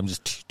 So I'm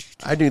just...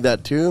 I do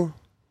that too.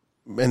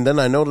 And then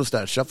I noticed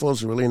that shuffle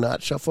is really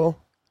not shuffle.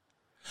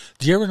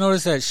 Do you ever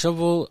notice that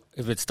shuffle,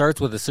 if it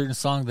starts with a certain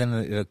song, then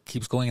it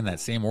keeps going in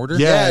that same order?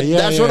 Yeah,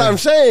 that's what I'm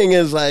saying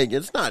is like,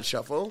 it's not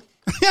shuffle.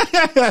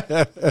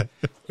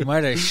 You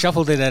might have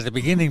shuffled it at the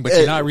beginning, but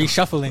you're not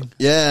reshuffling.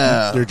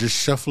 Yeah. They're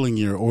just shuffling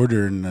your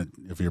order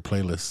of your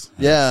playlist.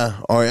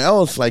 Yeah. Or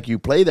else, like, you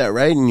play that,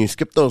 right? And you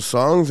skip those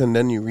songs, and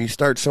then you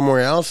restart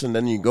somewhere else, and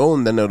then you go,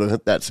 and then it'll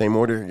hit that same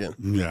order again.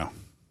 Yeah.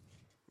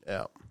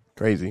 Yeah.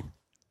 Crazy.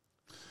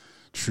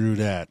 True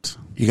that.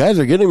 You guys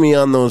are getting me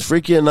on those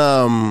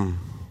freaking,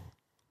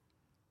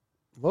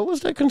 what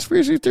was that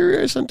conspiracy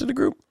theory I sent to the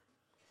group?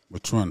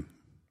 Which one?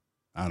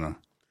 I don't know.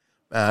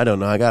 I don't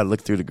know. I got to look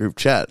through the group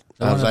chat.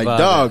 I was like,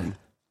 dog.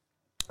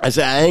 I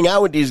said, I hang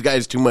out with these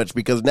guys too much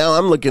because now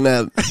I'm looking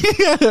at,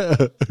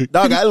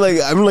 dog,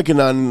 I'm looking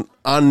on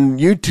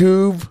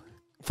YouTube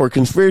for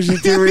conspiracy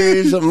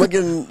theories. I'm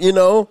looking,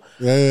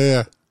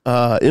 Yeah.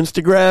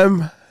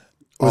 Instagram.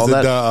 Was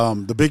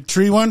it the big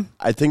tree one?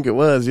 I think it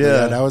was,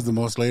 yeah. That was the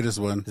most latest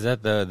one. Is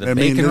that the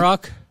Bacon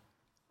Rock?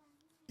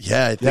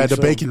 Yeah, I think the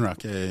so. Bacon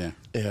Rock. Yeah.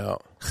 Yeah.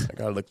 I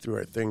got to look through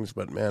our things,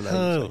 but man.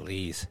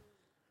 Please.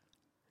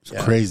 It's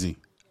crazy.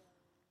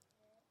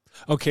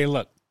 Okay,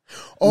 look.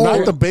 Oh,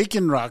 not the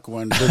Bacon Rock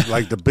one, but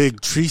like the big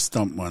tree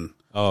stump one.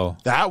 Oh.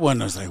 That one,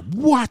 I was like,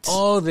 what?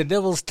 Oh, the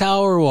Devil's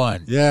Tower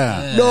one.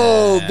 Yeah.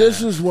 No,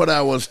 this is what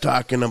I was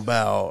talking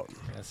about.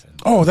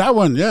 Oh, that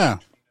one, yeah.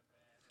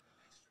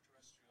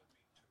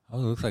 Oh,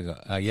 it looks like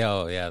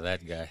that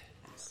guy.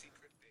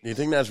 Do you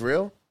think that's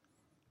real?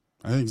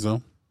 I think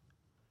so.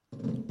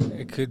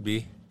 It could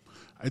be.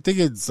 I think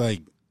it's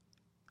like,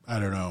 I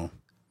don't know.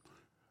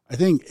 I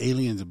think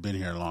aliens have been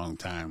here a long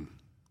time.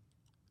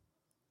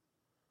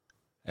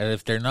 And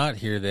if they're not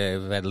here,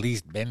 they've at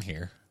least been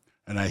here.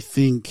 And I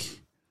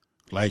think,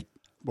 a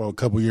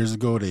couple years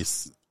ago, they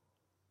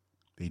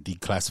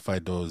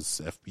declassified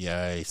those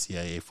FBI,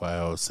 CIA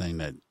files saying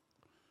that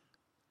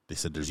they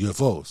said there's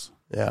UFOs.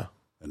 Yeah.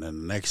 And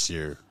then next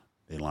year,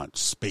 they launched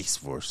Space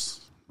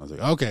Force. I was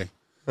like, okay.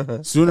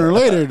 Sooner or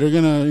later, they're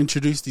going to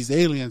introduce these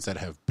aliens that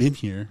have been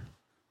here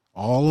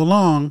all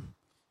along.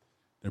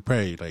 They're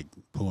probably,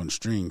 pulling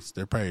strings.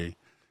 They're probably,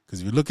 Because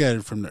if you look at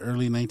it from the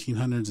early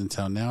 1900s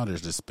until now,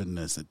 there's just been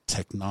this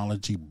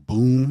technology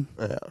boom.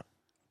 Yeah.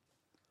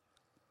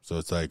 So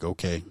it's like,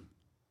 okay.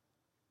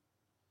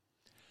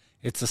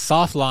 It's a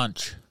soft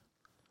launch.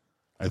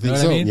 I think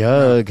what so. I mean?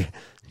 Yug.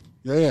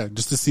 Yeah.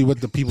 Just to see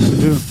what the people can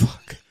do.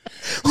 Fuck.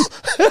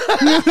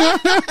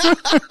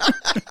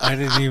 I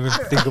didn't even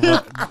think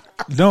about.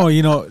 No,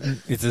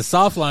 it's a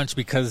soft launch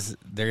because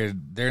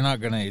they're not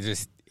gonna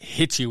just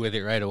hit you with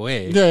it right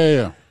away.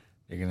 Yeah.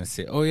 They're gonna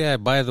say, "Oh yeah,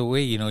 by the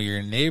way,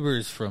 your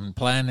neighbors from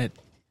planet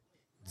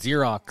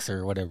Xerox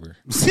or whatever."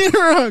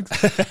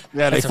 Xerox.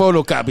 Yeah, they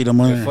photocopied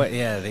them on there.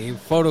 Yeah, they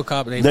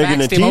photocopied. They're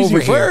gonna faxed him tease over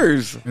you here.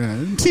 first.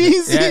 Yeah,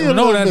 tease Yeah, you a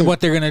no, little then bit. what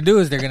they're gonna do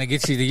is they're gonna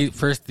get you to get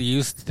first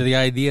used to the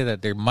idea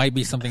that there might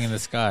be something in the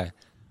sky.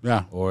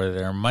 Yeah. Or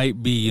there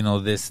might be,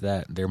 this,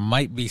 that. There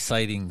might be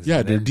sightings. Yeah,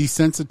 and they're then,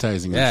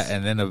 desensitizing yeah, us.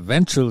 and then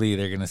eventually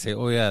they're going to say,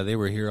 oh, yeah, they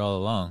were here all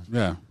along.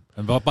 Yeah.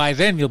 But by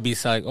then you'll be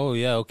like, oh,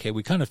 yeah, okay,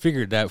 we kind of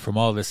figured that from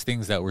all these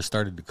things that were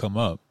started to come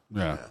up.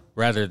 Yeah.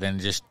 Rather than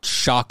just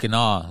shock and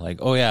awe. Like,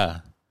 oh,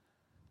 yeah,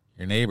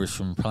 your neighbors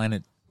from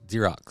planet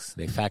Xerox.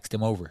 They faxed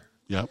him over.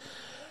 Yep.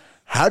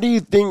 How do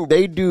you think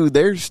they do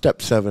their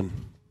step 7?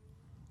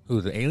 Who,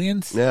 the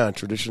aliens? Yeah,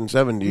 tradition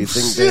 7. Do you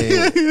think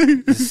they...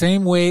 The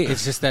same way,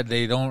 it's just that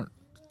they don't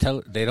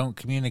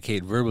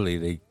communicate verbally.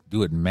 They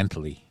do it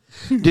mentally.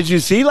 Did you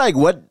see,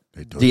 what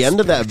the end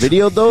of that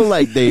video, though?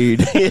 Like, they...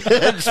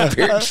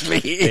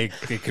 spiritually.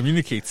 They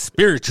communicate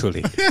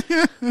spiritually.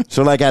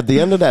 So, at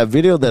the end of that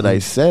video that I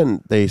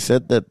sent, they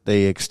said that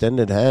they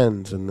extended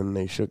hands, and then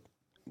they shook...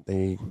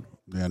 They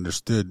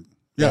understood.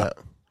 Yeah.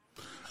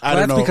 Well,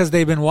 that's because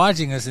they've been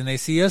watching us and they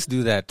see us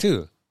do that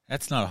too.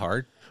 That's not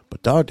hard.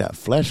 But, dog, that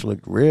flesh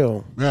looked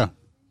real. Yeah.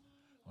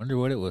 Wonder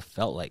what it would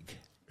felt like.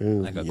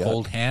 Ooh, Like a yuck.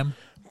 cold ham.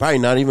 Probably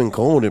not even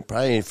cold. It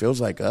probably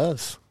feels like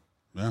us.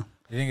 Yeah.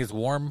 You think it's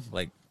warm?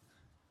 Like,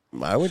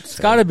 I would it's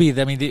say. got to be.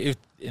 I mean, if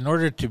in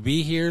order to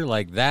be here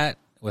like that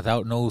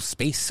without no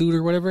spacesuit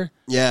or whatever,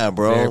 Yeah,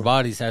 bro. their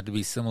bodies have to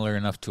be similar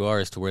enough to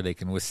ours to where they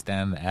can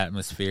withstand the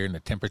atmosphere and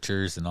the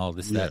temperatures and all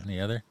this, that, and the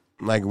other.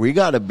 We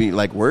got to be,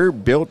 we're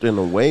built in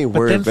a way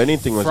where then if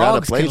anything was out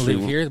of frogs place. can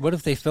live here. What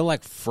if they feel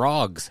like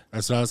frogs?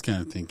 That's what I was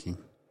kind of thinking.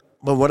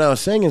 But what I was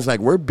saying is,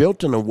 we're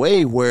built in a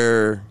way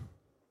where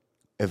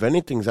if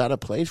anything's out of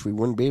place, we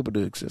wouldn't be able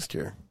to exist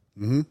here.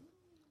 Mm-hmm.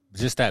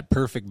 Just that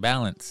perfect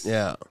balance.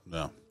 Yeah.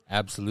 No.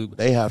 Absolutely.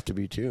 They have to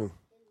be, too.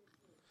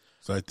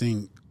 So I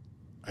think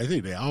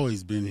they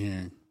always been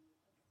here.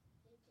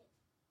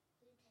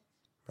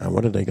 Now,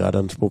 what do they got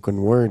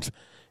unspoken words?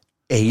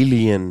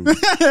 Alien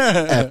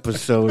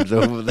episodes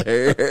over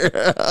there.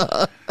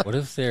 What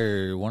if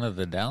they're one of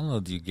the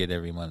downloads you get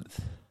every month?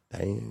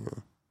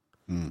 Damn.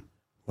 Hmm.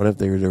 What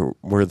if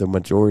were the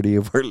majority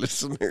of our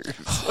listeners?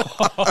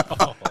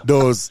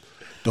 Those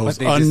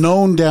they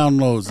unknown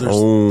downloads. There's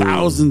Oh.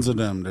 thousands of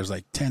them. There's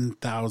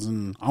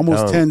 10,000,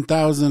 almost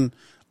 10,000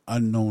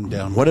 unknown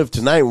downloads. What if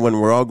tonight, when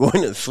we're all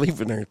going to sleep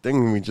in our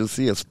thing, we just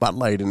see a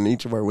spotlight in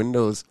each of our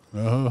windows?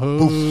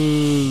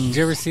 Did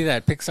you ever see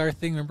that Pixar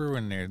thing? Remember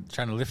when they're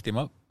trying to lift him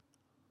up?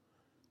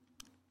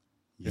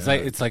 Yeah.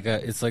 It's like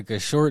a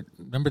short.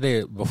 Remember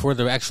before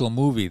the actual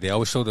movie, they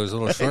always show those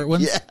little short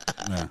ones.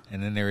 Yeah.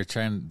 And then they were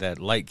that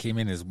light came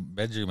in his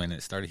bedroom and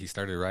he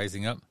started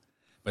rising up.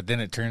 But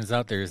then it turns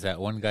out there's that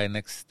one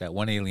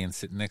alien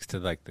sitting next to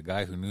the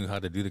guy who knew how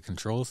to do the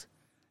controls.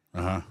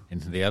 Uh-huh.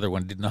 And the other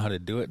one didn't know how to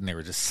do it, and they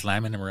were just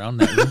slamming him around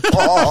that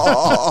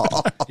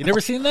room. You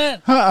never seen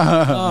that?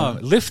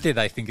 Lifted,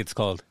 I think it's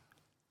called.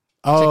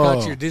 Check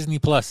out your Disney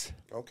Plus.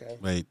 Okay.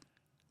 Wait,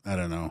 I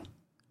don't know.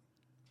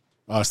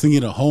 I was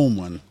thinking a home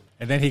one.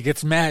 And then he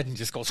gets mad and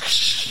just goes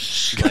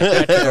like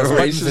that. To those buttons,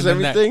 Erases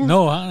and then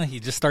everything? he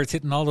just starts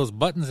hitting all those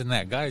buttons, and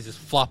that guy's just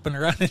flopping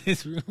around in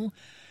his room.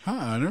 Huh,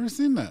 I've never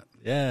seen that.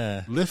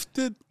 Yeah.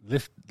 Lifted?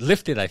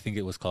 Lifted, I think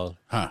it was called.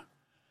 Huh.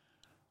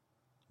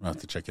 I'll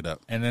have to check it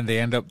out. And then they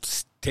end up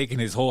taking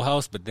his whole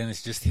house, but then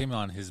it's just him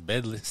on his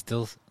bed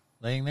still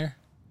laying there.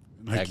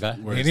 That guy.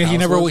 where And his he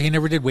house was?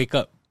 never did wake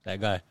up,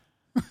 that guy.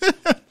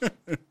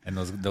 And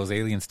those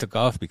aliens took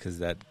off because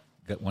that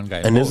one guy.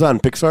 And it's on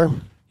Pixar?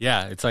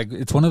 Yeah,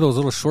 it's one of those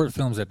little short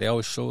films that they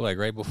always show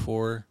right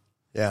before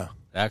Yeah.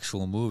 the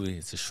actual movie.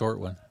 It's a short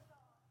one.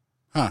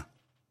 Huh.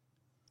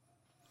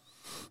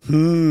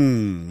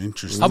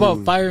 Interesting. How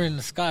about Fire in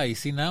the Sky? You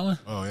seen that one?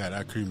 Oh, yeah,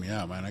 that creeped me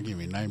out, man. That gave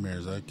me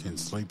nightmares. I can't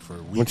sleep for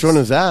weeks. Which one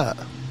is that?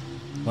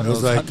 One It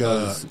was like,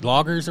 those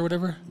loggers or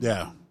whatever.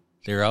 Yeah.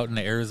 They're out in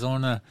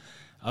Arizona,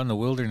 out in the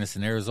wilderness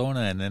in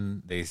Arizona, and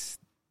then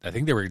I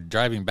think they were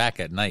driving back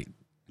at night.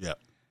 Yeah.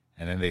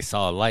 And then they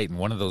saw a light, and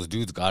one of those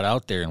dudes got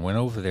out there and went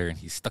over there, and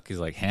he stuck his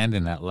hand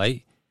in that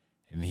light,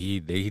 and he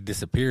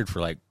disappeared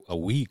for a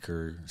week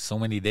or so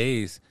many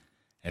days,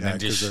 and Yeah, then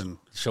just 'cause then-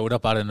 showed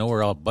up out of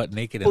nowhere all butt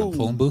naked in a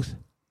phone booth.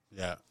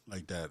 Yeah,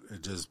 like that.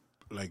 It just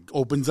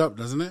opens up,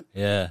 doesn't it?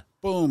 Yeah,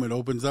 Boom, it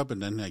opens up,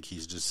 and then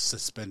he's just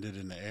suspended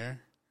in the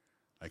air.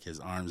 His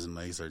arms and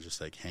legs are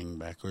just hanging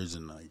backwards,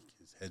 and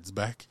his head's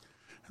back.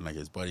 and like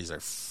his buddies are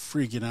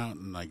freaking out,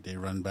 and like they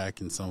run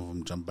back, and some of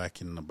them jump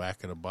back in the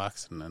back of the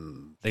box, and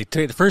then they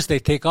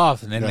take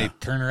off, and then they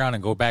turn around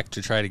and go back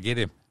to try to get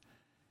him.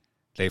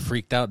 They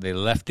freaked out. They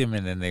left him,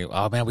 and then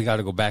oh man, we got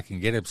to go back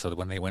and get him. So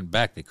when they went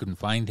back, they couldn't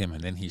find him,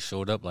 and then he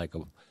showed up like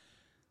a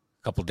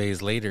couple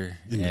days later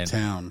in the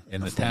town,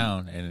 and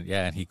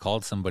and he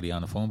called somebody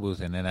on the phone booth,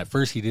 and then at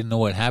first he didn't know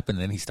what happened.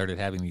 Then he started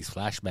having these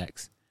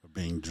flashbacks,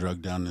 being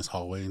drugged down this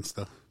hallway and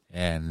stuff.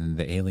 And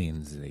the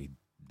aliens, they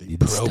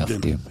did stuff to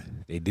him.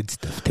 They did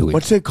stuff to him.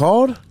 What's it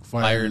called?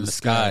 Fire in the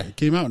Sky. It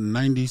came out in the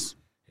 90s.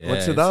 Yeah,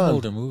 What's it it's on? an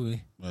older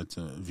movie. That's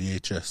a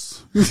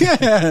VHS.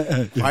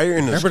 Fire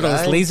in the Remember Sky?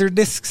 those laser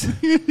discs?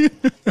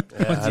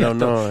 I don't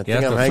know. I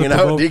think I'm hanging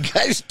out with you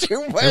guys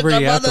too much. Remember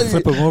you have to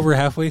flip them over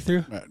halfway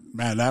through?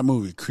 Man, that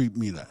movie creeped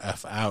me the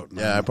F out,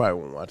 man. Yeah, I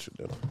probably won't watch it,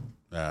 though.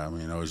 Yeah, I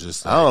mean, I was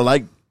just I don't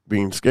like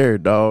being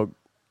scared, dog.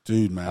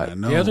 dude, man, I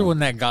know. The other one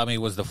that got me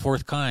was The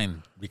Fourth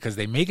Kind, because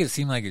they make it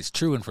seem like it's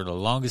true, and for the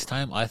longest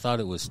time I thought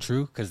it was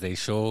true because they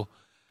show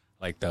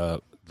like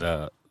the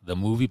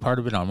movie part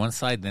of it on one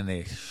side, then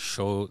they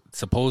show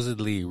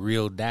supposedly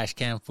real dash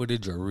cam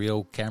footage or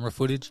real camera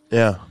footage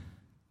Yeah.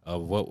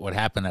 of what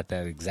happened at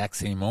that exact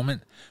same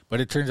moment.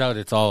 But it turns out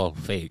it's all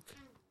fake.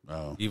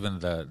 Oh. Even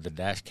the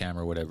dash cam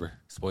or whatever.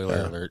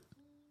 Spoiler alert.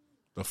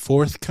 The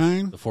Fourth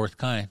Kind? The Fourth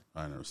Kind.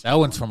 I never seen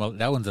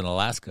That one's in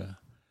Alaska.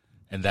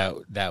 And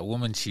that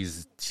woman,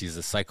 she's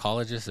a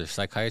psychologist or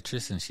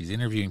psychiatrist, and she's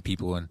interviewing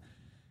people, and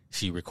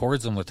she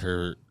records them with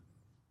her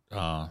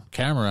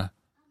camera,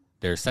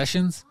 their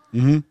sessions,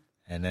 and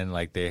then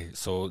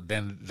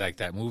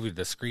that movie,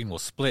 the screen will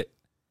split,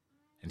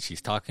 and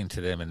she's talking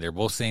to them, and they're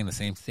both saying the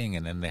same thing,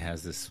 and then they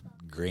has this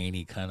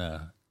grainy kind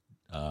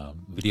of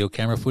video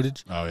camera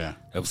footage. Oh yeah,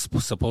 of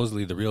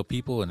supposedly the real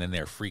people, and then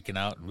they're freaking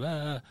out,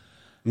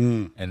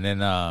 and then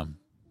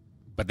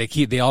but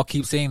they all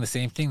keep saying the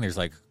same thing. There's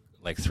like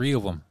three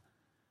of them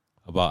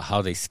about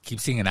how they keep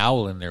seeing an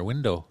owl in their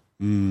window.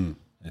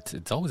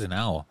 It's always an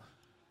owl.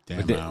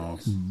 Damn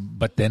owls.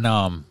 But then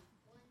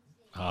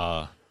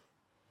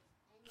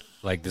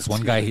like this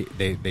one guy,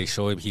 they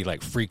show him, he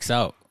like freaks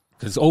out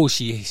because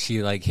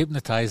she like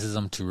hypnotizes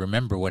him to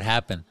remember what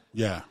happened.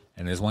 Yeah.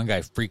 And this one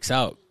guy freaks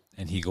out,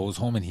 and he goes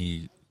home and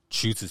he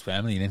shoots his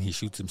family, and then he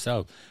shoots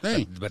himself.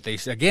 Hey. But they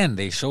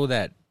show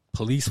that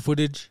police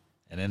footage,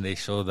 and then they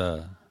show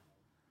the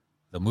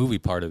movie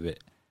part of it.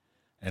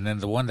 And then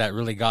the one that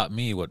really got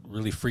me, what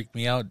really freaked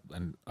me out,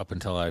 and up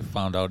until I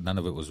found out none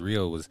of it was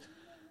real, was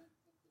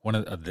one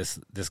of this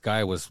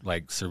guy was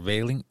like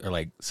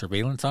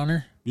surveillance on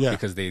her. Yeah.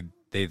 Because they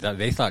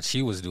thought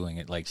she was doing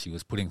it, like she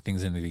was putting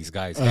things into these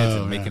guys' heads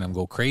and making them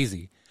go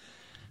crazy.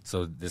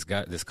 So this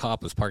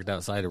cop was parked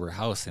outside of her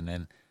house, and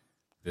then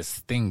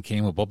this thing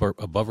came above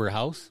her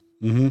house.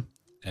 Mm-hmm.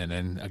 And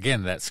then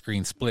again, that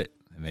screen split,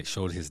 and it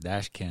showed his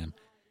dash cam,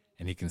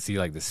 and you can see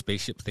like the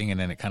spaceship thing, and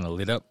then it kind of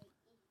lit up.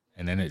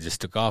 And then it just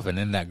took off, and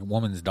then that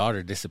woman's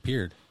daughter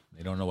disappeared.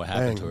 They don't know what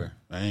happened to her.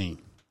 Dang.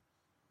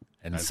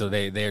 And so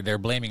they're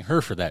blaming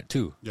her for that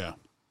too. Yeah.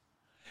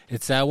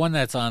 It's that one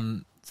that's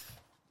on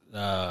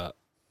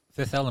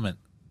Fifth Element.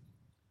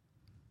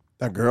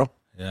 That girl?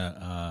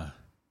 Yeah.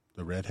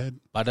 The redhead?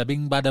 Bada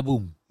bing, bada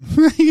boom.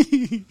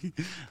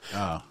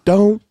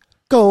 Don't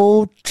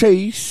go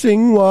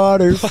chasing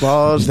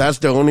waterfalls. That's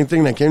the only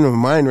thing that came to my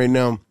mind right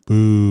now.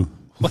 Boo.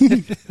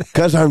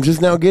 Because I'm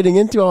just now getting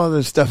into all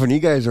this stuff, and you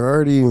guys are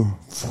already...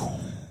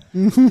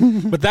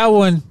 But that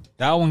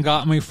one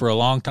got me for a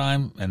long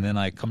time, and then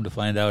I come to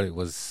find out it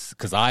was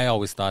because I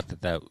always thought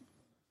that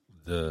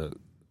the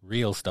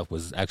real stuff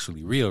was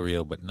actually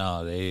real, but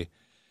no, they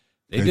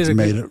did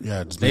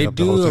they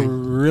do a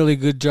really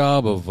good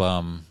job of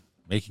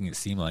making it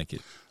seem like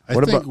it. I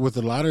think with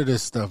a lot of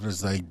this stuff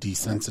is like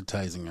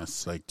desensitizing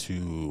us, like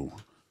to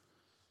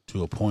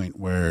a point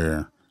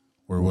where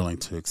we're willing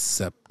to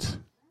accept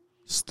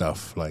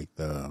stuff like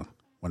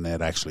when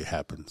that actually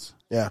happens.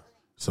 Yeah.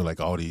 So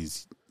like all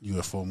these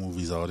UFO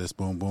movies, all this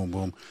boom, boom,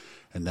 boom.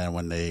 And then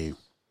when a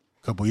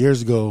couple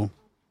years ago,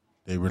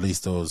 they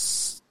released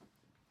those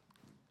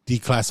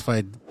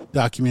declassified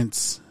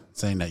documents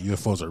saying that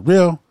UFOs are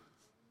real,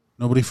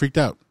 nobody freaked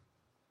out.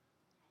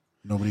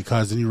 Nobody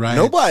caused any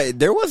riots.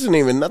 There wasn't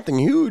even nothing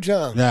huge,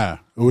 huh? Yeah.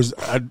 It was,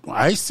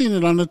 I seen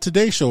it on the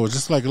Today Show. It was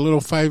just like a little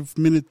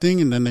 5-minute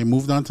thing, and then they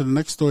moved on to the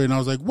next story, and I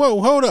was like,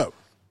 whoa, hold up.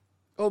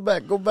 Go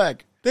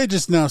back. They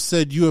just now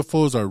said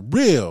UFOs are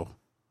real,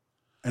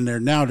 and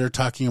they're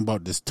talking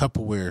about this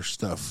Tupperware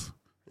stuff.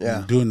 Yeah,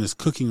 and doing this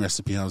cooking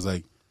recipe. And I was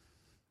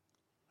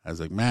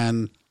like,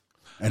 man,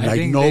 and I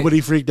like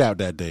nobody freaked out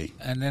that day.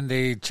 And then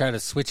they try to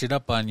switch it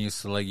up on you,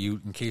 so like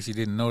in case you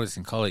didn't notice,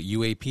 and call it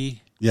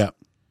UAP. Yeah,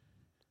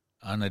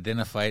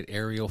 unidentified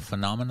aerial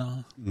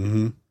phenomena.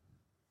 Mm-hmm.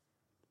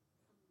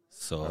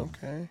 So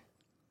okay.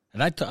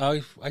 And I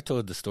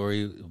told the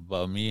story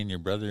about me and your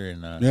brother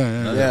and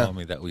another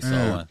homie that we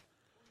saw one.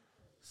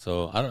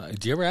 So I don't.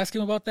 Did you ever ask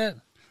him about that?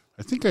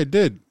 I think I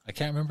did. I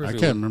can't remember. I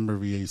can't remember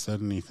if he said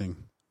anything.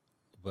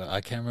 But I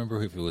can't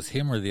remember if it was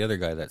him or the other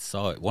guy that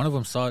saw it. One of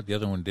them saw it, the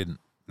other one didn't.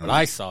 But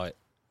I saw it.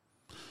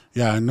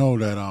 Yeah, I know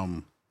that.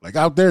 Like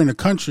out there in the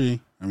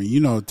country, I mean, you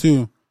know,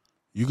 too.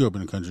 You grew up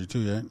in the country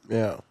too, right?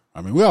 Yeah.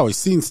 I mean, we always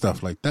seen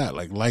stuff like that,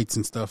 like lights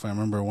and stuff. I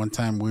remember one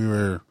time we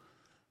were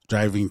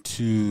driving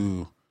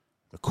to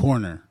the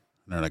corner,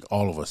 and they're like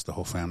all of us, the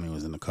whole family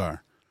was in the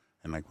car,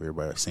 and like we were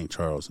by St.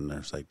 Charles, and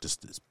there's like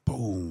just this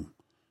boom,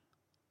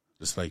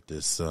 just like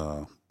this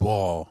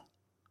ball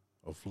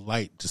of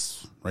light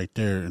just right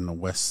there in the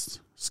west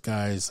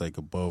skies, like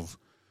above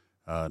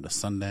the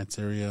Sundance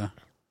area,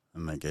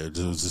 and like it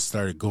just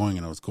started going,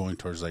 and I was going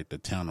towards like the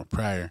town of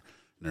Pryor,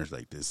 and there's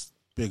like this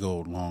big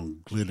old long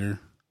glitter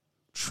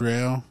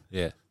trail,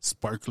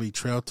 sparkly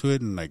trail to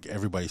it, and like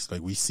everybody's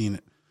like, we seen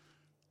it.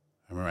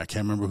 I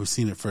can't remember who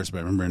seen it first, but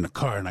I remember in the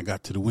car, and I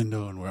got to the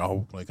window, and we're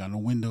all like on the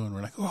window, and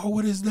we're like, oh,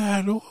 what is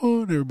that?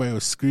 Oh, and everybody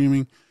was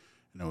screaming,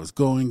 and it was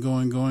going,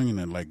 and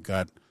it like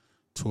got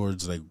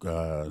towards like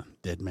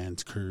Dead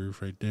Man's Curve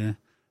right there,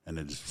 and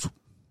it just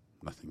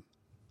nothing.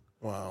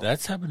 Wow,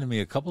 that's happened to me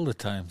a couple of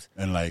times,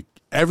 and like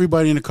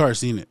everybody in the car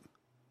seen it.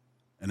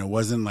 And it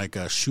wasn't like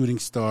a shooting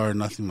star,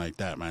 nothing like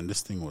that, man.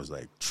 This thing was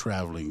like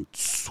traveling.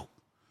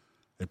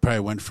 It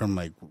probably went from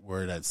like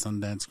where that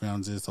Sundance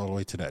Grounds is all the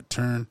way to that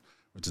turn,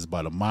 which is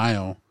about a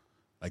mile,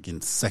 like in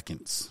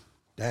seconds.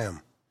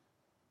 Damn.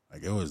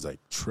 Like it was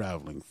like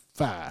traveling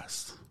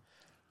fast.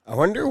 I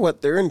wonder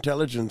what their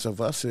intelligence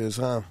of us is,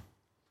 huh?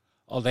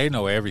 Oh, they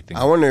know everything.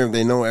 I wonder if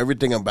they know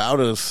everything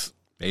about us.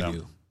 They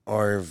do.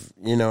 Or if,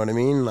 you know what I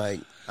mean? Like,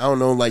 I don't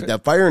know, like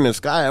that fire in the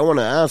sky, I want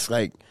to ask,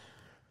 like,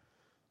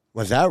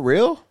 was that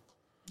real?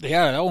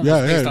 Yeah, that one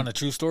was based on a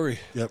true story.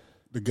 Yep.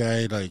 The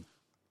guy, like,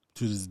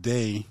 to this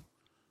day,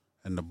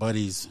 and the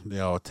buddies, they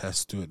all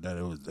attest to it that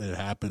it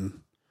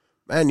happened.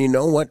 Man, you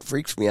know what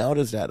freaks me out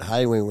is that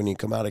highway when you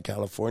come out of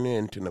California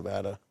into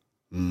Nevada.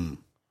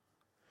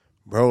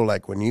 Bro,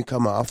 like when you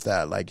come off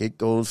that, like it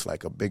goes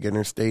like a big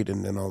interstate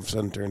and then all of a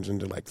sudden turns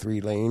into like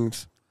 3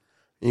 lanes.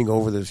 You go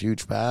over this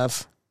huge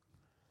pass.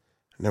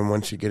 And then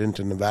once you get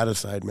into Nevada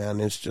side, man,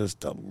 it's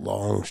just a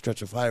long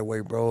stretch of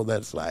highway, bro,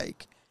 that's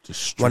like...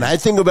 When I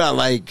think about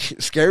like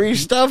scary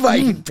stuff, I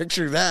can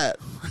picture that.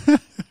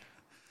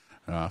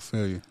 I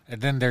feel you. And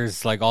then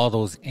there's like all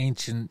those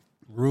ancient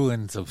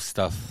ruins of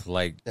stuff.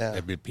 Like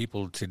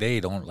people today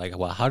don't like.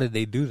 Well, how did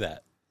they do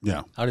that?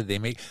 Yeah. How did they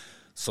make?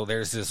 So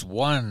there's this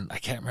one. I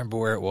can't remember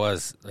where it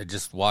was. I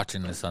just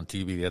watching this on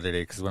TV the other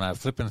day because when I'm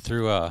flipping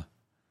through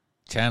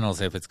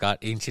channels, if it's got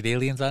ancient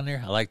aliens on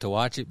there, I like to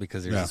watch it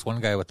because there's this one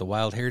guy with the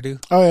wild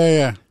hairdo. Oh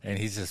yeah, and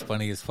he's just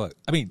funny as fuck.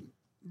 I mean.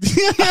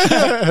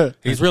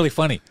 He's really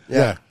funny.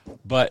 Yeah.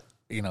 But,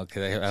 you know,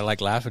 because I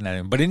like laughing at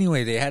him. But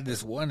anyway, they had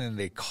this one and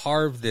they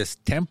carved this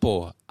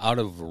temple out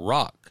of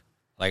rock,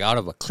 like out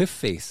of a cliff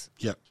face.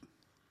 Yep.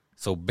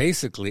 So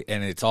basically,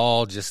 and it's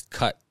all just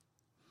cut.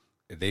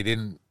 They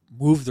didn't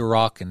move the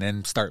rock and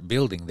then start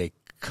building. They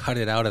cut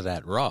it out of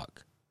that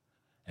rock.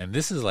 And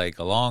this is like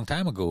a long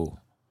time ago.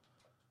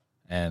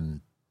 And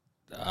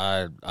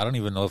I don't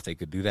even know if they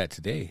could do that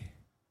today.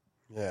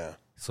 Yeah.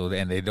 So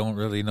then they don't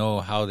really know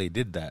how they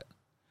did that.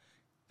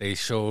 They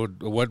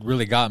showed, what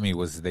really got me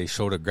was they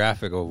showed a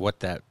graphic of what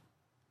the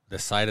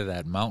side of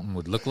that mountain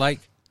would look like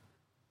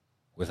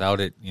without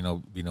it, you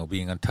know,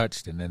 being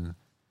untouched. And then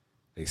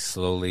they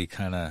slowly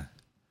kind of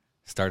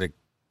started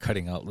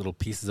cutting out little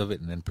pieces of it.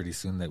 And then pretty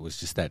soon that was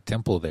just that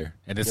temple there.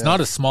 And it's not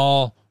a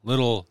small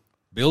little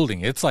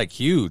building. It's like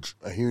huge.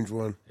 A huge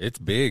one. It's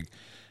big.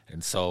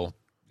 And so,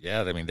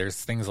 yeah, I mean, there's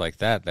things like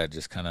that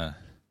just kind of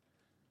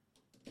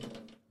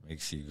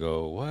makes you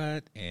go,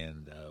 what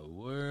in the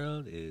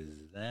world is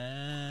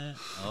that?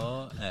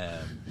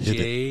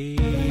 OMG.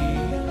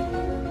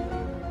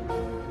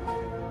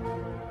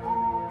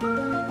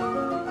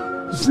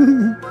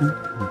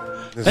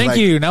 Thank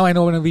you. Now I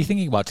know what I'll be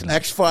thinking about tonight.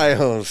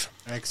 X-Files.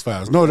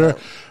 No,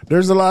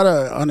 there's a lot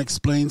of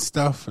unexplained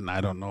stuff, and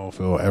I don't know if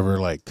it will ever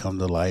like come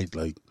to light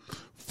like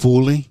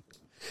fully.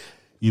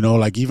 You know,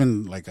 like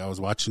even like I was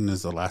watching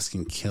this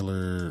Alaskan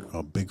Killer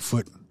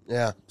Bigfoot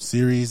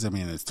series. I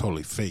mean, it's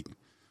totally fake.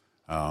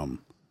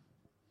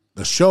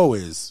 The show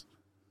is,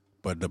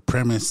 but the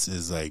premise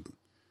is like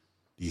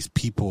these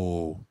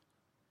people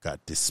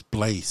got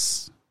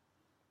displaced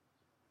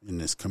in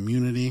this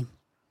community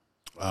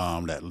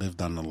that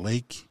lived on the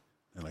lake.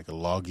 They're like a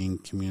logging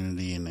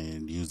community, and they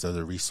used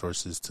other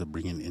resources to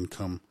bring in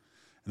income.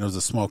 And it was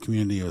a small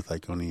community with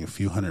like only a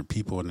few hundred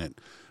people in it,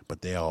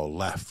 but they all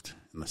left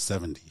in the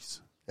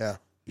 70s. Yeah.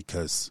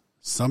 Because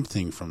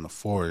something from the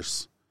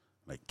forest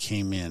like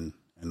came in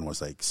and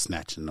was like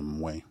snatching them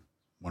away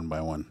one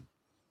by one.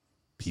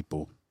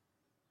 People,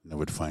 and they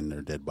would find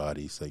their dead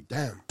bodies like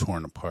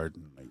torn apart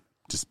and like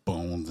just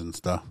bones and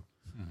stuff.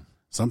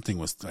 Something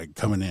was like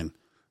coming in.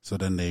 So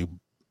then it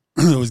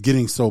was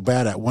getting so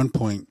bad at one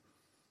point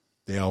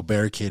they all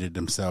barricaded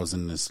themselves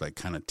in this like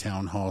kind of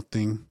town hall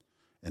thing,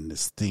 and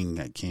this thing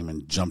that came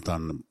and jumped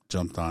on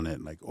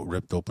it, like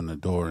ripped open the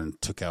door and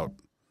took out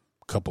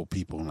a couple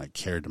people and like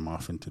carried them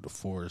off into the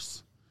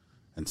forest.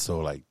 And so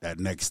like that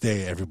next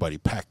day everybody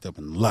packed up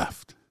and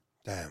left.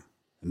 Damn.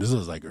 And this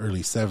was like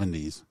early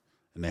 70s,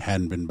 and they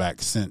hadn't been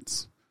back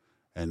since.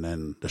 And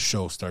then the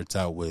show starts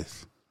out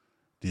with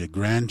the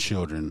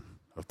grandchildren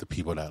of the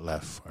people that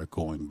left are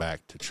going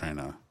back to trying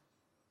to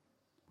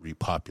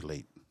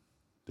repopulate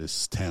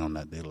this town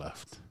that they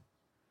left.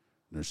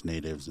 There's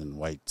natives and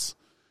whites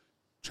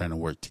trying to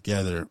work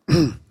together,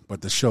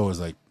 but the show is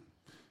like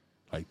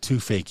too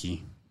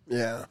fakey.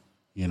 Yeah.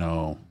 You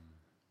know,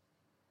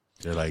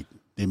 they're like,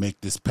 they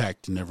make this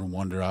pact to never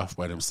wander off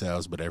by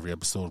themselves, but every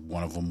episode,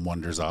 one of them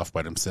wanders off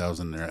by themselves,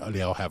 and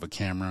they all have a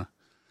camera.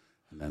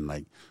 And then,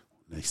 like,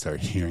 they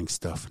start hearing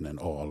stuff, and then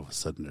all of a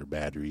sudden their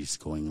battery's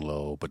going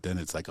low. But then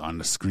it's, like, on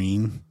the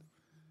screen,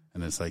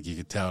 and it's like you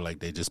could tell, like,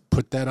 they just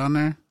put that on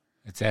there.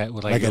 It's at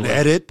like an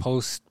edit?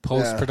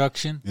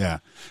 Post-production? Yeah.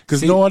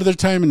 Because no other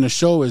time in the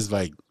show is,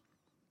 like...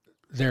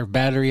 Their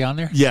battery on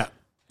there? Yeah.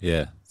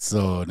 Yeah.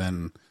 So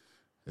then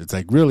it's,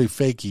 like, really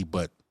fakey,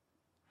 but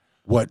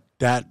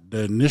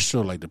the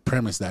initial, like, the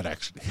premise that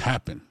actually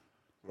happened.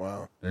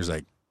 Wow. There's,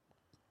 like,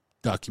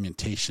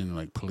 documentation,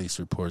 like, police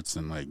reports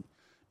and, like,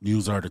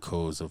 news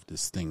articles of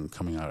this thing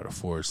coming out of the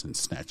forest and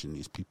snatching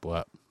these people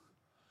up.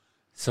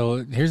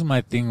 So here's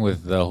my thing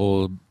with the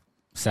whole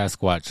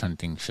Sasquatch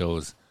hunting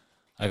shows.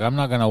 Like, I'm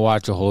not going to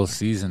watch a whole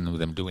season of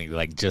them doing,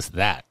 like, just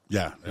that.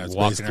 Yeah, that's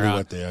walking basically around.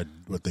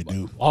 what they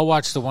do. I'll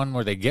watch the one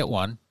where they get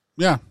one.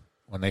 Yeah.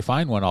 When they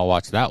find one, I'll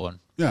watch that one.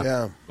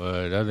 Yeah.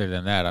 But other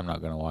than that, I'm not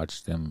going to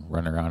watch them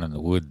run around in the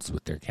woods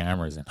with their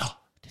cameras and, oh,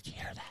 did you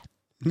hear that?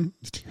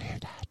 Did you hear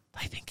that?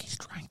 I think he's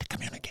trying to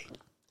communicate.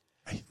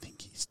 I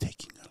think he's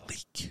taking a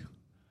leak.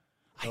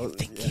 I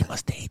think he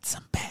must have ate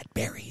some bad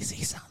berries.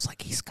 He sounds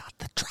like he's got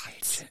the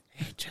triads.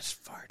 He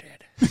just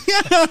farted.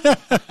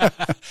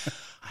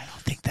 I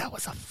don't think that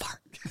was a fart.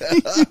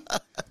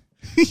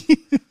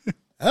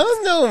 I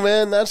don't know,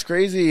 man. That's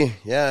crazy.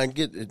 Yeah,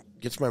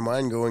 it gets my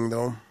mind going,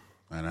 though.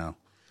 I know.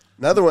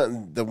 Another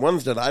one, the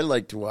ones that I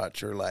like to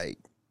watch are like,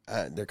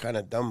 they're kind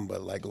of dumb,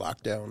 but like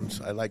lockdowns.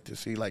 I like to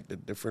see like the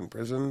different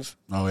prisons.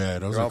 Oh, yeah,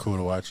 those are cool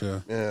to watch, yeah.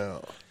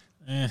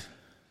 Yeah.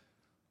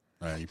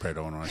 You probably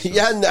don't want to watch those.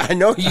 Yeah, I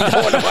know you don't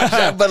want to watch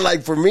that, but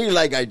like for me,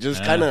 like I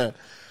just kind of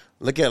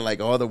look at like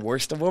all the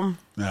worst of them.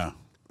 Yeah.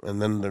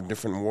 And then the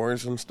different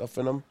wars and stuff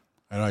in them.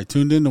 And I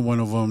tuned into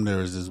one of them. There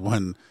was this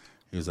one,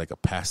 he was like a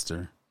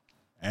pastor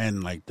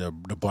and like the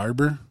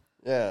barber.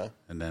 Yeah.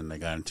 And then they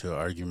got into an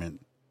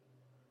argument.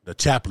 The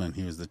chaplain,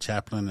 he was the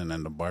chaplain, and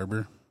then the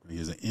barber, he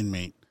was an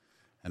inmate.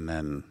 And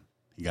then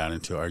he got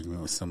into an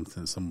argument with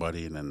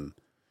somebody, and then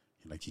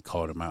he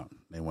called him out.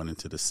 They went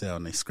into the cell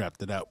and they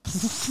scrapped it out.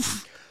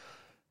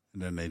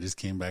 And then they just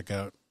came back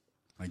out,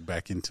 like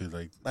back into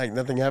like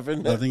nothing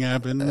happened. Nothing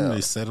happened. Yeah.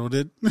 They settled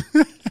it.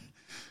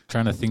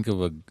 Trying to think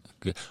of a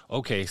good.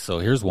 Okay, so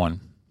here's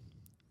one.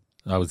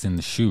 I was in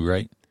the shoe,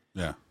 right?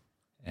 Yeah.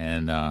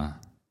 And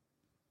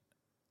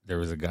there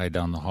was a guy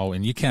down the hallway,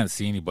 and you can't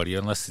see anybody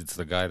unless it's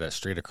the guy that's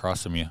straight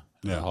across from you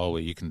in the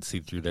hallway. You can see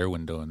through their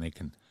window, and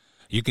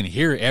you can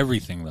hear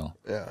everything though.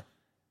 Yeah.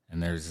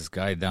 And there's this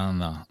guy down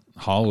the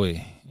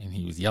hallway, and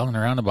he was yelling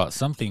around about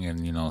something,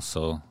 and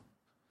so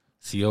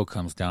CO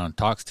comes down and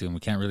talks to him.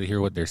 We can't really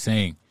hear what they're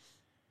saying.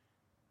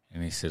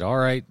 And he said, all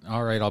right,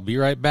 I'll be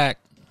right back.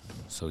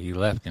 So he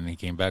left, and he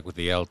came back with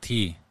the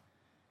LT.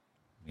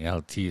 The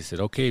LT said,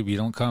 okay, if you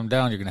don't calm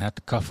down, you're going to have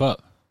to cuff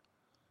up.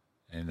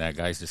 And that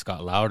guy's just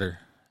got louder.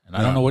 And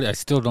I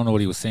still don't know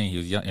what he was saying. He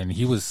was young, and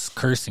he was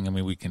cursing. I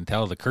mean, we can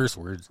tell the curse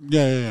words.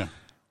 Yeah.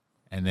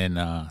 And then,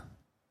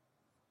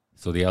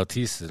 so the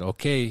LT said,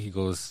 okay. He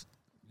goes,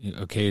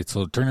 okay,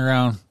 so turn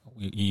around.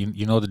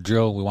 You know the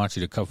drill. We want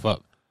you to cuff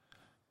up.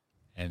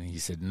 And he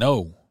said,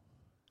 no.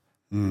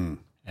 And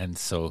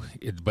so,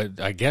 but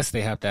I guess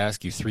they have to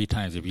ask you 3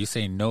 times. If you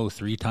say no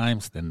 3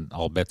 times, then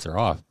all bets are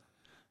off.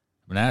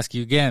 I'm going to ask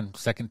you again,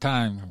 second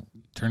time,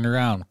 turn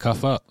around,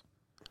 cuff up.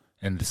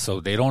 And so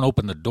they don't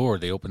open the door.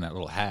 They open that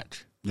little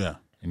hatch. Yeah.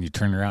 And you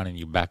turn around and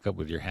you back up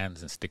with your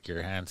hands and stick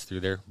your hands through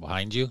there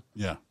behind you.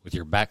 Yeah. With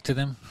your back to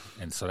them.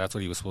 And so that's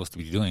what he was supposed to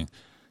be doing.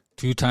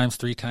 2 times,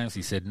 3 times,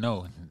 he said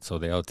no. And so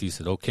the LT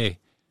said, okay.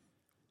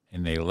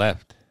 And they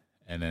left.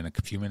 And then a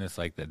few minutes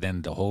like that,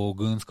 then the whole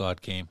goon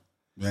squad came.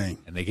 Dang.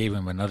 And they gave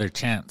him another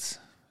chance.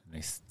 And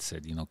they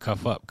said,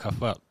 cuff up.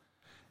 And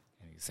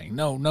he's saying,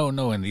 no.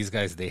 And these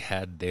guys, they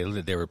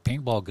were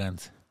paintball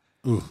guns.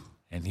 Ooh.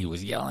 And he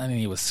was yelling,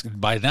 and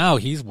by now,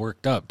 he's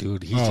worked up,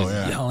 dude. He's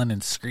yelling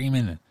and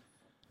screaming and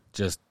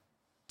just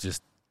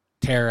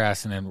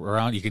tear-assing and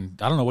around. I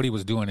don't know what he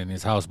was doing in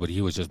his house, but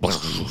he was just,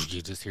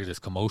 you just hear this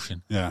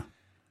commotion. Yeah.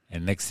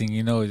 And next thing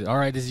you know, all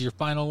right, this is your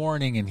final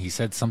warning. And he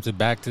said something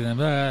back to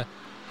them, and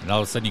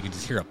all of a sudden you can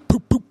just hear a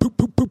poop, poop, poop,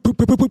 poop, poop, poop,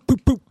 poop, poop,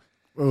 poop, poop.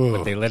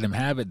 But they let him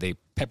have it. They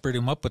peppered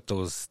him up with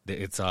those.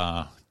 It's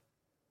pepper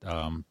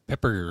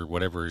or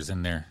whatever is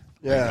in there.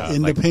 Yeah.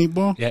 The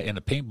paintball? Yeah, in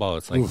the paintball.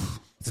 It's like,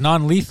 it's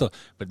non-lethal.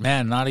 But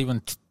man, not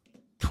even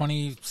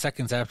 20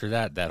 seconds after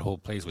that whole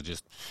place would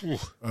just.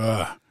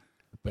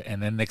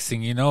 And then next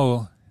thing you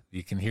know,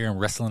 you can hear him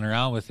wrestling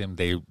around with him.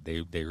 They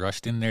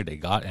rushed in there. They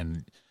got,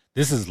 and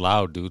this is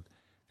loud, dude.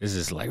 This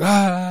is like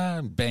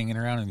banging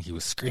around, and he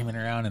was screaming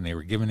around, and they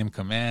were giving him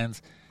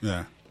commands.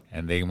 Yeah.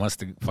 And they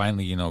must have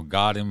finally,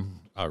 got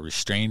him,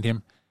 restrained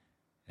him.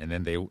 And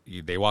then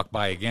they walked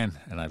by again,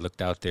 and I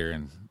looked out there,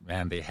 and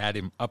man, they had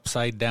him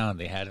upside down.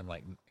 They had him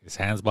like his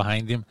hands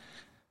behind him.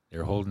 They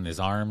were holding his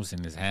arms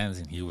in his hands,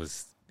 and he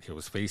was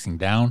facing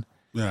down.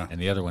 Yeah. And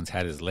the other ones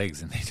had his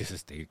legs, and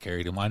they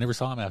carried him. I never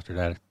saw him after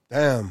that.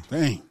 Damn.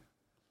 Dang.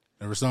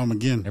 Never saw him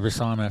again. Never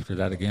saw him after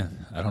that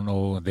again. I don't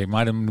know. They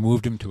might have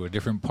moved him to a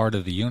different part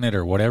of the unit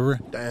or whatever.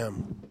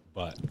 Damn.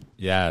 But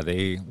yeah,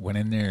 they went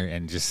in there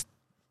and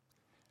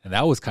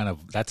that was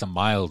that's a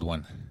mild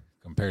one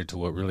compared to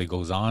what really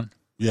goes on.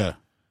 Yeah.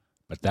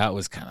 But that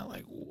was kind of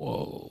like,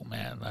 whoa,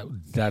 man.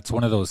 That's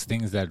one of those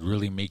things that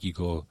really make you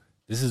go,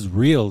 this is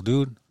real,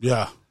 dude.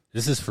 Yeah.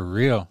 This is for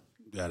real.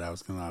 Yeah, I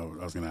was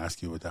gonna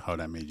ask you how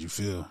that made you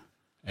feel.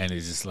 And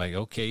it's just like,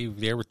 okay, if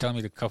they ever tell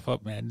me to cuff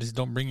up, man, just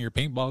don't bring your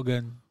paintball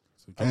gun.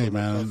 Hey,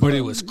 man. But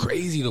it was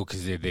crazy though,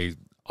 because they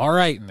all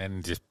right, and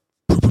then just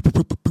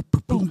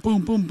boom,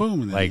 boom, boom,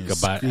 boom. And like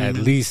about screaming. At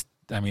least,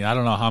 I mean, I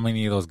don't know how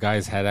many of those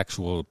guys had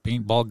actual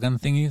paintball gun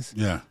thingies.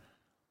 Yeah,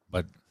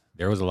 but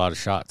there was a lot of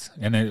shots,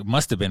 and it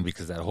must have been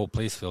because that whole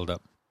place filled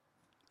up.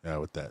 Yeah,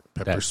 with that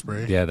pepper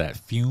spray. Yeah, that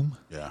fume.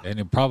 Yeah, and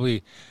it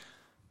probably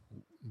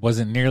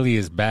wasn't nearly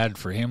as bad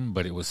for him,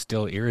 but it was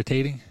still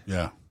irritating.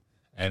 Yeah,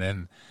 and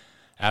then.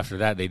 After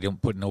that, they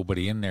didn't put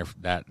nobody in there for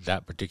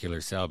that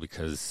particular cell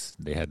because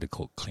they had to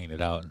clean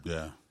it out.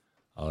 Yeah.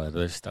 All that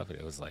other stuff.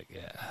 It was like,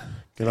 yeah.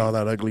 Get all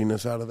that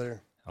ugliness out of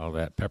there. All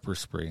that pepper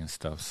spray and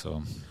stuff.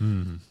 So,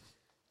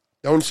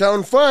 Don't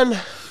sound fun.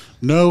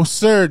 No,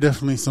 sir.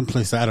 Definitely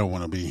someplace I don't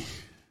want to be.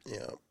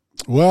 Yeah.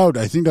 Well,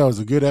 I think that was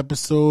a good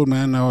episode,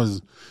 man.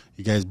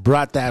 You guys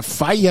brought that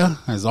fire,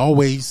 as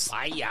always.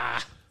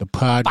 Fire. The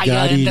Pod Fire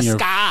Gotti, in the your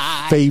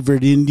sky.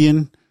 favorite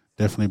Indian.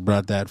 Definitely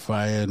brought that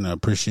fire, and I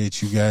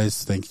appreciate you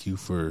guys. Thank you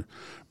for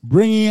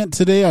bringing it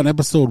today on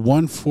episode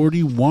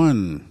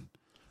 141.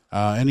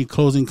 Any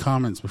closing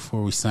comments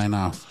before we sign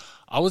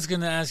off? I was going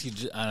to ask you,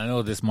 I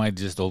know this might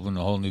just open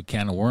a whole new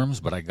can of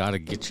worms, but I got to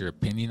get your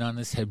opinion on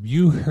this. Have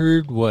you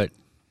heard what,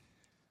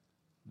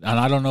 and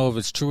I don't know if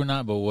it's true or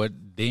not, but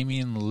what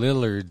Damian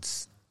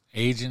Lillard's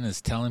agent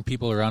is telling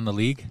people around the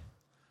league?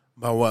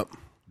 About what?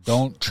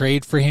 Don't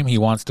trade for him. He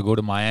wants to go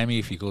to Miami.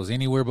 If he goes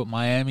anywhere but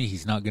Miami,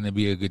 he's not going to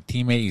be a good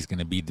teammate. He's going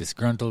to be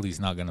disgruntled. He's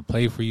not going to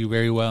play for you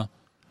very well.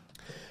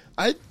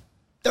 I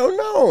don't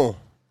know.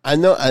 I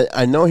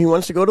know he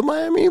wants to go to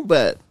Miami,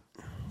 but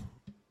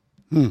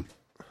I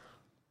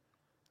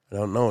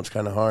don't know. It's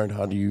kind of hard.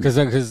 How do you?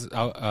 Because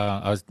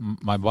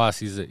my boss,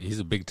 he's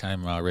a big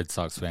time Red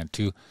Sox fan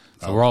too.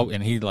 So we're all,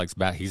 and he likes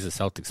bat. He's a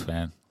Celtics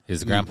fan.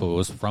 His grandpa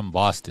was from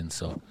Boston,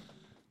 so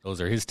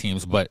those are his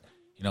teams. But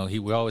you know,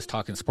 we always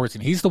talk in sports,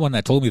 and he's the one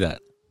that told me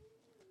that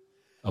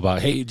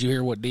about, hey, did you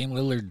hear what Dame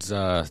Lillard's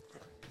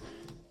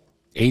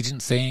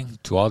agent saying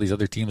to all these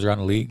other teams around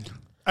the league?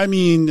 I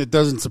mean, it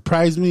doesn't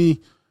surprise me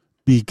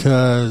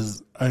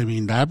because, I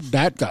mean,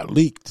 that got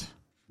leaked.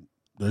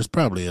 There's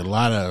probably a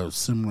lot of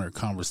similar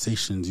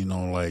conversations, you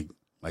know,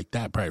 like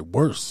that, probably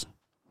worse.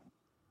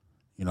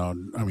 You know,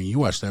 I mean, you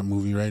watched that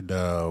movie, right?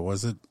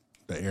 Was it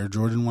the Air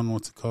Jordan one?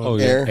 What's it called? Oh,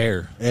 yeah,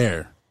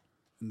 Air.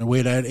 And the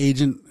way that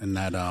agent and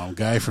that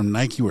guy from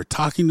Nike were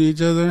talking to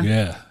each other,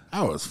 yeah,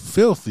 that was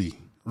filthy,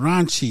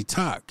 raunchy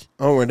talk.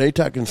 Oh, were they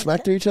talking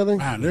smack to each other?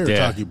 Man, they were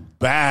talking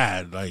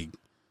bad, like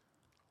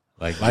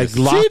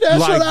See,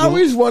 that's what I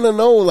always want to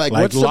know. Like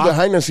what's the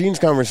behind the scenes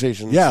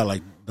conversations? Yeah,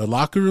 like the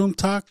locker room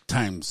talk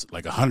times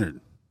like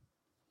 100.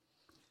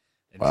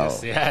 Wow.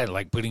 Just,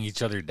 like putting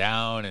each other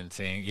down and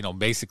saying, you know,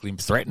 basically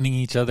threatening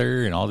each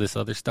other and all this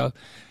other stuff.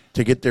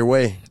 To get their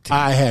way.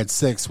 I had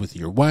sex with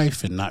your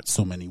wife and not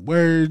so many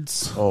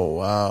words. Oh,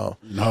 wow.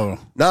 No.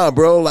 Nah,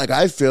 bro, like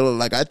I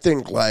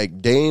think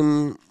like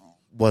Dame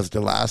was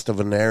the last of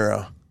an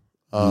era.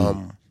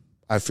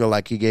 I feel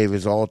like he gave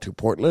his all to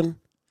Portland.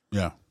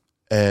 Yeah.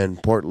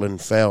 And Portland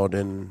failed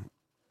in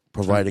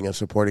providing a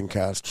supporting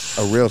cast,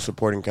 a real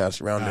supporting cast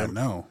around him.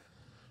 I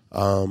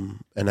know.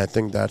 And I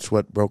think that's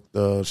what broke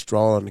the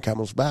straw on the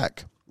camel's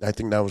back. I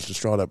think that was the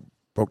straw that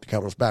broke the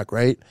camel's back,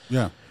 right?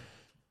 Yeah.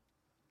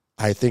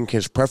 I think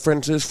his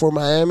preference is for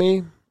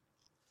Miami.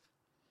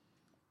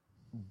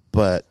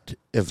 But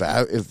if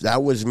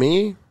that was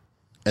me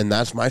and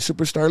that's my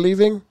superstar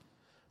leaving,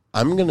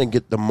 I'm going to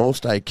get the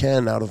most I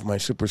can out of my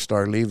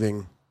superstar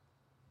leaving.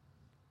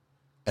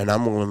 And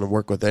I'm willing to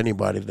work with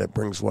anybody that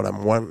brings what I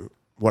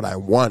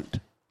want.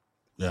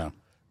 Yeah.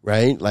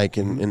 Right? Like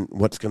in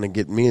what's going to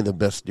get me the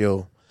best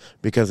deal.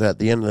 Because at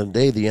the end of the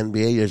day, the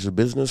NBA is a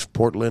business.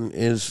 Portland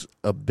is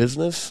a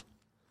business.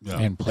 Yeah.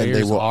 And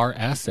players are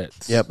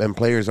assets. Yep, and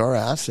players are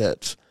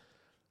assets.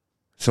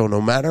 So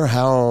no matter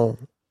how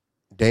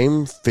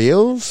Dame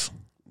feels,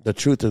 the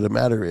truth of the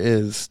matter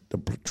is the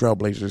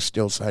Trailblazers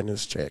still sign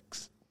his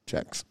checks.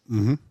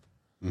 Mm-hmm.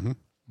 Mm-hmm.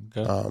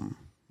 Okay.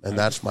 And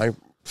that's my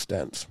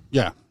stance.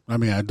 Yeah. I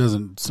mean, it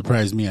doesn't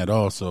surprise me at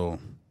all. So,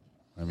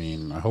 I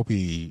mean,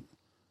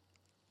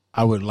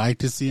 I would like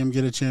to see him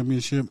get a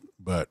championship,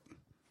 but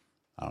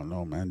I don't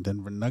know, man.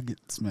 Denver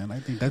Nuggets, man. I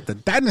think that's the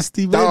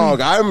dynasty, baby. Dog,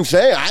 I'm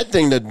saying I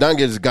think the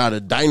Nuggets got a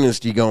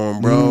dynasty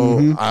going, bro.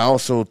 Mm-hmm. I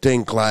also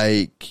think,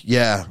 I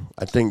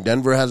think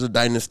Denver has a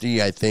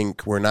dynasty. I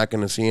think we're not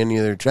going to see any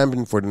other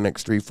champion for the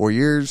next 3-4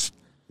 years.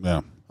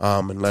 Yeah.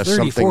 Unless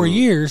 34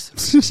 years.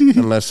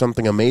 unless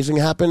something amazing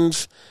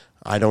happens,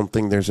 I don't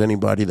think there's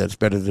anybody that's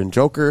better than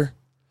Joker.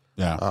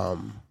 Yeah.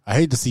 I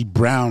hate to see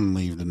Brown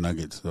leave the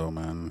Nuggets, though,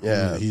 man.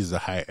 Yeah. He's a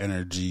high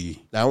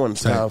energy. That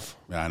one's tough.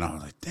 Yeah, I know.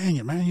 Like, dang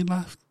it, man, he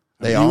left.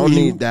 They all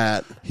need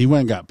that. He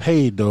went and got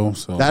paid, though.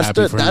 So that's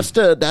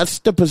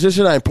the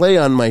position I play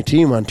on my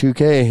team on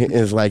 2K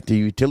is like the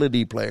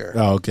utility player.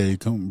 Oh, okay. You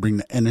come bring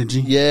the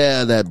energy.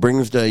 Yeah, that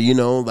brings the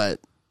that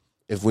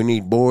if we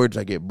need boards,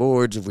 I get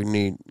boards. If we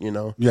need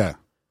Yeah.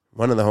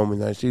 One of the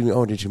homies I see.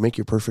 Oh, did you make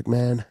your perfect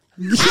man?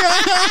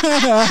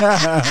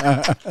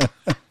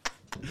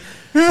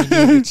 I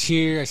give a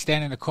cheer. I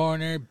stand in the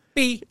corner.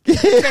 B. No,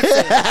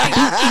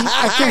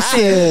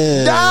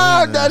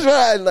 that's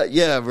right.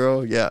 Yeah,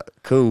 bro. Yeah,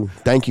 cool.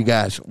 Thank you,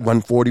 guys.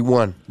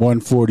 141.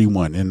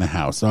 141 in the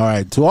house. All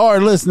right. To all our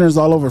listeners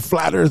all over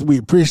Flat Earth, we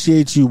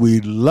appreciate you.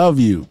 We love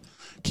you.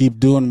 Keep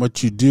doing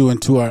what you do.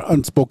 And to our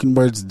Unspoken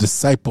Words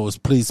disciples,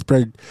 please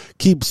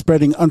keep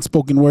spreading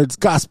unspoken words,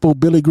 gospel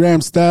Billy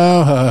Graham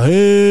style.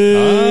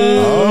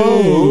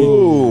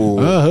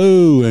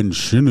 Oh, and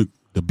Chinook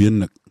the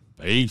Binnuk.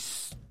 Peace.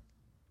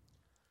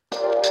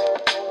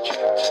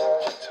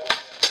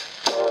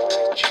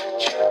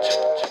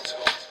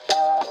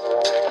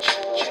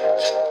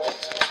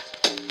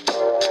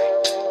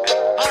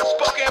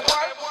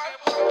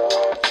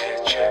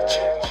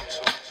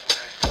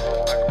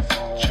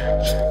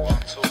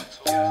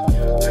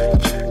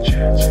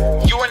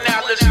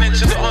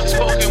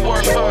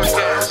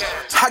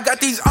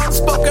 These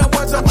unspoken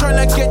words I'm trying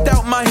to get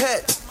out my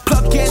head.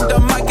 Plug in the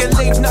mic and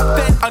leave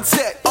nothing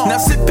unsaid. Now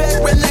sit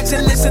back, relax,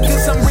 and listen to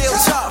some real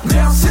talk.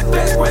 Now sit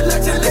back,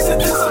 relax, and listen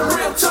to some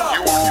real talk.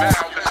 You are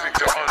now listening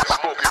to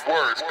Unspoken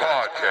Words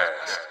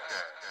Podcast.